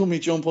 you told me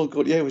Jean-Paul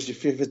Gaultier was your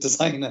favourite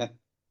designer."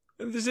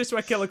 Is this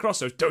where Killer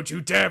Cross goes, "Don't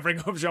you dare bring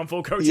up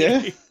Jean-Paul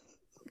Gaultier"? Yeah.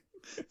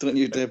 Don't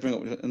you dare bring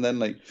up, and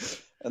then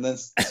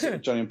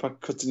Johnny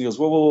Impact cuts and he goes,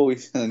 whoa, and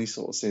then he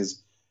sort of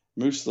says,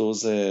 "Moose,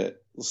 those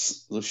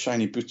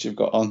shiny boots you've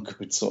got aren't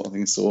good," sort of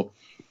thing. So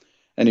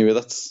anyway,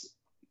 that's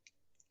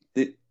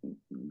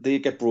they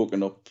get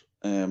broken up.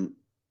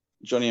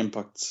 Johnny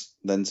Impact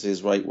then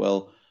says, "Right,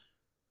 well,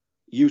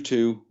 you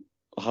two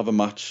will have a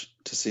match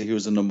to see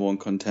who's the number one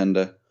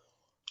contender.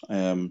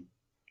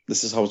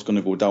 This is how it's going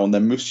to go down."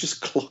 Then Moose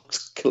just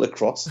clocks Killer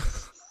Cross.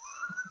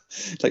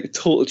 Like a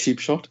total cheap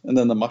shot, and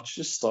then the match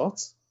just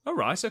starts. Oh,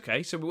 right,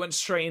 okay. So we went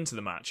straight into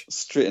the match.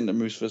 Straight into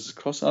Moose versus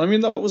Cross. And I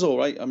mean, that was all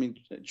right. I mean,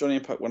 Johnny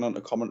Impact went on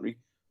to commentary,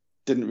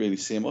 didn't really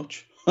say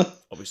much.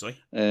 Obviously.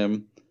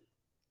 And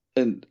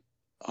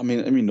I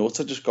mean, notes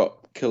I just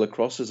got Killer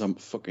Cross as a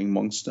fucking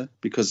monster,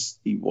 because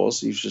he was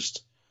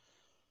just...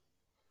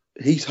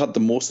 He's had the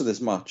most of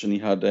this match, and he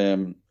had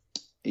the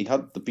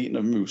beating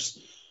of Moose.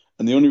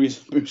 And the only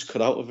reason Moose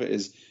cut out of it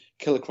is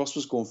Killer Cross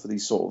was going for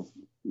these sort of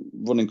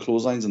running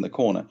clotheslines in the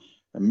corner,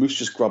 and Moose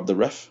just grabbed the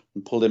ref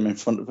and pulled him in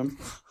front of him.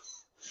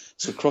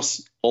 So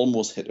Cross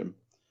almost hit him.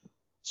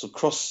 So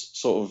Cross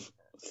sort of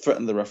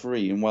threatened the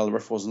referee, and while the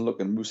ref wasn't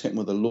looking, Moose hit him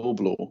with a low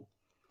blow.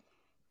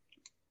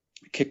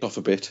 Kicked off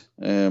a bit,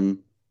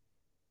 and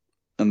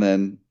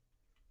then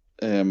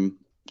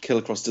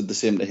Killer Cross did the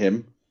same to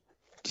him.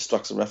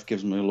 Distracts the ref,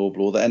 gives him a low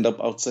blow. They end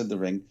up outside the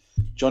ring.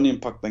 Johnny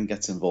Impact then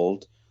gets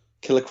involved.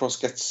 Killer Cross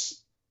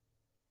gets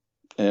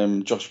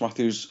Josh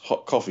Matthews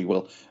hot coffee.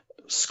 Well,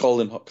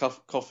 scalding hot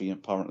coffee,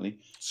 apparently.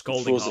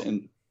 Scalding hot.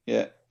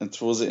 And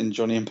throws it in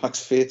Johnny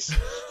Impact's face.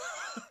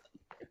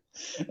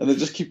 And they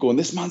just keep going,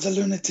 "This man's a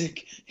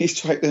lunatic. He's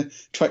trying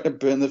to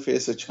burn the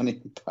face of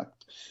Johnny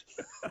Impact."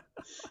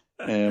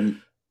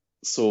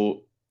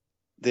 So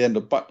they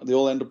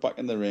all end up back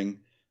in the ring.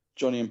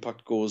 Johnny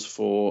Impact goes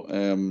for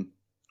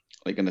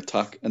like an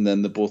attack, and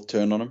then they both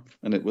turn on him,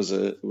 and it was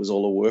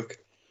all a work.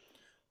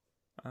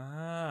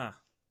 Ah.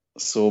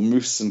 So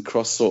Moose and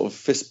Cross sort of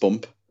fist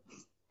bump,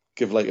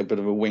 give like a bit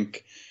of a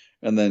wink,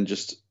 and then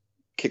just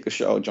kick the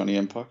shit out of Johnny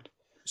Impact.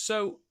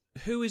 So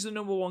who is the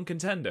number one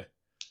contender?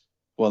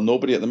 Well,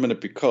 nobody at the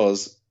minute,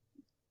 because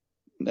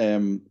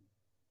Brian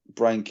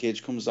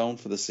Cage comes down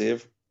for the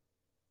save.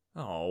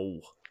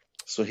 Oh.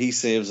 So he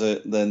saves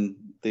it, then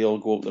they all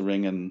go up the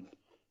ring, and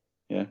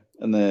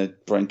then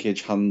Brian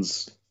Cage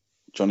hands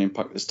Johnny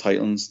Impact his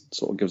title and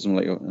sort of gives him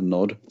like a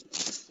nod.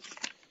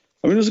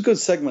 I mean, it was a good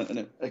segment,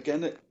 and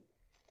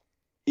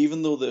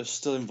even though they're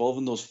still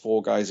involving those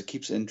four guys, it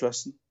keeps it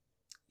interesting.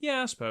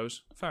 Yeah, I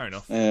suppose. Fair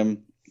enough.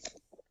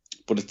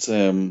 But it's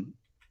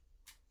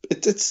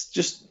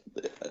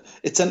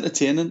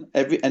entertaining.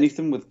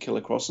 Anything with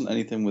Killer Cross and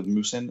anything with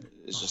Moose in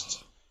is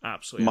just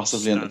absolutely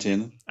massively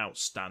entertaining.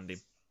 Outstanding.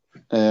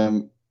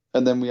 And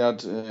then we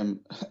had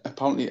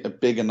apparently a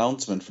big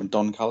announcement from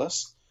Don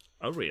Callis.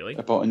 Oh, really?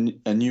 About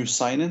a new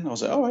signing. I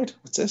was like, all right,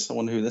 what's this? I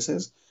wonder who this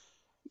is.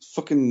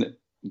 Fucking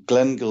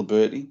Glenn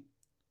Gilberti,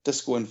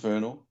 Disco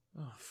Inferno.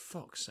 Oh,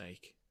 fuck's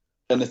sake!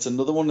 And it's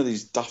another one of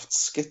these daft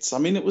skits. I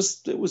mean, it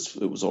was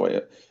all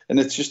right, and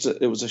it's just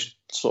it was a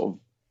sort of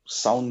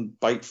sound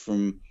bite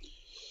from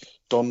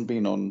Don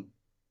being on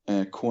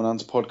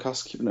Conan's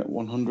podcast, Keeping It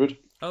 100.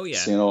 Oh yeah.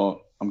 Saying,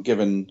 "Oh, I'm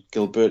giving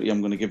Gilberti.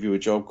 I'm going to give you a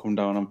job. Come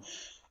down.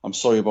 I'm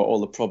sorry about all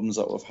the problems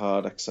that we've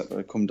had,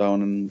 etc. Come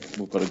down and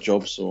we've got a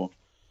job. So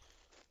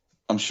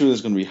I'm sure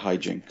there's going to be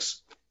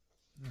hijinks."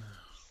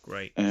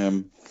 Great.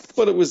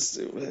 But it was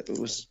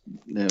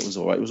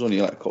all right. It was only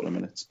like a couple of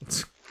minutes.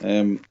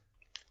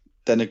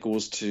 Then it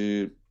goes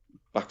to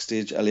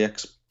backstage.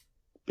 LAX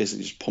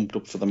basically just pumped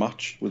up for the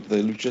match with the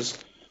luchas.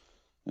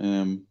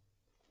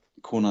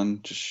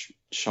 Conan just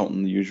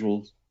shouting the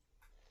usual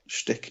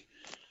shtick.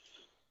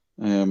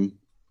 Then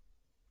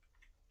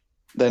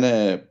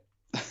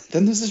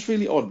there's this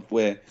really odd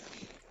where,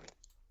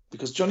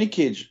 because Johnny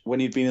Cage, when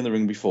he'd been in the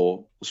ring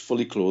before, was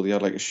fully clothed. He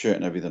had like a shirt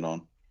and everything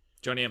on.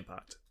 Johnny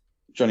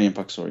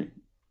Impact, sorry.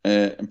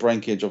 And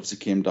Brian Cage obviously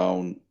came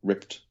down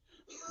ripped,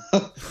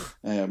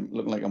 looking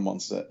like a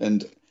monster.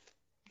 And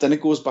then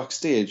it goes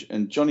backstage,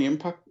 and Johnny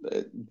Impact,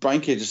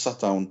 Brian Cage just sat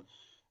down.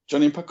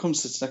 Johnny Impact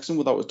comes, sits next to him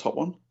without a top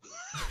on.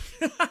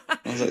 I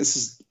was like, this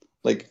is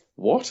like,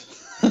 what?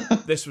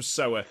 This was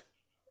so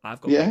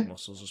I've got big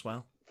muscles as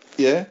well.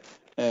 Yeah.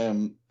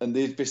 And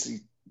they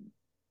basically,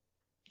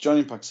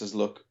 Johnny Impact says,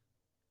 "Look,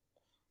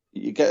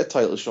 you get a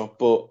title shot,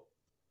 but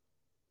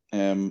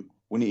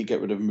we need to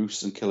get rid of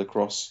Moose and Killer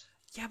Cross."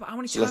 Yeah, but how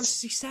many times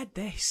has he said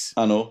this?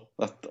 I know.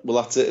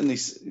 That's it.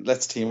 And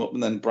let's team up.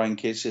 And then Brian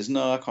Cage says,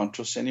 "No, I can't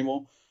trust you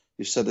anymore.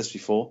 You've said this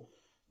before."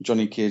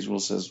 Johnny Cage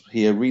says,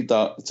 "Here, read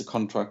that. It's a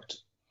contract.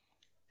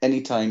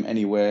 Anytime,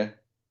 anywhere.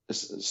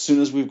 As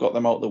soon as we've got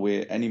them out of the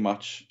way, any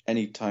match,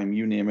 anytime,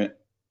 you name it,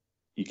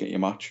 you get your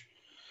match."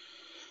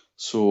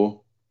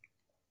 So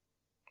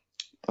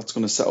that's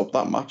going to set up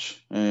that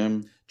match. Do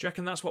you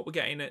reckon that's what we're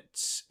getting at?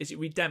 Is it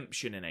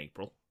Redemption in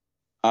April?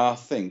 I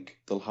think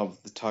they'll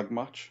have the tag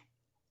match,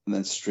 and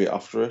then straight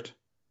after it.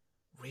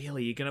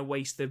 Really, you're going to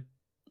waste the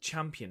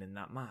champion in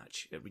that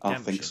match at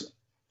Redemption?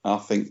 I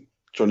think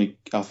so.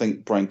 I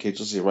think Brian Cage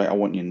will say, right, I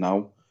want you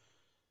now.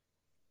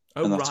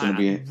 Oh, and that's going to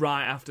be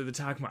right after the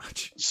tag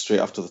match. Straight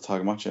after the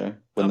tag match, yeah.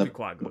 That'd be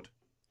quite good.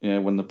 Yeah,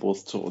 when they're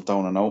both sort of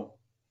down and out.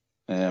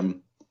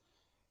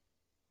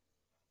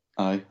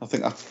 I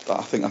think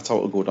that's how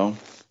it'll go down.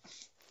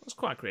 That's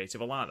quite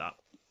creative. I like that.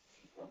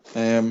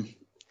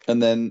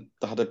 And then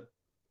they had a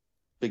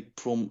big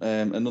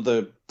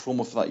another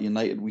promo for that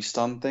United We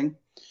Stand thing.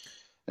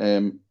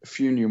 A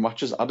few new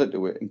matches added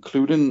to it,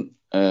 including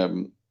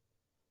an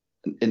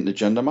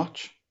intergender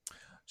match.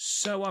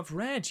 So I've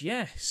read,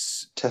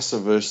 yes. Tessa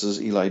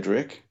versus Eli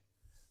Drake.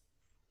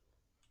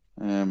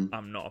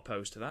 I'm not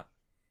opposed to that.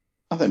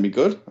 I think it'd be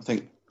good. I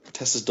think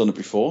Tessa's done it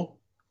before.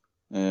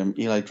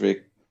 Eli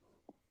Drake,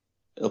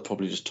 he'll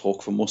probably just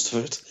talk for most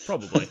of it.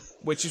 Probably,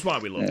 which is why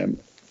we love him.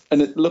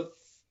 And it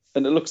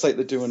looks like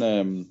they're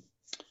doing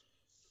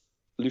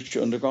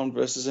Lucha Underground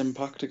versus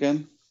Impact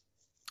again.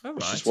 Oh, right.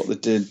 Which is what they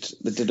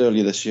did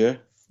earlier this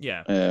year.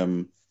 Yeah.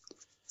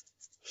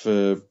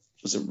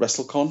 Was it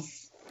WrestleCon?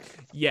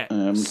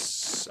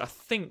 Yes, I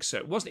think so.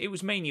 It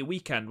was Mania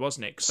weekend,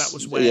 wasn't it? Because that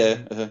was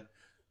when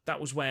that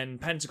was when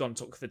Pentagon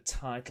took the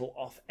title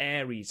off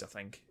Aries, I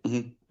think.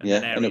 Mm-hmm. And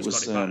then Aries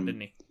got it back,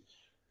 didn't he?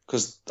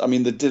 Because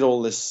they did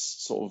all this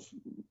sort of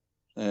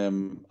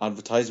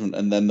advertisement,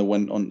 and then they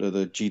went on to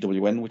the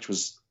GWN, which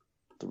was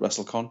the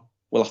WrestleCon.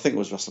 Well, I think it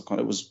was WrestleCon.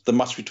 It was the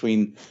match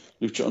between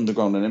Lucha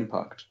Underground and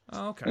Impact.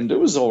 Oh, okay. And it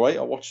was all right.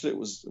 I watched it. It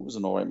was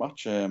an all right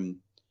match.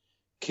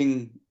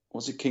 King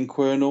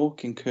Cuerno?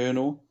 King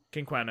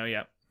Cuerno,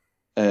 yeah.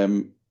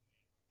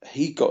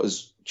 He got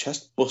his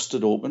chest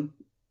busted open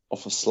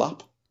off a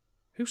slap.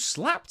 Who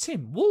slapped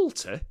him?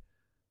 Walter?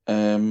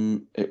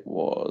 It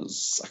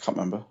was... I can't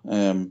remember.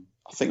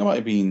 I think it might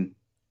have been...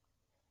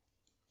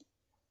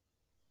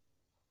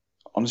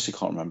 Honestly,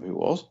 can't remember who it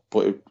was,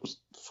 but it was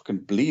fucking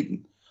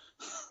bleeding.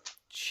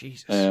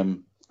 Jesus.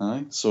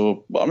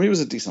 So, but it was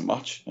a decent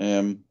match.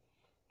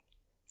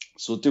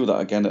 So do that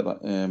again at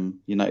that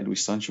United We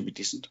Stand should be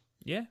decent.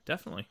 Yeah,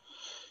 definitely.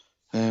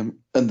 And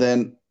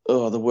then,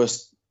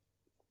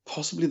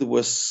 possibly the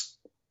worst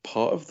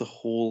part of the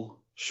whole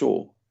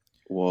show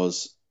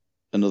was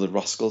another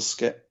Rascals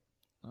skit.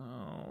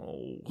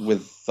 Oh.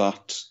 With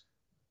that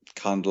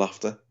canned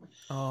laughter.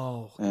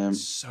 Oh,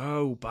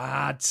 so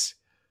bad.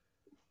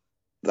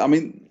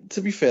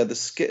 To be fair, the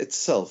skit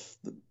itself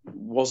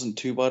wasn't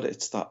too bad.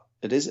 It's the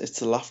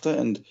laughter,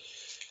 and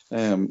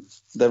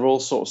they're all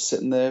sort of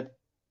sitting there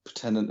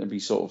pretending to be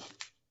sort of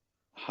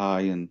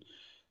high and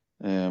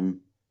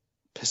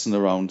pissing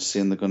around,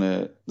 saying they're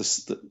gonna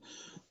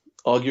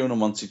arguing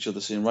amongst each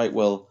other, saying, right,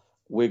 well,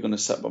 we're gonna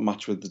set up a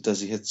match with the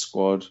Desi Hit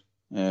Squad,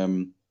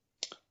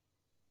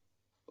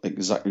 like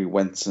Zachary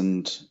Wentz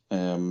and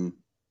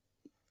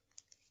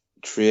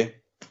Trey.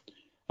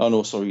 Oh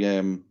no, sorry,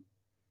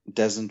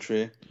 Des and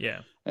Trey.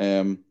 Yeah.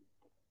 And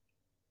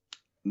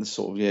this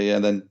sort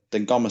of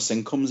then Gama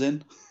Singh comes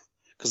in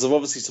because they're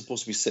obviously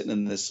supposed to be sitting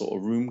in this sort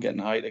of room getting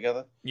high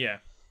together. Yeah.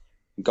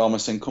 Gama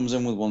Singh comes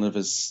in with one of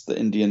the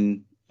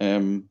Indian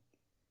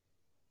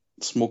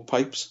smoke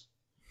pipes.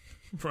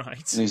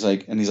 Right. And he's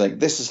like,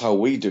 this is how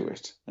we do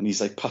it. And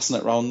he's like passing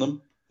it around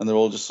them, and they're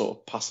all just sort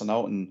of passing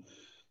out and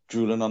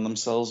drooling on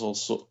themselves, all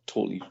sort of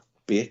totally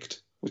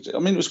baked. Which it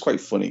was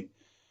quite funny.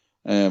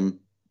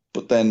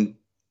 But then,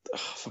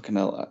 fucking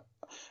hell.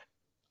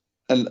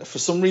 And for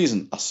some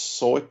reason, I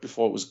saw it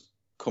before it was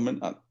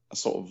coming. I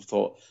sort of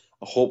thought,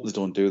 I hope they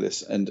don't do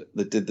this. And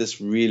they did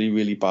this really,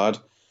 really bad,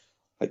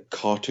 like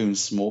cartoon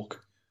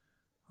smoke.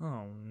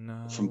 Oh,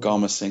 no. From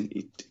Gama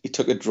Singh. He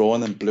took a draw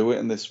and then blew it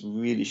in this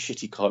really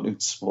shitty cartoon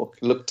smoke.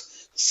 It looked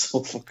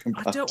so fucking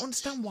bad. I don't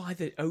understand why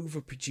they're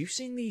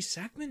overproducing these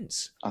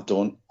segments. I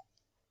don't.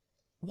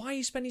 Why are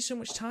you spending so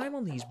much time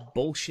on these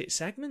bullshit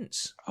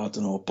segments? I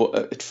don't know,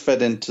 but it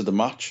fed into the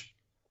match.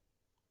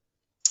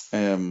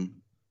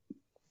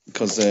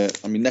 Because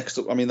next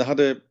up, they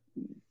had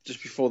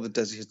just before the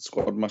Desi Hit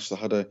Squad match, they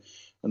had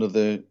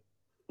another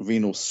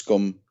Reno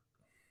Scum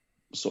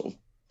sort of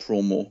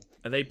promo.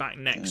 Are they back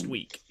next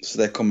week? So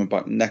they're coming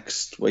back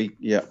next week,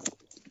 yeah.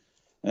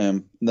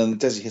 And then the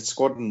Desi Hit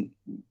Squad and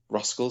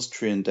Rascals,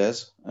 Trey and Des.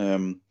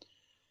 And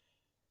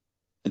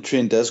Trey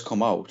and Des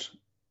come out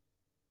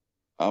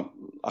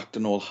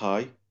acting all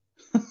high.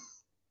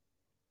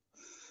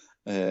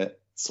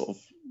 Sort of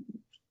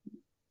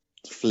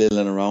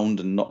flailing around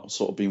and not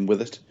sort of being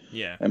with it.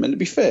 Yeah. And to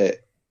be fair,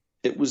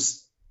 it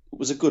was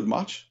a good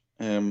match.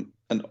 And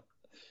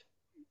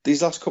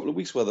these last couple of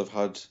weeks where they've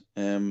had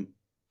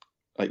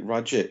like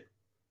Rajit,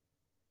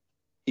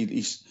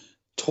 he's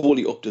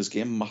totally upped his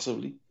game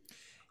massively.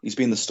 He's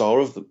been the star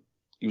of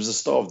he was the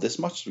star of this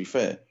match, to be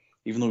fair,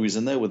 even though he was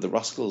in there with the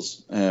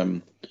Rascals.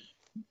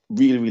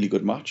 Really, really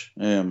good match.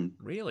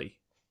 Really?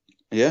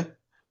 Yeah.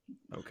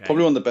 Okay.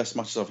 Probably one of the best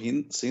matches I've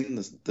seen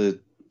the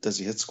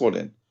Desi Hit Squad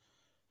in.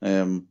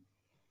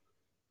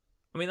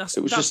 I mean, that's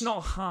just not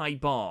a high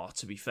bar,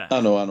 to be fair.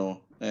 I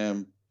know.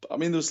 I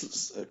mean, there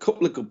was a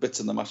couple of good bits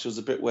in the match. There was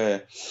a bit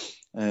where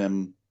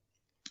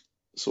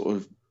sort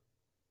of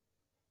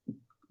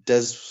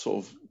Des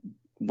sort of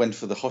went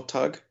for the hot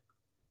tag.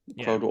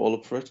 The crowd were all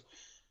up for it.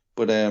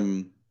 But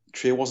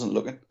Trey wasn't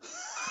looking.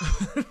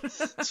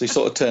 So he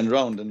sort of turned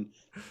around and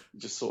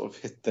just sort of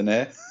hit the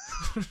air.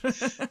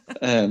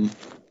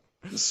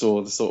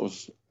 So the sort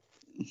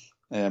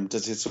of Des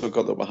sort of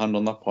got the upper hand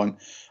on that point.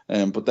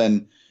 But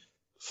then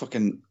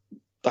fucking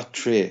that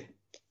Trey,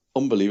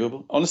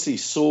 unbelievable. Honestly, he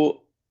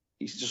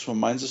just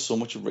reminds us so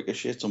much of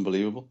Ricochet. It's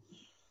unbelievable.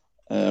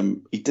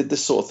 He did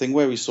this sort of thing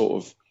where he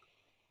sort of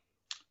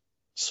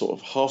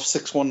half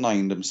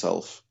 619'd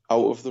himself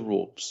out of the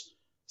ropes,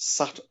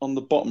 sat on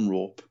the bottom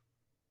rope,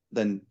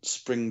 then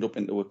springed up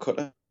into a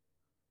cutter.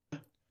 You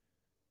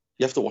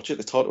have to watch it.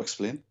 It's hard to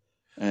explain.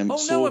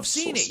 I've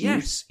seen it.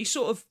 Yes, he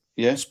sort of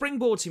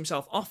springboards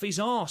himself off his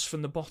arse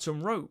from the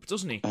bottom rope,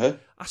 doesn't he? Uh-huh.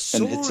 I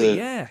saw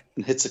it.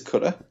 And hits a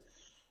cutter.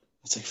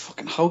 It's like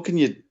fucking. How do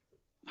you do that?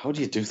 How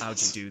do you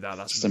do that?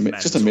 That's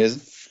just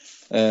amazing.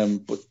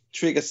 But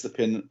Trey gets the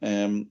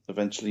pin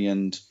eventually,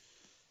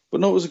 but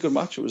no, it was a good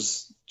match. It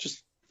was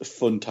just a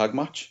fun tag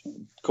match. A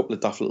couple of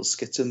daft little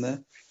skits in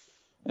there.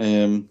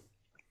 Then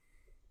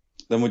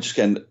we're just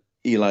getting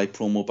Eli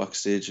promo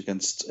backstage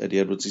against Eddie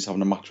Edwards. He's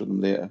having a match with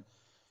him later.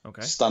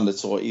 Okay. Standard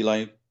sort of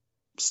Eli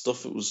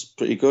stuff. It was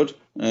pretty good.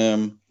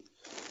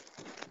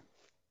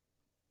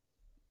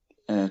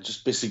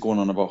 Just basically going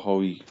on about how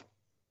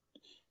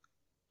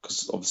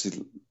because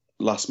obviously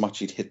last match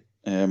he'd hit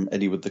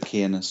Eddie with the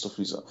cane and stuff.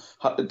 He's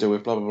had to do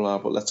it, blah blah blah.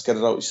 But let's get it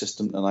out of your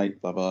system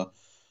tonight, blah blah.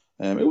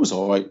 It was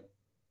all right.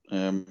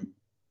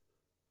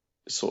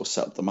 Sort of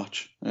set up the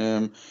match,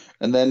 and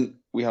then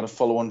we had a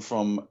follow-on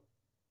from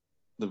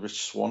the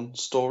Rich Swann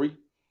story.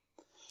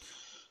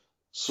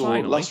 So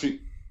Finally. last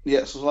week we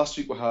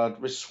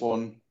had Rich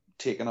Swann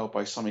taken out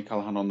by Sami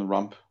Callihan on the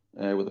ramp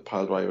with a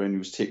pile driver, and he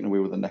was taken away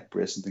with a neck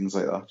brace and things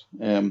like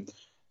that.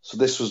 So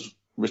this was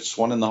Rich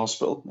Swann in the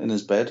hospital in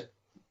his bed.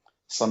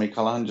 Sami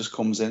Callihan just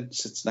comes in,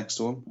 sits next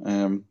to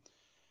him.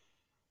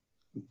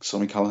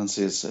 Sami Callihan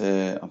says,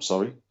 "I'm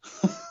sorry."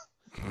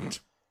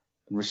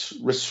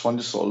 Rich Swann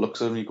just sort of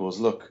looks at him and he goes,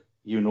 "Look,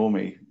 you know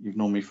me. You've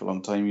known me for a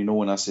long time. You know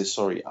when I say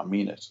sorry, I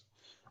mean it.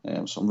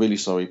 So I'm really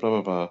sorry,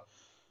 blah, blah,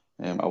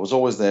 blah. I was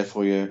always there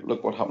for you.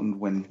 Look what happened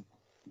when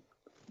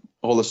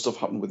all this stuff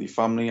happened with your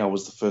family. I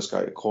was the first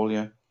guy to call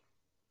you."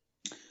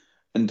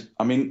 And,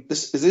 I mean,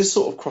 this is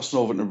sort of crossing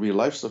over into real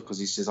life stuff because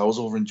he says, "I was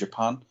over in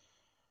Japan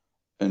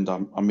and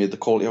I made the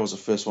call to you. I was the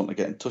first one to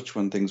get in touch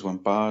when things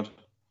went bad."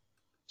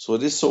 So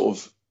it is sort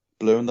of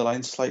blurring the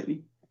lines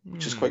slightly,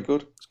 which is quite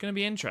good. It's going to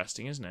be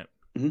interesting, isn't it?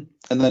 Mm-hmm.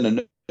 And then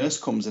a nurse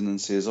comes in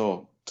and says,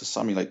 "Oh, to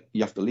Sammy, like,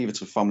 you have to leave it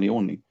to family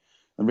only."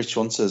 And Rich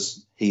Swann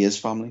says, "He is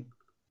family."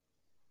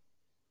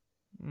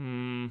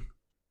 And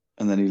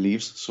then he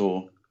leaves.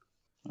 So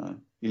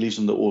he leaves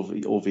in the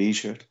OVE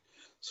shirt.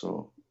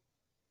 So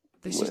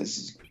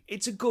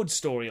it's a good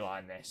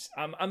storyline. This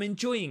I'm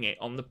enjoying it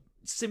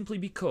simply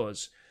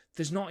because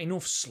there's not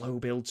enough slow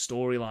build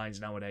storylines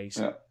nowadays.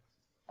 Yeah,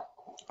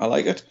 I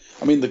like it.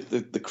 I mean,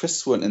 the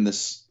Chris weren't in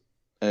this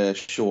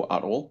show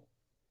at all.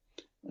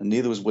 And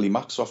neither was Willie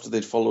Mack. So after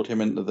they'd followed him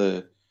into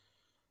the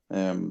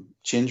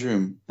change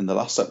room in the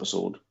last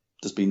episode,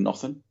 there's been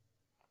nothing.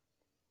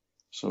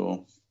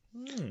 So,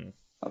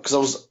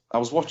 because I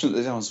was watching it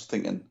and I was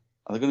thinking,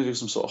 are they going to do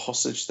some sort of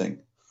hostage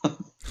thing?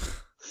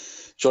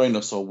 Join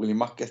us or Willie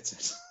Mack gets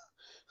it.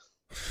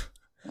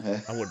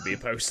 I wouldn't be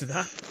opposed to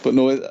that. But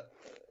no,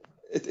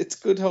 it's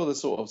good how they're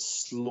sort of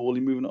slowly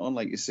moving it on,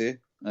 like you say.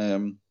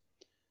 I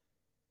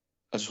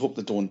just hope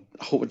I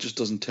hope it just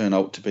doesn't turn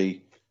out to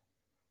be,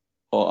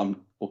 "Oh,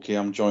 I'm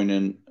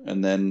joining,"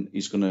 and then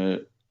he's going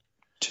to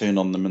turn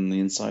on them on the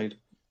inside.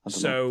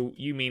 So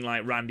you mean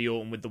like Randy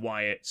Orton with the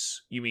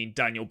Wyatts? You mean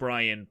Daniel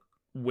Bryan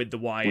with the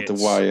Wyatts? With the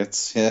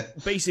Wyatts, yeah.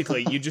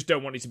 Basically, you just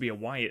don't want it to be a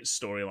Wyatt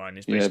storyline.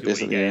 Is basically what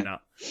you're getting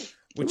at.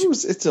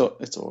 It's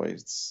all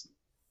right.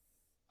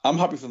 I'm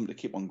happy for them to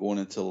keep on going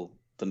until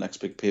the next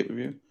big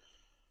pay-per-view.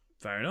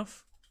 Fair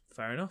enough.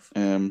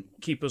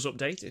 Keep us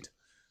updated.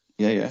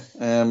 Yeah.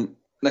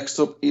 Next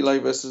up, Eli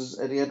versus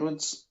Eddie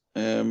Edwards.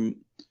 It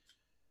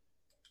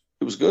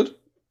was good.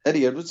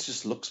 Eddie Edwards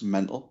just looks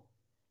mental.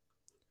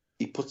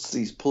 He pulls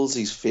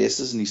these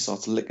faces and he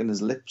starts licking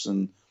his lips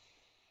and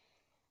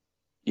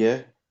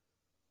he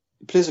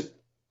plays it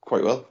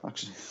quite well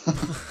actually.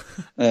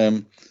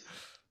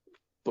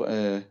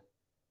 But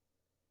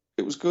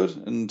it was good,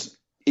 and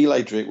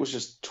Eli Drake was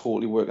just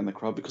totally working the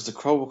crowd because the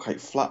crowd were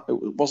quite flat.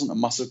 It wasn't a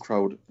massive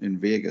crowd in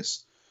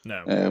Vegas.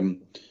 No.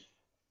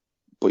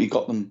 But he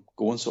got them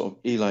going sort of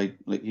Eli,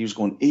 like he was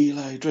going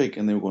Eli Drake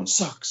and they were going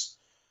sucks.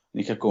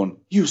 And he kept going,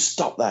 "You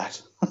stop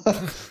that."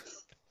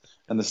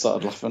 And they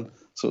started laughing.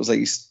 So it was like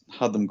he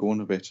had them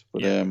going a bit.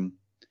 But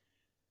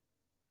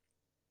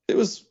it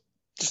was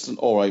just an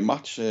all right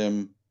match.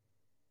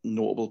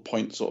 Notable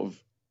point sort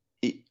of,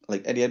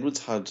 like Eddie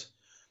Edwards had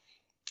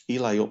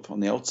Eli up on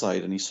the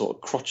outside and he sort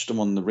of crotched him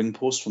on the ring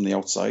post from the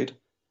outside.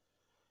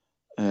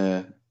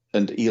 And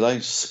and Eli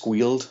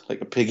squealed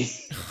like a piggy,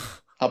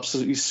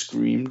 absolutely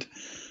screamed.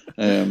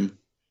 And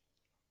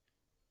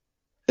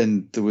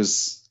there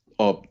was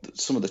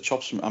some of the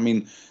chops. I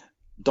mean,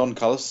 Don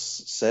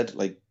Callis said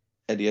like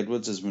Eddie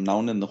Edwards is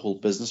renowned in the whole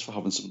business for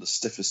having some of the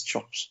stiffest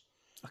chops.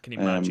 I can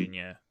imagine,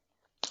 yeah.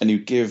 And he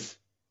give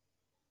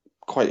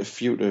quite a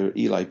few to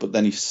Eli, but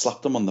then he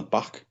slapped him on the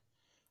back,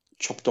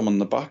 chopped him on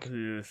the back.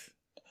 Ugh.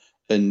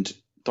 And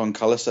Don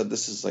Callis said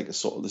this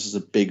is a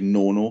big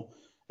no-no.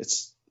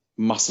 It's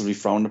massively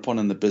frowned upon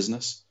in the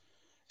business.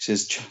 He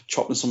says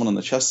chopping someone on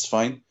the chest is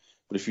fine,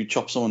 but if you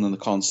chop someone and they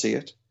can't see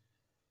it,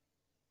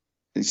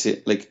 he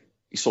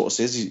sort of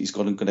says he's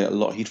going to get a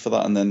lot of heat for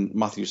that. And then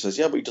Matthew says,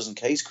 yeah, but he doesn't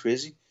care. He's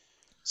crazy.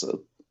 So it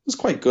was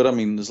quite good. I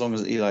mean, as long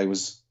as Eli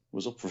was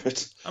up for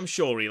it. I'm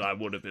sure Eli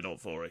would have been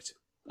up for it.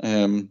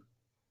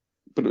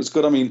 But it was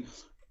good. I mean,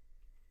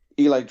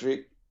 Eli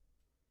Drake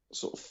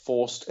sort of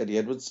forced Eddie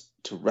Edwards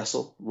to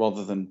wrestle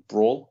rather than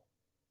brawl.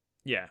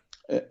 Yeah.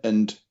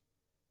 And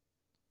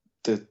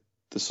the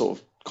sort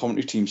of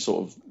commentary team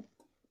sort of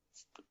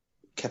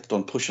kept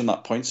on pushing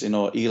that point.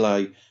 So,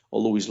 Eli,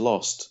 although he's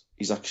lost,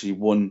 he's actually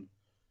won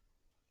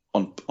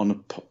on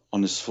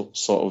his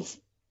sort of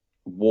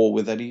war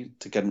with Eddie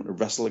to get him to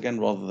wrestle again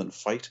rather than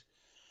fight.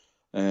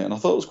 And I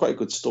thought it was quite a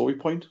good story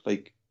point.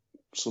 Like,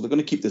 so they're going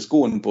to keep this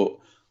going, but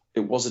it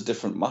was a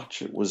different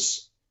match.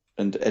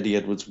 And Eddie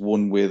Edwards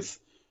won with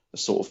a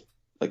sort of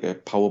like a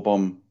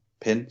powerbomb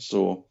pin.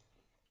 So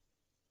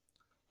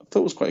I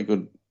thought it was quite a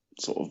good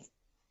sort of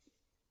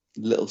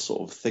little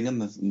sort of thing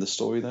in the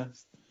story there.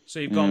 So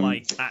you've got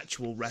like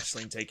actual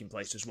wrestling taking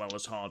place as well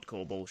as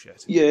hardcore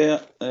bullshit. Yeah,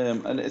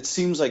 and it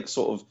seems like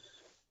sort of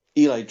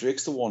Eli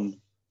Drake's the one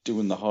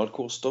doing the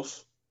hardcore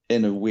stuff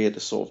in a way to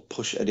sort of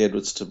push Eddie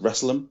Edwards to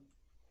wrestle him.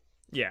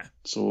 Yeah.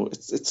 So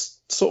it's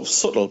sort of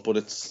subtle, but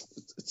it's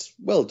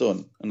well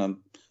done. And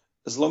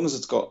as long as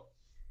it's got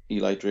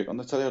Eli Drake on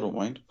the telly, I don't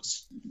mind.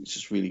 It's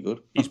just really good.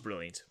 He's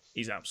brilliant.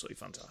 He's absolutely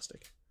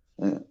fantastic.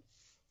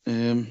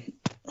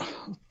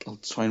 I'll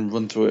try and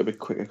run through it a bit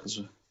quicker because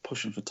we're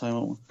pushing for time,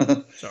 aren't we?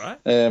 It's all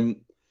right.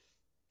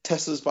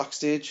 Tessa's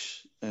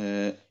backstage,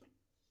 and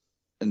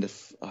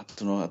if I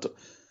don't know,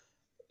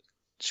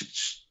 she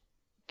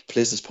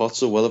plays this part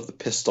so well of the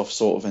pissed off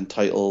sort of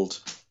entitled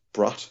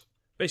brat.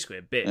 Basically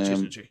a bitch,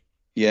 isn't she?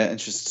 Yeah, and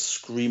she's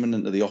screaming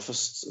into the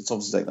office. It's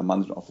obviously like the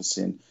management office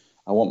saying,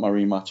 I want my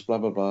rematch, blah,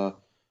 blah, blah.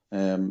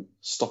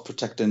 Stop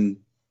protecting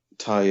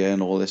Taya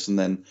and all this. And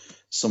then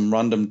some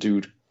random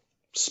dude,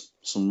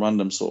 some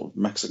random sort of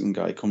Mexican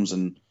guy comes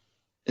and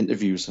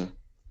interviews her.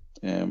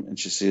 And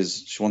she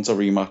says she wants a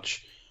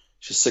rematch.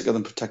 She's sick of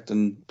them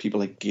protecting people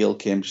like Gail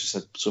Kim. She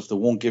said, so if they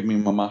won't give me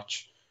my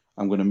match,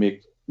 I'm going to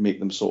make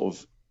them sort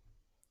of,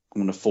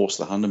 I'm going to force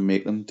the hand and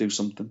make them do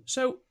something.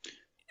 So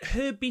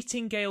her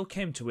beating Gail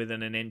Kim to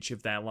within an inch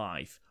of their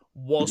life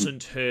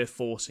wasn't her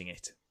forcing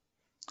it?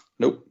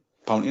 Nope,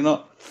 apparently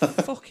not.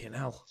 Fucking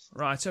hell.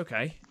 Right,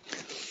 okay.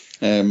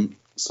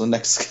 So the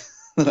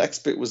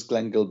next bit was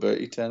Glenn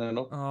Gilberti turning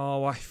up.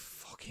 Oh, I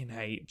fucking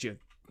hate you.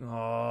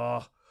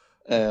 Oh.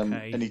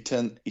 Okay. And he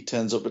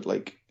turns up at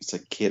like it's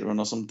like catering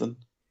or something,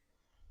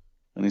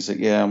 and he's like,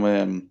 "Yeah,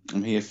 I'm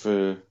here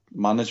for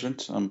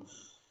management." And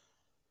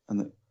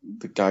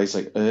the guy's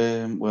like,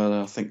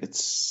 "Well, I think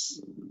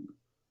it's."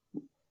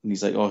 And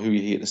he's like, "Oh, who are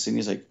you here to see?" And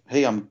he's like,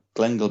 "Hey, I'm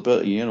Glenn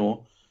Gilberti, you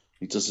know."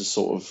 He does this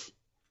sort of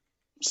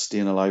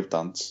staying alive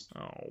dance.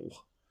 Oh.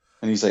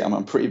 And he's like, I'm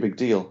a pretty big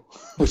deal,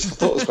 which I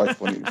thought was quite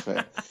funny, to be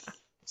fair.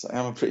 He's like,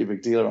 I'm a pretty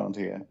big deal around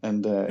here.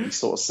 And he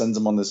sort of sends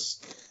him on this,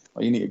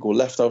 you need to go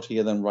left out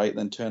here, then right,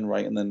 then turn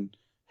right, and then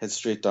head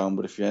straight down.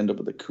 But if you end up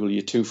at the cooler,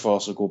 you're too far,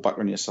 so go back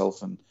on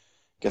yourself and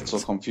gets all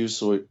confused.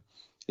 So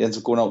he ends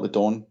up going out the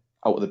door,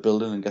 out of the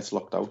building, and gets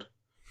locked out.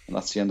 And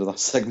that's the end of that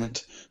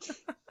segment.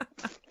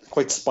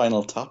 Quite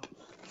Spinal Tap.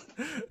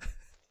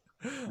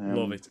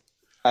 Love it.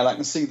 And I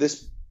can see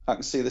this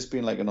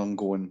being like an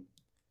ongoing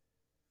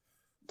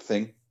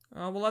thing.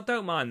 Oh, well, I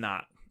don't mind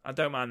that. I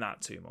don't mind that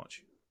too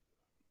much.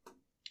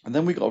 And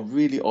then we got a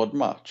really odd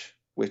match,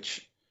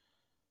 which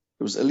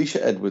it was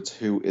Alicia Edwards,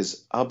 who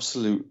is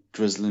absolute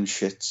drizzling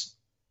shits.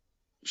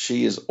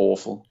 She is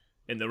awful.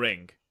 In the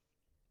ring?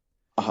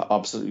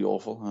 Absolutely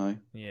awful, aye.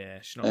 Yeah,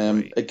 she's not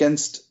great.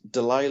 Against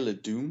Delilah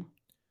Doom.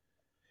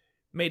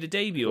 Made a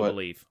debut, I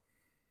believe.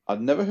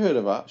 I'd never heard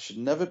of her. She'd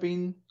never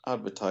been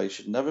advertised.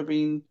 She'd never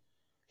been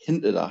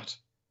hinted at.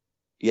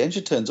 Yeah, and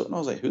she turns up and I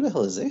was like, who the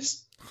hell is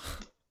this?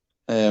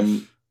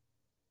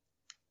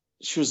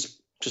 She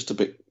was just a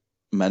bit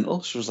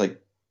mental. She was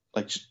like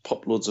she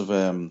popped loads of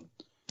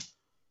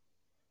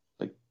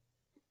like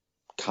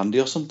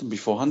candy or something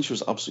beforehand. She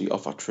was absolutely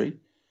off her tree.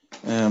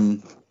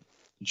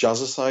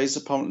 Jazzercise,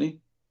 apparently.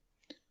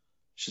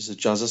 She's a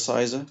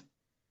jazzerciser,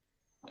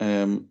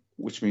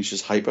 which means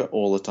she's hyper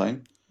all the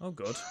time. Oh,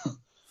 good.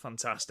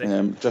 Fantastic.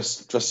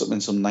 Dressed up in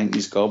some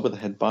 90s garb with a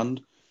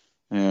headband.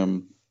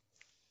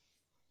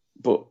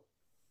 But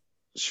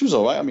she was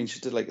all right. I mean, she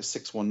did like a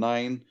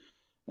 619.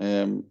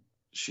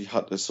 She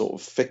had to sort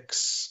of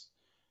fix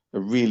a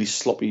really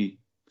sloppy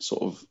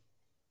sort of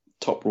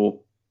top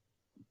rope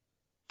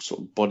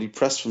sort of body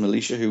press from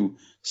Alicia, who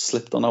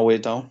slipped on her way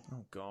down.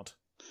 Oh God!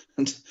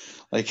 And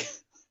like,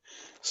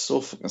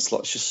 so fucking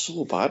slot. She's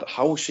so bad.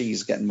 How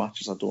she's getting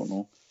matches, I don't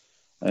know.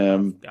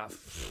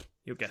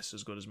 Your guess is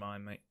as good as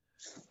mine, mate.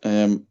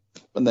 And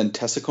then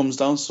Tessa comes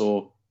down,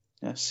 so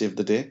yeah, saved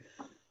the day.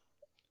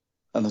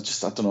 And I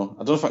don't know.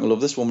 I don't know if I can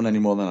love this woman any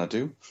more than I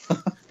do.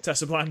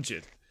 Tessa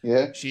Blanchard.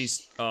 Yeah.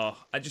 She's.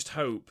 I just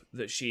hope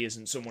that she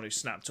isn't someone who's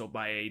snapped up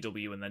by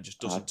AEW and then just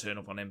doesn't turn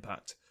up on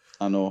Impact.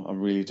 I know, I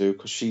really do,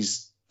 because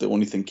she's the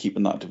only thing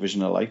keeping that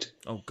division alight.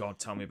 Oh God,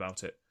 tell me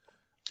about it.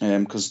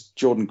 Because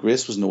Jordan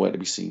Grace was nowhere to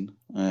be seen.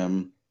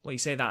 Well, you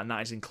say that, and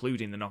that is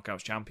including the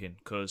Knockouts champion,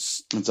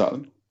 because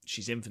exactly,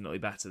 she's infinitely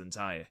better than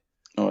Taya.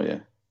 Oh yeah,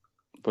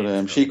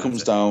 but she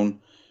comes down,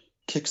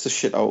 kicks the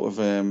shit out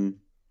of.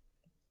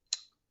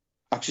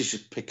 Actually, she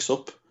picks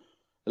up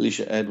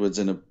Alicia Edwards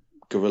in a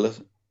gorilla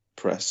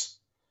press,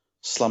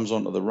 slams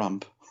onto the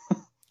ramp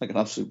like an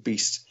absolute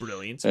beast.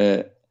 Brilliant.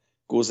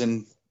 Goes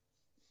in,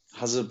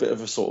 has a bit of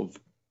a sort of,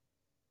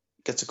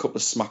 gets a couple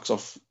of smacks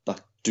off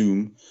that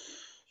Doom.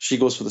 She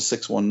goes for the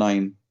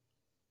 619.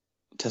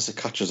 Tessa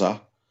catches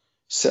her,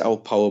 sit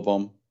out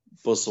powerbomb,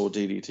 buzzsaw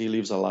DDT,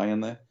 leaves her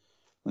lying there,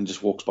 and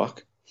just walks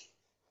back.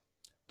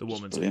 The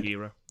woman's a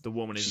hero. The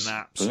woman is an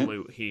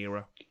absolute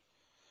hero.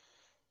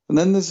 And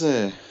then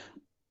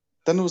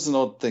there was an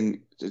odd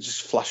thing. It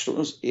just flashed up. It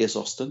was Ace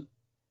Austin.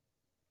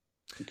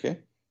 Okay.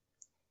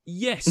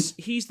 Yes,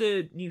 he's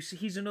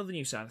another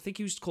new sign. I think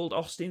he was called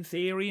Austin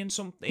Theory and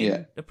something.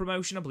 Yeah. A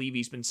promotion. I believe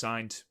he's been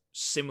signed.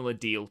 Similar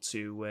deal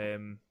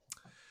to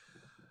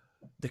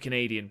the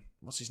Canadian.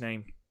 What's his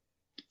name?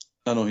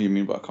 I know who you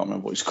mean, but I can't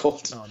remember what he's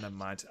called. Oh, never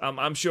mind.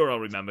 I'm sure I'll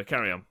remember.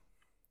 Carry on.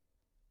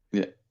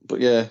 Yeah, but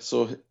yeah,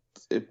 so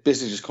it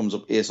basically just comes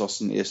up Ace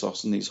Austin.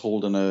 He's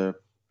holding an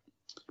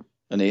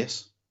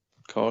ace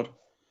card.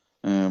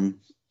 So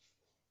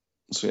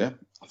yeah,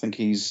 I think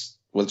it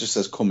just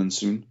says coming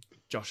soon.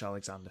 Josh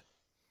Alexander.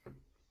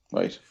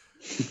 Right.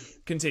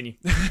 Continue.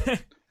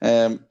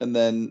 And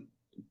then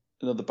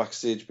another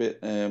backstage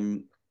bit.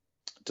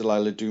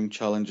 Delilah Doom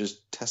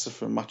challenges Tessa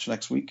for a match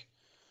next week,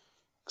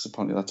 because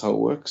apparently that's how it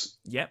works.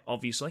 Yeah,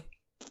 obviously.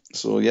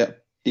 So yeah,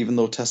 even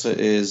though Tessa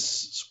is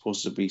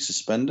supposed to be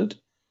suspended.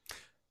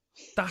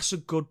 That's a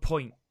good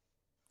point.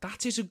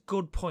 That is a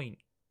good point.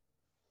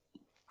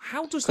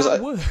 How does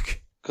that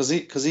work?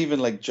 Because even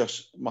like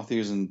Josh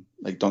Matthews and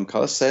like Don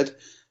Callis said,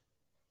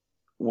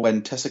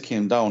 when Tessa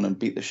came down and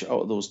beat the shit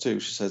out of those two,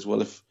 she says,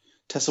 well, if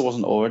Tessa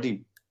wasn't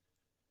already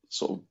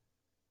sort of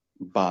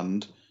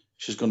banned,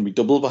 she's going to be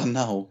double banned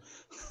now.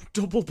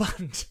 Double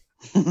banned?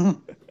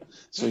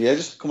 So yeah,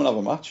 just come and have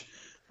a match.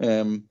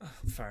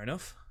 Fair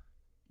enough.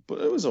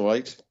 But it was all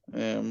right.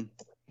 And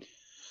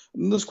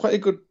there's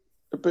quite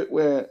a bit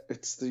where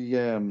it's they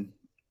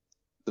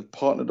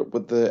partnered up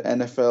with the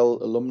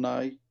NFL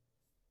alumni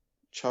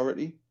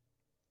charity.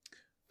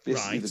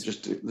 Basically,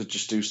 right. They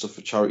just do stuff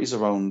for charities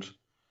around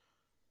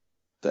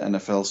the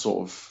NFL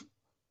sort of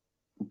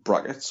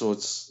bracket. So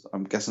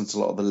I'm guessing it's a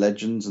lot of the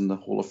legends and the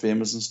Hall of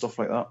Famers and stuff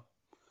like that.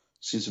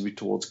 Seems to be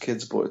towards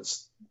kids, but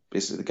it's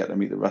basically they get to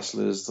meet the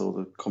wrestlers or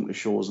the company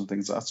shows and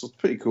things like that. So it's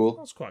pretty cool.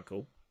 That's quite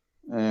cool.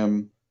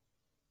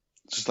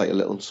 Just like a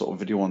little sort of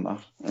video on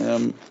that.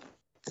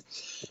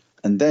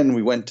 And then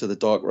we went to the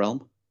Dark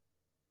Realm.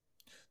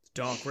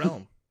 The Dark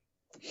Realm?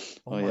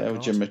 Oh yeah, God.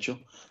 With Jim Mitchell.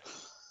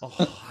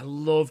 Oh, I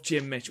love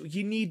Jim Mitchell.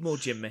 You need more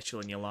Jim Mitchell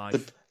in your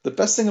life. The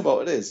best thing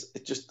about it is,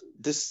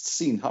 this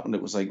scene happened.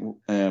 It was like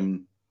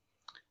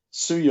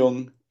Su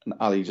Yung and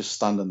Ali just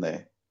standing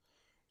there,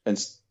 and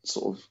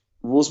sort of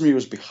Rosemary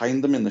was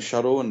behind them in the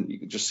shadow, and you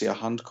could just see a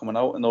hand coming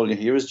out, and all you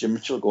hear is Jim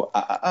Mitchell go,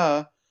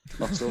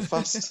 not so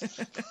fast.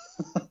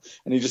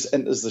 And he just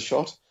enters the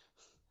shot.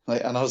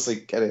 And I was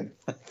like, get in.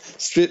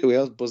 Straight away,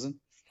 I was buzzing.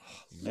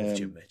 Love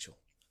Jim Mitchell.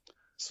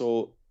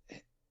 So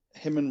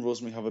him and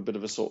Rosemary have a bit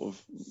of a sort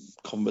of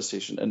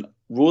conversation, and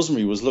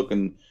Rosemary was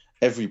looking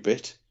every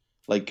bit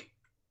like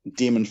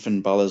Damon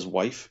Finn Balor's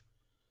wife.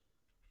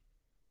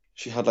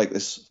 She had like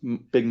this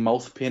big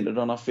mouth painted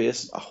on her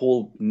face, a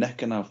whole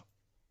neck and her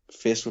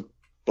face were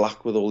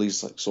black with all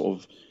these like sort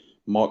of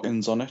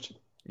markings on it.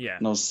 Yeah.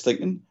 And I was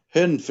thinking,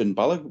 her and Finn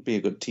Balor would be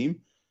a good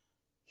team.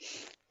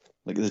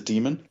 Like the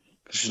Demon.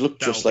 Because she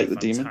looked just like the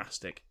Demon.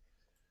 Fantastic.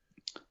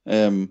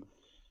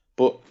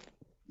 But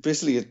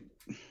basically,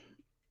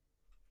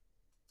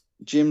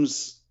 Jim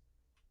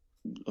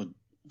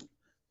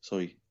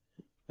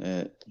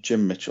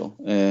Mitchell,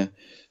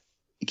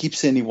 he keeps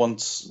saying he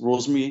wants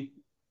Rosemary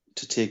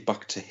to take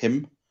back to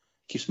him.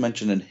 He keeps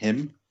mentioning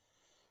him.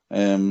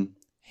 Him?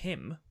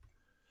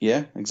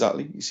 Yeah,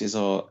 exactly. He says,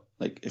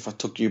 like, if I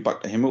took you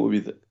back to him, it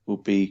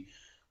would be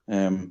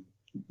the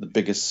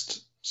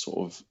biggest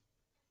sort of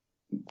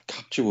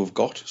capture we've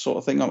got, sort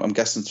of thing. I'm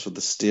guessing it's for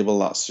the stable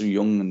that Su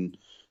Yung and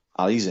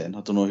Ali's in.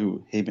 I don't know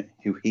who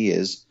he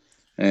is.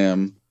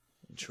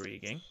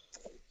 Intriguing.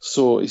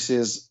 So he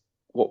says,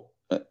 "What?"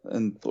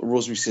 And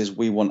Rosemary says,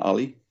 "We want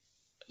Ali."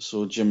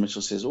 So Jim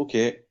Mitchell says,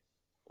 "Okay,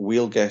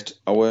 we'll get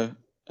our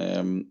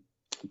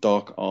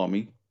Dark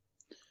Army,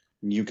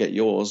 and you get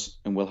yours,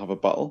 and we'll have a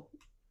battle."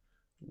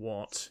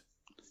 What?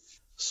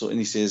 So, and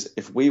he says,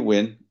 if we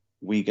win,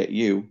 we get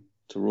you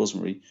to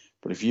Rosemary.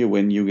 But if you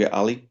win, you get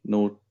Ali.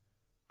 No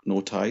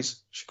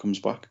ties. She comes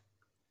back.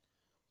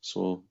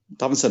 So,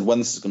 I haven't said when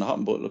this is going to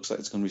happen, but it looks like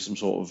it's going to be some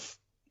sort of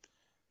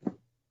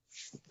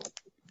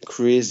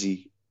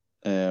crazy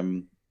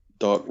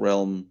Dark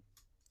Realm.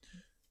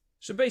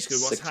 So basically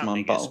what's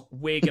happening is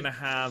we're going to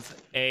have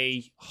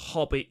a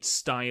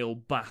Hobbit-style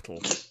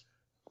battle.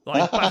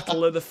 Like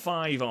Battle of the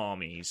Five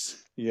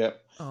Armies.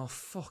 Yep. Oh,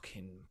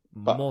 fucking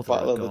mother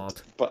of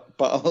God.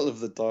 Battle of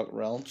the Dark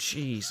Realm.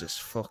 Jesus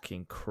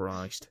fucking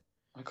Christ.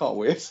 I can't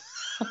wait.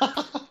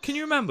 Can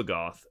you remember,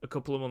 Garth, a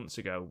couple of months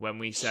ago when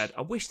we said,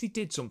 I wish they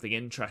did something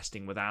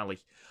interesting with Ali?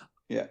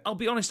 Yeah. I'll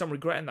be honest, I'm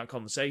regretting that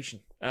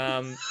conversation.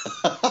 I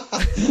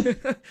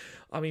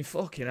mean,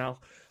 fucking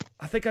hell.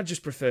 I think I'd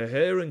just prefer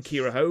her and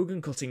Kiera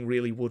Hogan cutting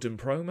really wooden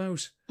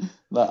promos.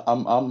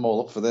 I'm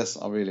all up for this.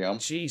 I really am.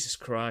 Jesus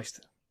Christ.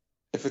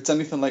 If it's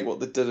anything like what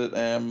they did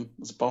at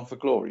was it Bound for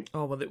Glory?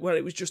 Oh, well,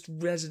 it was just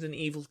Resident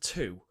Evil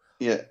 2.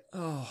 Yeah.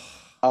 Oh.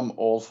 I'm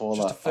all for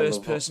that. Just a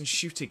first-person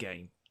shooter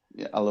game.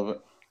 Yeah, I love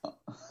it.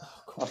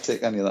 I'll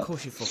take any of that. Of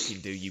course you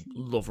fucking do, you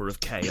lover of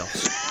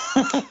chaos.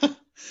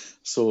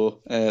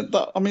 So,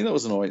 that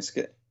was an alright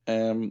skit.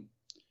 And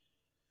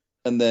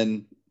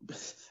then,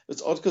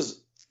 it's odd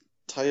because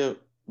Taya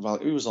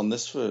Valkyrie was on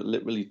this for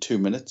literally 2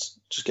 minutes,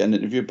 just getting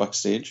interviewed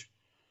backstage.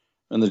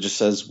 And they just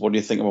says, what do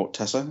you think about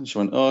Tessa? And she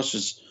went, oh,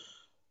 she's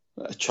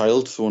a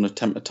child throwing a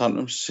temper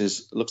tantrum. She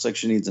says, it looks like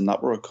she needs a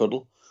nap or a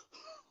cuddle.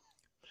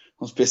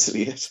 That's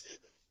basically it.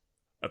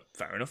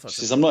 Fair enough.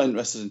 She says, I'm not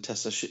interested in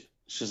Tessa.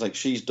 She's like,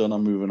 she's done,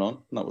 I'm moving on.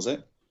 And that was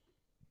it.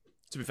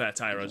 To be fair,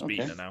 Tyra's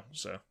beaten her now,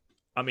 so...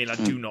 I mean, I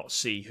do not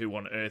see who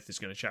on earth is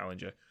going to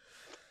challenge her.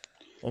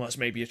 Unless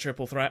maybe a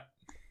triple threat.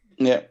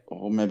 Yeah,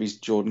 or maybe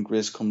Jordan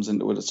Grace comes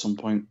into it at some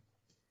point.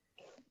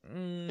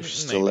 If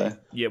she's still there.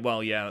 Yeah,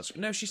 well, yeah.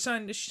 No, she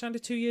signed a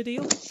 2-year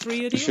deal?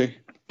 3-year deal? Is she?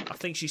 I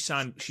think she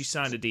signed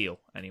a deal,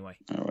 anyway.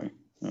 All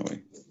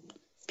right.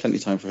 Plenty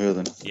of time for her,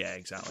 then. Yeah,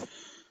 exactly.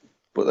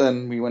 But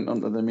then we went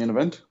on to the main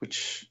event,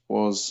 which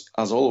was,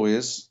 as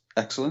always,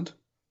 excellent.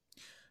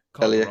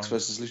 LAX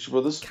versus Lucha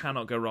Brothers.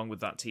 Cannot go wrong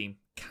with that team.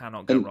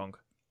 Cannot go wrong.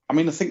 I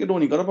mean, I think it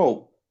only got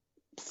about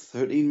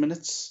 13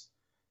 minutes,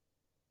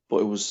 but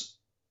it was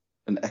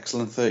an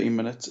excellent 13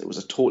 minutes. It was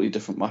a totally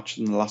different match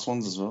than the last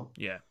ones as well.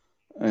 Yeah.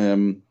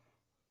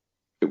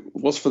 It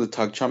was for the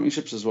tag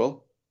championships as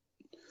well.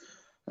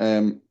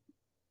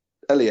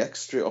 LAX,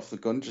 straight off the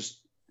gun, just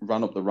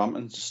ran up the ramp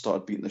and just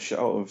started beating the shit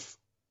out of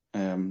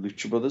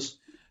Lucha Brothers.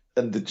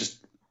 And they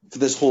just, for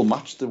this whole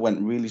match, they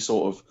went really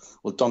sort of,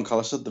 well, Don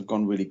Callis said they've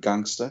gone really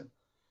gangster.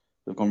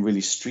 They've gone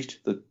really street.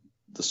 They're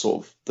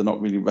not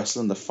really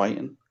wrestling, they're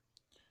fighting,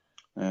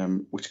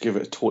 which gave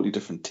it a totally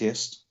different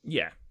taste.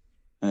 Yeah.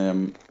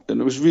 And it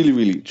was really,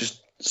 really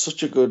just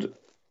such a good.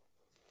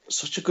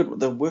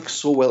 They work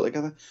so well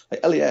together.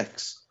 Like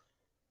LAX,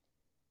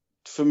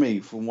 for me,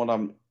 from what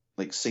I'm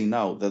like seeing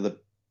now, they're the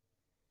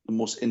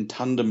most in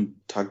tandem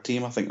tag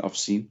team I think I've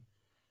seen.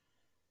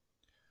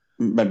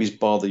 Maybe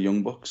bar the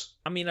Young Bucks.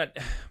 I mean,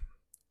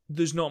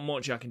 there's not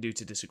much I can do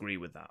to disagree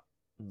with that,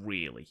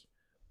 really.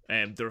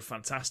 They're a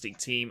fantastic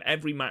team.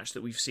 Every match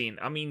that we've seen,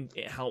 I mean,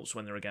 it helps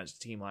when they're against a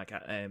team like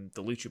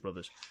the Lucha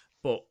Brothers,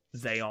 but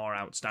they are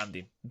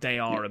outstanding. They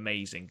are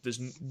amazing.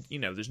 There's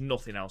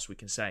nothing else we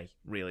can say,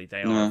 really.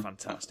 They are a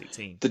fantastic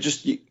team. They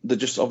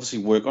just obviously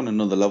work on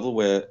another level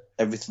where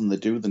everything they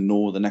do, they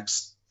know the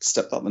next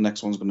step that the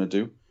next one's going to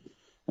do.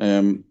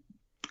 A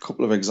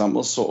couple of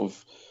examples, sort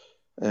of,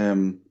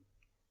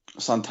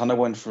 Santana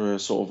went for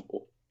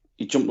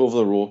he jumped over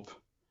the rope,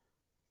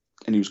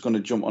 and he was going to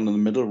jump onto the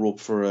middle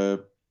rope for a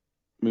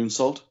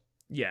moonsault.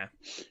 Yeah.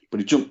 But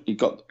he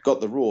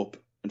got the rope,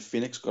 and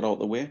Phoenix got out of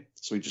the way,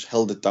 so he just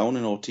held it down,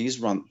 and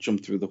Ortiz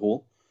jumped through the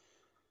hole.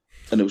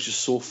 And it was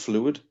just so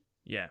fluid.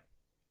 Yeah.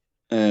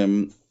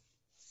 The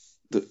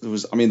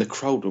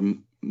crowd were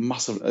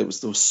massive. They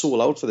were so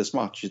loud for this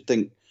match. You'd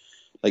think,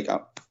 like, I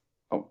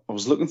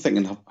was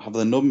thinking, have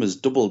the numbers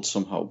doubled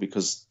somehow,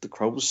 because the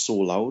crowd was so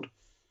loud.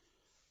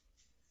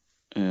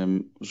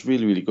 It was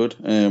really, really good.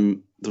 There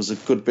was a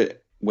good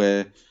bit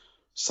where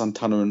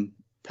Santana and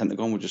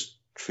Pentagon were just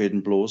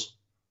trading blows.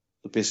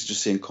 They're basically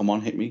just saying, come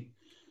on, hit me.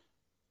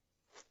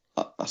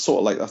 I sort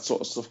of like that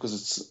sort of stuff,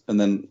 and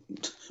then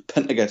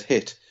Penta gets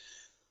hit,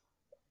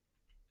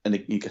 and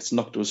he gets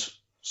knocked to his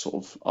sort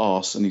of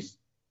arse, and he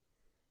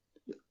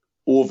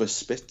over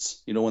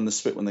spits. You know, when they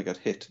spit when they get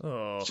hit,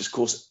 it just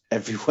goes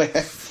everywhere.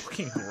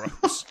 Fucking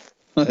gross.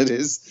 It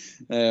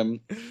is. There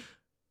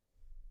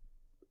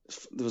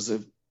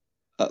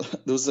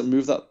was a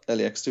move that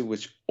LAX do,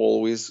 which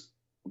always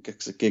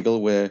gets a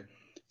giggle, where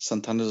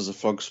Santana does a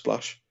frog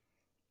splash,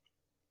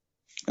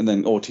 and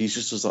then Ortiz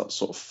just does that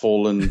sort of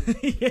fallen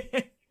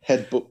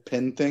headbutt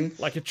pin thing,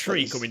 like a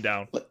tree coming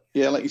down.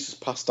 Like he's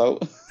just passed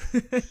out.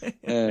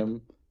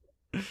 But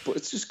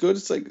it's just good.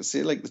 It's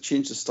like they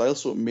changed the style,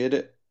 so it made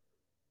it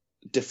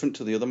different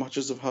to the other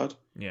matches they've had.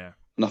 Yeah,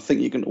 and I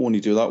think you can only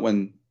do that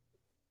when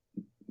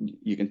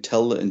you can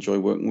tell they enjoy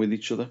working with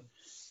each other.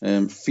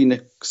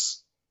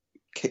 Phoenix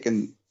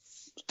kicking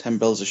 10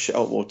 bells of shit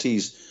out of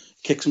Ortiz.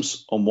 Kicks him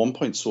on one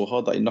point so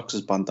hard that he knocks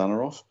his bandana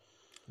off.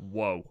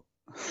 Whoa.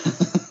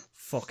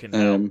 Fucking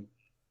hell.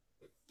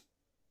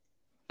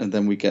 And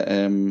then we get,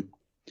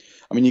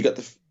 you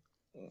get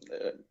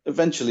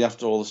eventually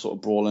after all the sort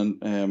of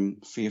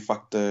brawling, fear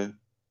factor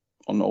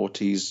on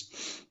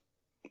Ortiz,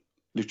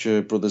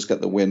 Lucha Brothers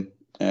get the win.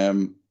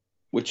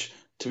 Which,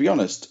 to be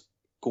honest,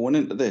 going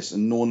into this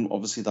and knowing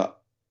obviously that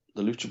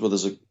the Lucha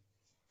Brothers are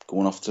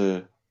going off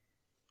to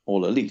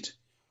All Elite,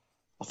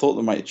 I thought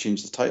they might have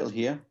changed the title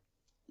here.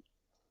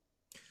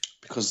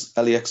 Because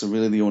LAX are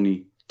really the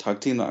only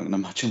tag team that I can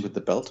imagine with the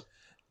belt.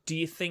 Do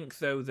you think,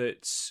 though, do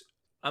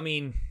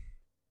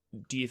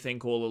you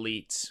think All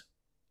Elite,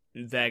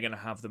 they're going to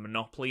have the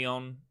monopoly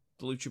on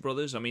the Lucha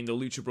Brothers? I mean, the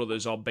Lucha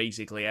Brothers are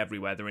basically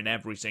everywhere. They're in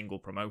every single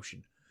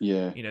promotion.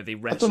 Yeah. They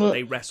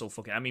wrestle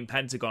fucking... I mean,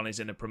 Pentagon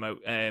is in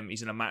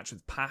he's in a match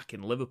with Pac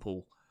in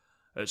Liverpool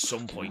at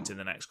some point in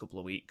the next couple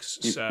of weeks.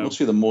 He must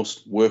be the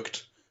most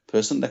worked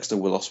person next to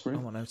Will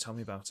Ospreay. Oh, I know. Tell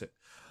me about it.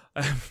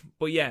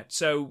 But yeah,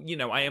 so,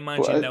 I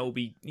imagine there will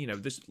be,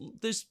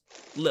 there's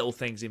little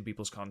things in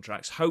people's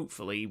contracts.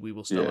 Hopefully, we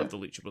will still have the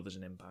Lucha Brothers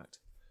in Impact.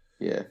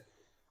 Yeah.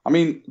 I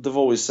mean, they've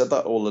always said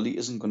that All Elite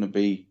isn't going to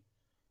be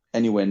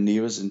anywhere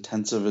near as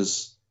intensive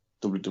as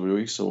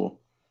WWE, so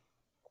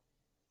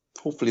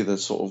hopefully they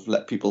sort of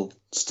let people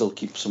still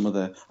keep some of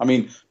their... I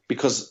mean,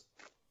 because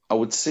I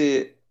would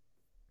say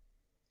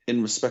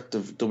in respect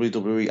of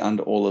WWE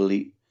and All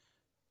Elite,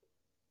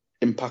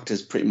 Impact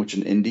is pretty much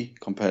an indie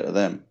compared to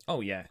them. Oh,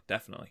 yeah,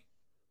 definitely.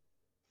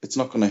 It's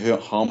not going to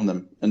harm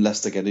them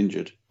unless they get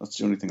injured. That's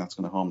the only thing that's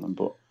going to harm them.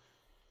 But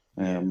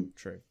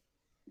true.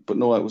 But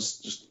no, it was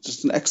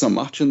just an excellent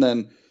match. And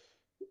then,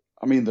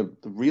 I mean, the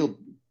real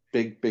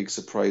big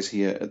surprise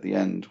here at the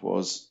end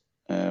was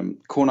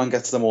Conan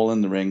gets them all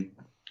in the ring.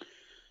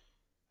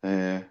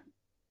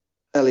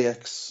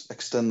 LAX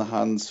extend the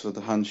hands for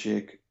the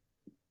handshake.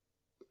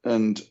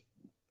 And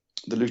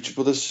the Lucha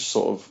Brothers just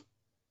sort of,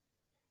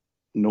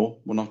 no,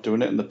 we're not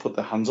doing it. And they put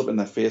their hands up in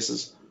their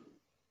faces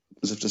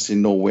as if to say,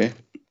 no way.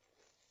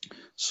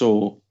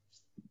 So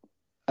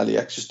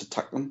LAX just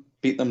attack them,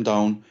 beat them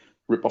down,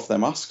 rip off their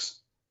masks,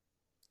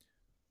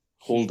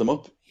 hold them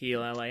up. Heel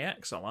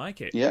LAX, I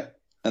like it. Yeah.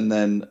 And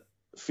then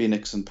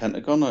Phoenix and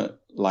Pentagon are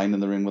lying in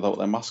the ring without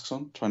their masks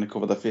on, trying to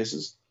cover their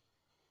faces.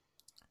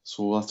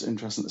 So that's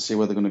interesting to see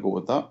where they're going to go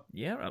with that.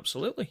 Yeah,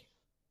 absolutely.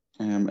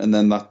 And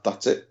then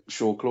that's it.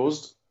 Show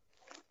closed.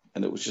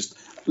 And it was just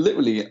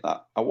literally,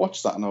 I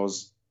watched that and I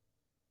was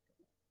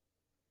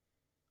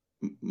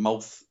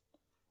mouth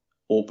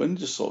open,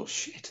 just sort of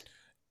shit.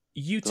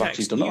 You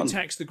text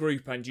the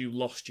group and you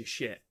lost your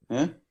shit.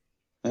 Yeah.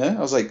 I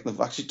was like,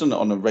 they've actually done it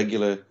on a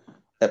regular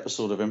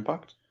episode of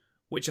Impact.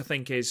 Which I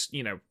think is,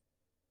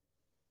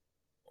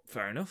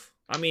 fair enough.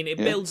 I mean, it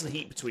builds the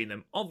heat between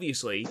them.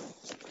 Obviously,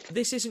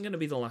 this isn't going to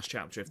be the last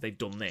chapter if they've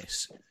done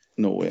this.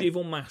 No way. They've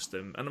unmasked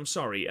them. And I'm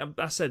sorry,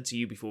 I said to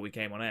you before we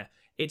came on air,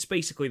 it's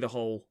basically the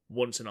whole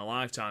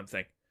once-in-a-lifetime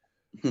thing.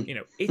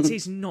 It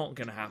is not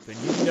going to happen.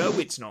 You know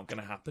it's not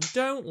going to happen.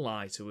 Don't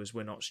lie to us.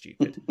 We're not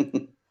stupid.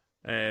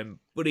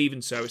 But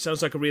even so, it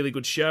sounds like a really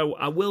good show.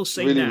 I will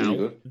say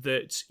really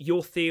that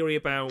your theory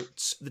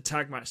about the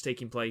tag match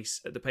taking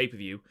place at the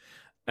pay-per-view,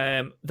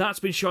 that's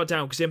been shot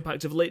down because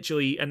Impact have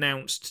literally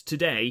announced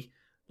today,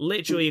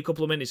 literally a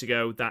couple of minutes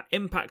ago, that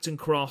Impact and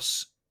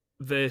Cage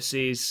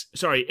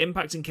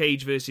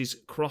versus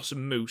Cross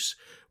and Moose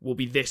will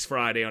be this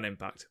Friday on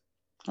Impact.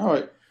 All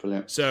right,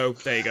 brilliant. So,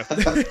 there you go.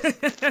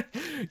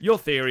 Your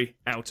theory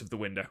out of the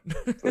window.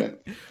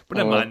 But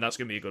never mind, that's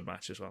going to be a good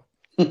match as well.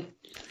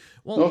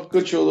 Well, no,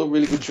 good show though,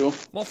 really good show.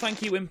 Well,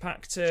 thank you,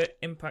 Impact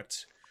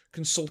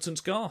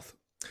consultant Garth.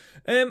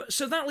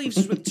 So that leaves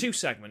us with two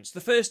segments.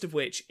 The first of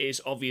which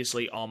is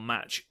obviously our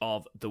match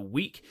of the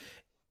week.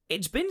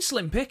 It's been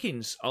slim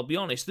pickings, I'll be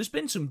honest. There's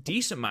been some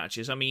decent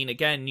matches. I mean,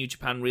 again, New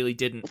Japan really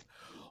didn't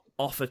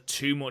offer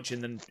too much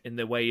in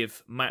the way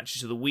of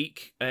matches of the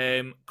week.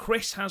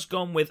 Chris has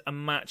gone with a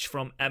match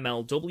from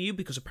MLW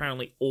because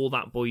apparently all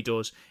that boy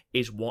does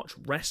is watch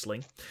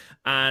wrestling,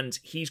 and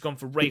he's gone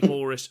for Ray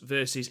Horus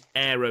versus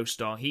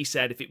Aerostar. He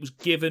said if it was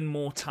given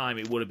more time,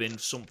 it would have been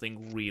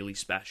something really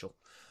special.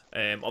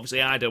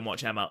 Obviously, I don't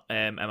watch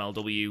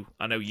MLW.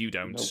 I know you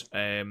don't.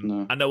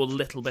 No. I know a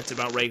little bit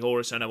about Ray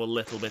Horus. I know a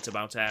little bit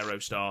about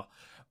Aerostar.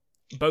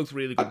 Both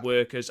really good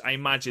workers. I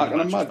imagine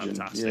the match is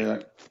fantastic. Yeah,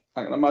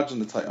 I can imagine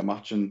the title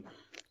match, and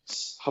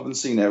haven't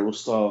seen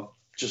Aerostar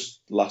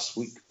just last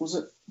week, was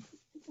it?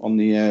 On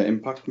the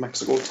Impact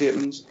Mexico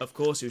tapings. Of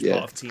course, he was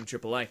part of Team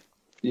AAA.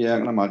 Yeah, I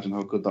can imagine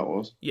how good that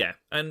was. Yeah,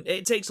 and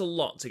it takes a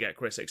lot to get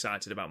Chris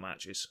excited about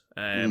matches.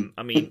 I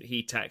mean,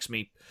 he texted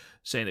me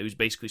saying that he was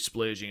basically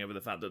splurging over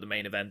the fact that the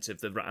main event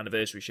of the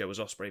anniversary show was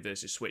Ospreay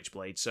versus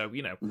Switchblade. So,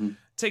 it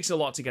takes a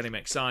lot to get him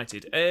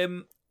excited.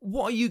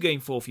 What are you going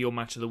for your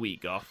match of the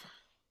week, Garth?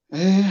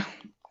 I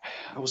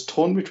was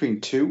torn between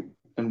two,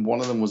 and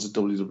one of them was a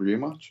WWE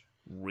match.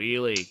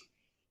 Really?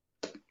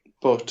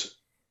 But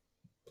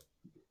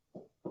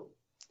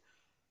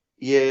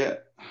yeah,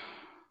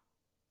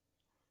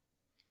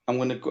 I'm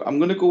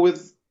gonna go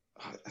with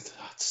it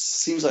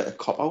seems like a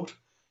cop-out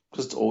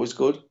because it's always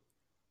good.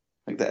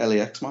 Like the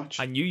LAX match.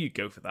 I knew you'd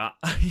go for that.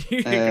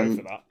 You'd go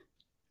for that.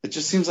 It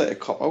just seems like a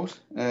cop-out.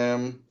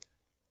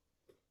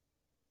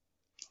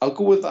 I'll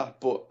go with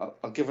that, but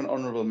I'll give an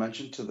honourable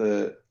mention to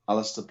the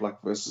Aleister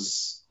Black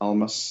versus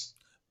Almas.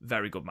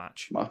 Very good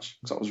match. Because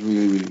that was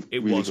really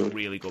It was a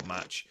really good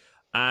match.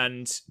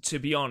 And to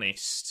be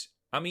honest,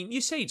 I mean,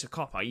 you say it's a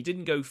cop-out. You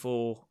didn't go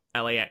for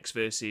LAX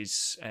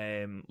versus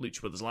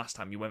Lucha Brothers last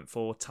time. You went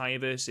for Taya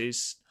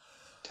versus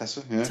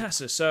Tessa, yeah.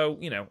 Tessa. So,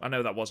 I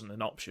know that wasn't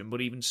an option,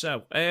 but even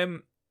so.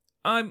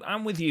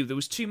 I'm with you. There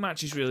was two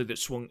matches really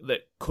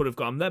that could have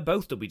gone. They're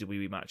both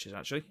WWE matches,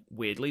 actually,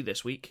 weirdly,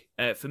 this week.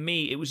 For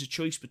me, it was a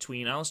choice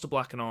between Aleister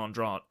Black and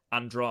Andrade,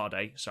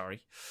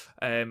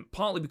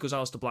 partly because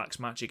Aleister Black's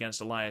match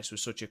against Elias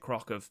was such a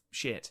crock of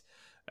shit,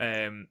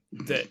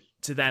 that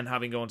to then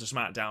having gone to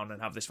SmackDown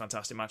and have this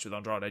fantastic match with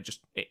Andrade,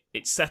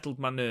 it settled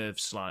my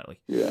nerves slightly.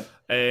 Yeah.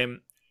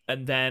 And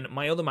then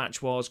my other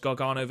match was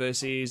Gargano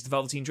versus the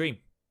Velveteen Dream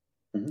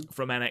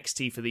from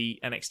NXT for the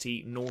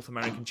NXT North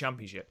American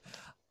Championship.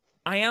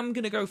 I am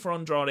going to go for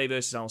Andrade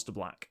versus Aleister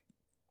Black.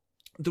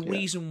 The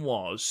reason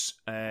was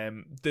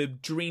the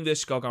Dream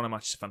versus Gargano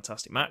match is a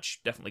fantastic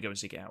match. Definitely go and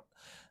seek it out.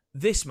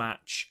 This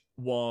match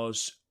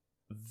was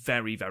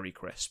very, very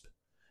crisp.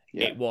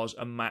 Yeah. It was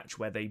a match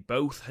where they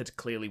both had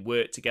clearly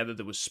worked together.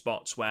 There was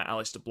spots where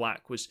Aleister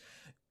Black was...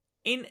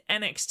 In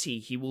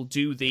NXT, he will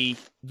do the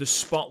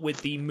spot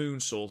with the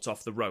moonsault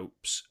off the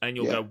ropes, and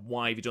you'll go,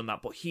 why have you done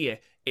that? But here,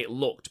 it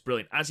looked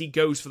brilliant. As he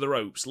goes for the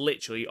ropes,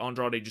 literally,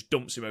 Andrade just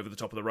dumps him over the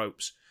top of the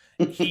ropes.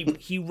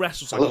 He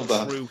wrestles like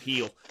a true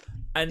heel.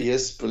 And he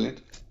is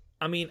brilliant.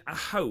 I mean,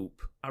 I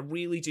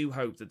really do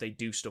hope that they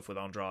do stuff with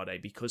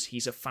Andrade because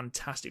he's a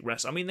fantastic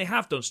wrestler. I mean, they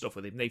have done stuff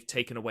with him. They've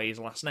taken away his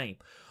last name.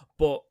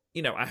 But,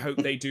 I hope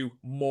they do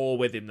more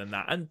with him than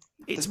that. And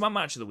it's my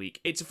match of the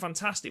week. It's a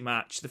fantastic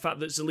match. The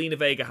fact that Zelina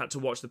Vega had to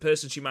watch the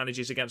person she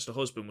manages against her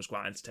husband was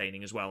quite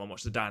entertaining as well, and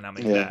watch the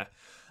dynamic there.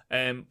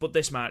 But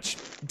this match,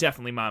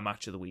 definitely my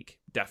match of the week.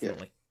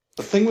 Definitely. Yeah.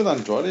 The thing with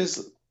Andrade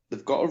is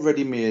they've got a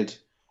ready-made...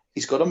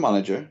 He's got a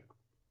manager,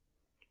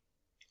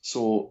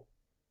 so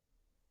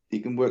he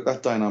can work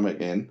that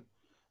dynamic in.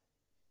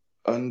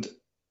 And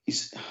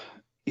he's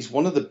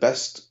one of the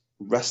best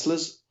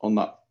wrestlers on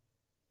that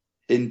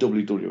in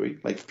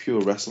WWE, like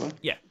pure wrestler.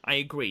 Yeah, I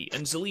agree.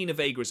 And Zelina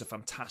Vega is a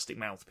fantastic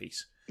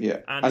mouthpiece. Yeah,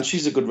 and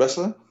she's a good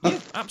wrestler. Yeah,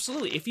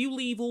 absolutely. If you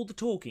leave all the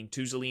talking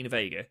to Zelina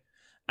Vega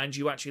and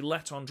you actually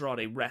let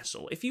Andrade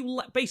wrestle, if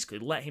you basically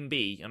let him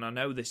be, and I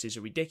know this is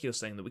a ridiculous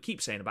thing that we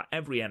keep saying about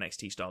every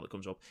NXT star that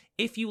comes up,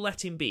 if you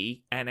let him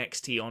be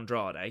NXT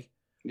Andrade,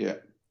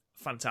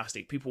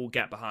 fantastic. People will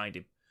get behind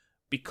him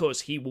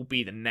because he will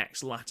be the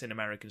next Latin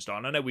American star.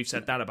 And I know we've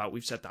said that about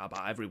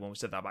everyone. We've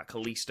said that about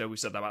Kalisto. We've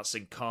said that about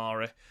Sin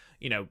Cara.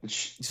 We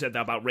said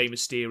that about Rey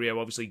Mysterio.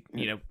 Obviously,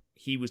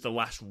 he was the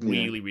last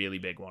really, really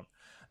big one.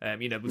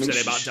 We've said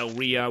it about Del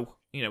Rio.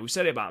 We've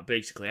said it about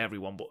basically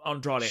everyone, but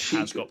Andrade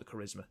has got the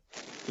charisma.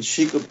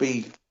 She could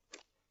be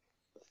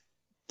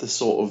the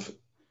sort of...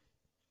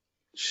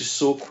 She's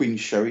so Queen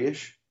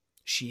Sherry-ish.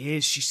 She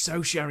is. She's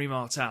so Sherry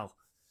Martel.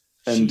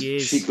 And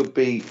she could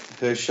be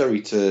her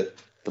Sherry to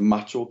the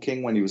Macho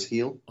King when he was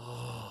heel.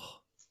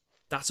 Oh,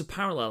 that's a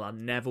parallel I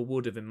never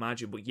would have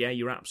imagined. But yeah,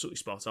 you're absolutely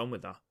spot on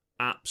with that.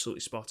 Absolutely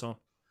spot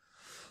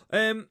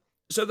on.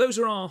 So those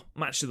are our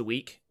match of the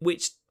week,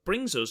 which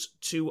brings us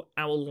to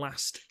our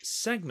last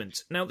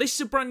segment. Now, this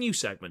is a brand new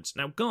segment.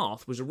 Now,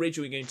 Garth was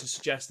originally going to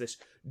suggest this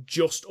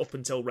just up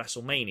until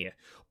WrestleMania,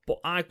 but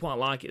I quite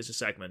like it as a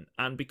segment.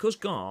 And because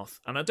Garth,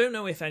 and I don't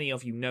know if any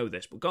of you know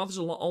this, but Garth is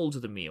a lot older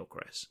than me or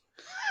Chris,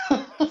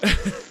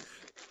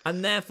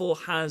 and therefore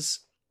has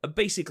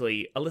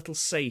basically a little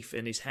safe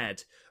in his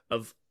head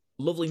of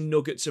lovely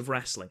nuggets of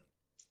wrestling.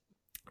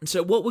 And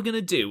so what we're going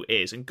to do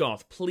is, and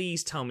Garth,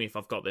 please tell me if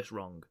I've got this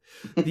wrong.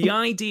 The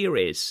idea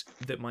is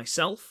that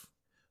myself,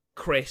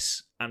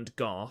 Chris, and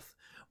Garth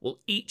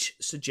will each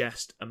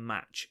suggest a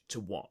match to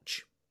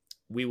watch.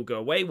 We will go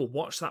away, we'll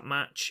watch that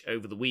match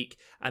over the week,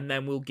 and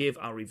then we'll give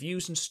our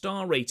reviews and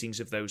star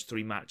ratings of those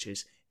three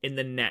matches in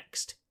the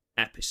next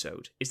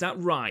episode. Is that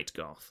right,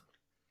 Garth?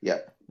 Yeah.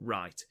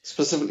 Right.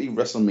 Specifically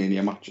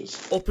WrestleMania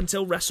matches. Up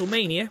until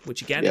WrestleMania,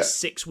 which again is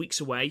 6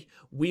 weeks away,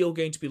 we are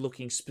going to be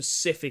looking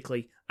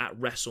specifically at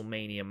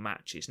WrestleMania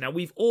matches. Now,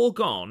 we've all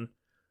gone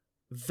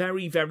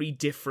very, very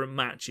different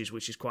matches,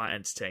 which is quite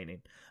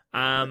entertaining.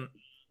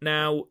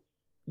 Now,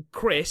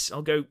 Chris,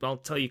 I'll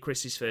tell you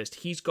Chris's first.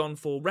 He's gone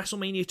for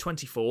WrestleMania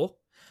 24,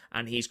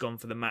 and he's gone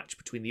for the match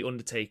between The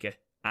Undertaker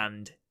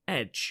and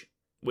Edge,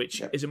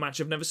 which is a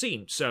match I've never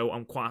seen, so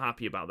I'm quite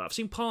happy about that. I've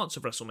seen parts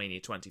of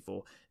WrestleMania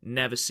 24,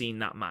 never seen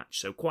that match,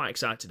 so quite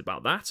excited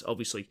about that.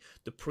 Obviously,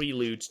 the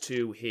prelude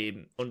to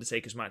him,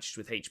 Undertaker's matches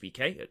with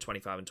HBK at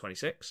 25 and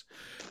 26.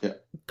 Yeah.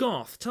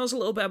 Garth, tell us a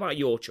little bit about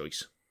your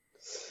choice.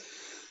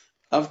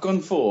 I've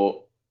gone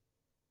for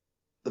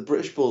the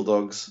British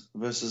Bulldogs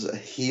versus a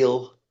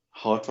heel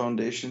Hart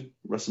Foundation,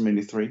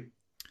 WrestleMania 3.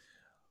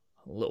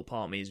 A little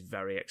part of me is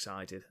very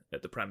excited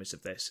at the premise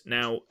of this.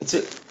 Now,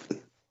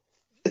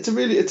 it's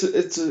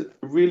It's a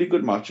really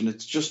good match, and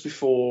it's just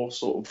before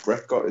sort of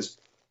Brett got his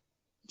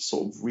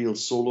sort of real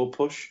solo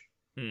push.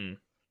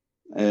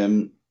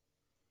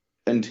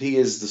 And he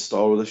is the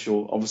star of the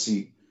show.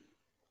 Obviously,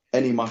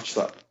 any match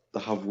that they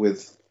have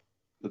with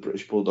the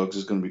British Bulldogs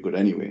is going to be good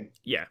anyway.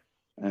 Yeah.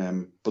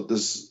 But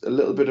there's a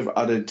little bit of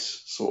added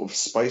sort of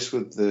spice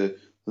with there's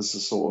a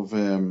sort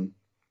of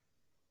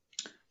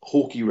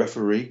hokey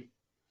referee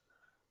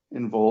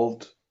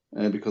involved,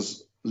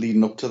 because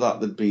leading up to that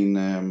there'd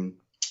been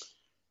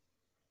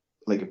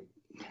I can't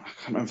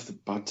remember if the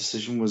bad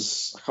decision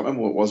was, I can't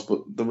remember what it was,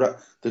 but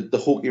the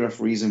hokey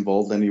referee's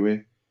involved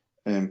anyway,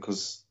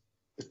 because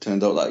it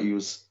turned out that he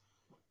was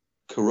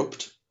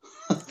corrupt.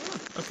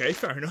 Okay,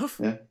 fair enough.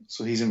 Yeah,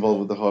 so he's involved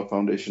with the Hart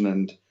Foundation,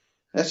 and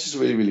it's just a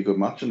really, really good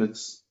match, and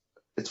it's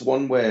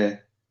one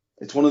where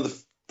it's one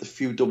of the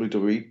few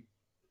WWE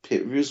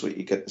pay-per-views where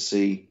you get to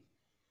see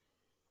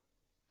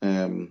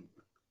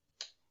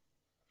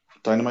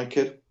Dynamite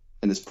Kid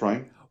in his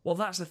prime. Well,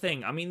 that's the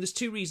thing. I mean, there's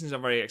two reasons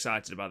I'm very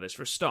excited about this.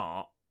 For a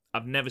start,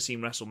 I've never seen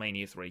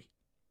WrestleMania 3,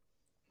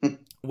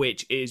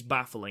 which is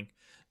baffling.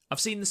 I've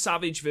seen the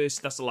Savage versus,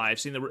 that's a lie, I've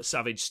seen the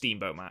Savage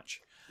Steamboat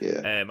match.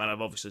 Yeah. And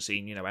I've obviously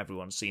seen,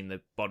 everyone's seen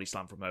the body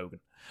slam from Hogan.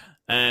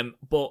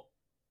 But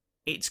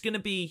it's going to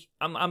be,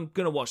 I'm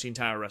going to watch the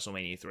entire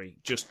WrestleMania 3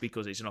 just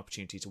because it's an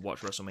opportunity to watch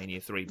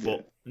WrestleMania 3.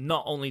 But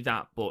not only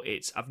that, but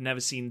I've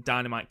never seen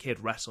Dynamite Kid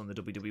wrestle in the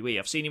WWE.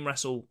 I've seen him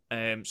wrestle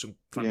some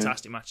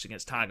fantastic matches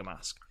against Tiger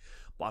Mask,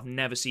 but I've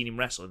never seen him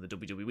wrestle in the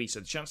WWE.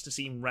 So the chance to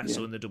see him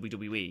wrestle in the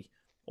WWE,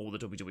 or the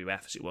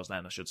WWF as it was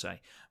then, I should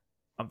say,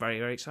 I'm very,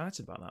 very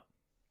excited about that.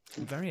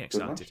 I'm very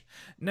excited.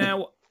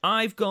 Now,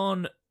 I've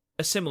gone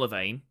a similar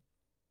vein.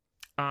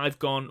 I've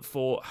gone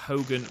for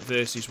Hogan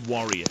versus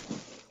Warrior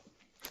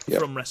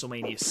from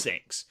WrestleMania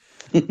 6.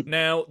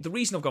 Now, the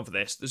reason I've gone for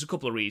this, there's a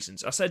couple of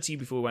reasons. I said to you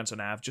before we went on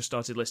air, I've just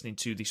started listening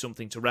to the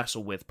Something to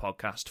Wrestle With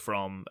podcast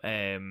from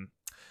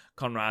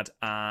Conrad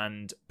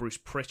and Bruce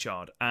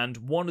Pritchard, and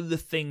one of the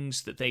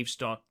things that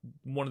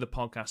one of the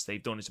podcasts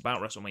they've done is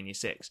about WrestleMania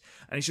 6,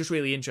 and it's just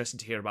really interesting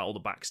to hear about all the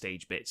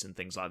backstage bits and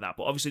things like that.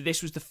 But obviously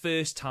this was the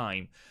first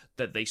time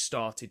that they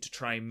started to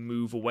try and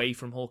move away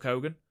from Hulk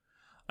Hogan,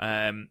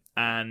 and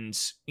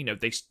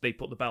they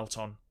put the belt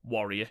on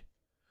Warrior,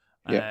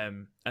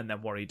 and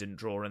then Warrior didn't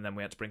draw, and then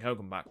we had to bring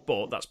Hogan back,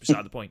 but that's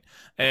beside the point.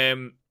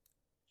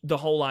 The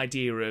whole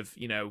idea of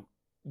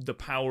the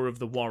power of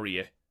the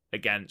Warrior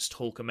against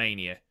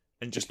Hulkamania,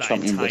 and just that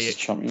champion entire versus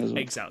champion, isn't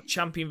it? Exactly,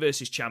 champion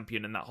versus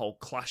champion, and that whole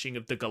clashing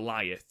of the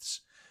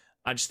Goliaths.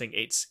 I just think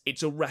it's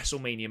a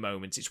WrestleMania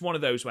moment. It's one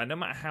of those where no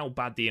matter how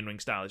bad the in-ring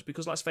style is,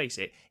 because let's face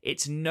it,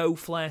 it's no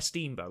Flair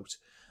Steamboat.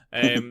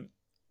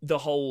 The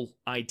whole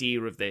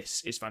idea of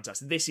this is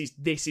fantastic. This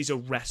is a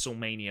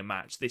WrestleMania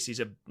match. This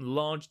is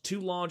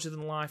two larger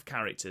than life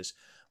characters,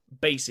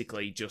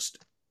 basically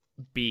just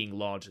being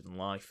larger than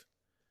life.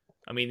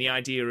 I mean, the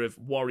idea of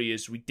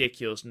Warrior's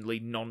ridiculously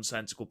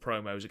nonsensical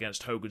promos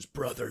against Hogan's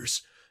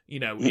brothers,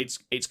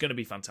 it's going to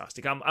be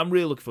fantastic. I'm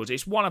really looking forward to it.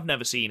 It's one I've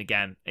never seen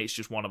again. It's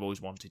just one I've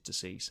always wanted to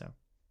see. So,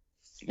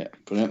 yeah,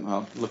 brilliant.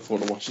 I'll look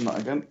forward to watching that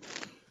again.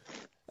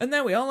 And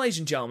there we are, ladies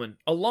and gentlemen.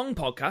 A long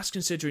podcast,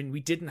 considering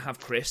we didn't have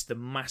Chris, the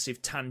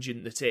massive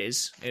tangent that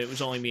is. It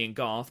was only me and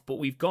Garth, but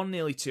we've gone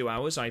nearly 2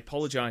 hours. I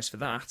apologise for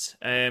that.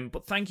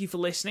 But thank you for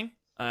listening.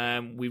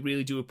 We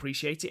really do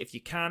appreciate it. If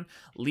you can,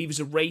 leave us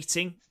a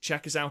rating.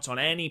 Check us out on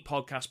any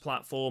podcast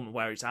platform,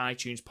 where it's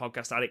iTunes,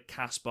 Podcast Addict,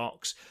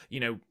 CastBox,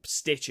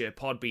 Stitcher,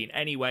 Podbean,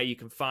 anywhere you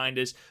can find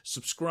us.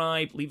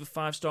 Subscribe, leave a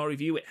 5-star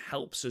review. It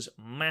helps us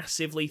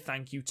massively.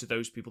 Thank you to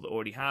those people that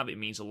already have. It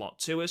means a lot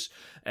to us.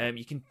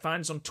 You can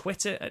find us on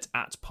Twitter at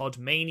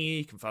 @Podmania.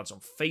 You can find us on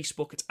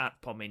Facebook at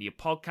 @Podmania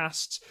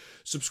Podcasts.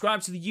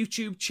 Subscribe to the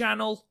YouTube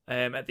channel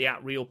at the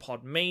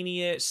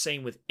 @RealPodmania.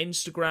 Same with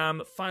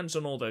Instagram. Find us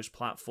on all those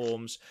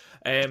platforms.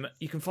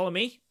 You can follow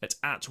me at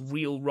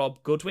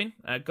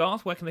 @RealRobGoodwin.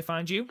 Garth, where can they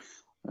find you?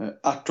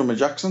 @Drummer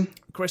Jackson.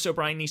 Chris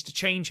O'Brien needs to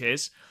change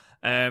his,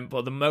 but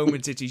at the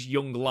moment it is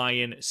Young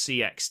Lion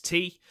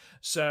CXT.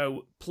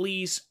 So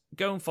please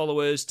go and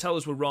follow us, tell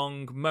us we're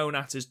wrong, moan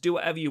at us, do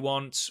whatever you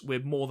want. We're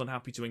more than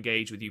happy to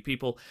engage with you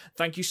people.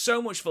 Thank you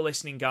so much for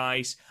listening,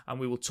 guys, and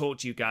we will talk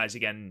to you guys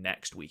again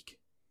next week.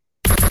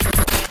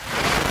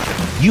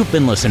 You've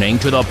been listening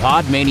to the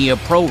Podmania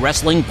Pro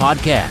Wrestling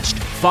Podcast.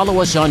 Follow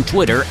us on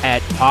Twitter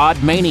at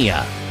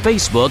Podmania,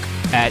 Facebook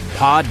at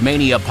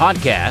Podmania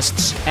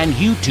Podcasts, and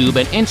YouTube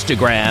and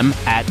Instagram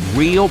at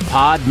Real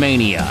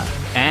Podmania.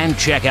 And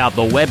check out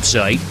the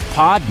website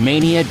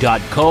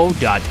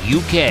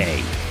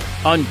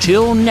podmania.co.uk.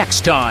 Until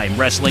next time,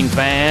 wrestling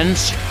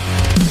fans.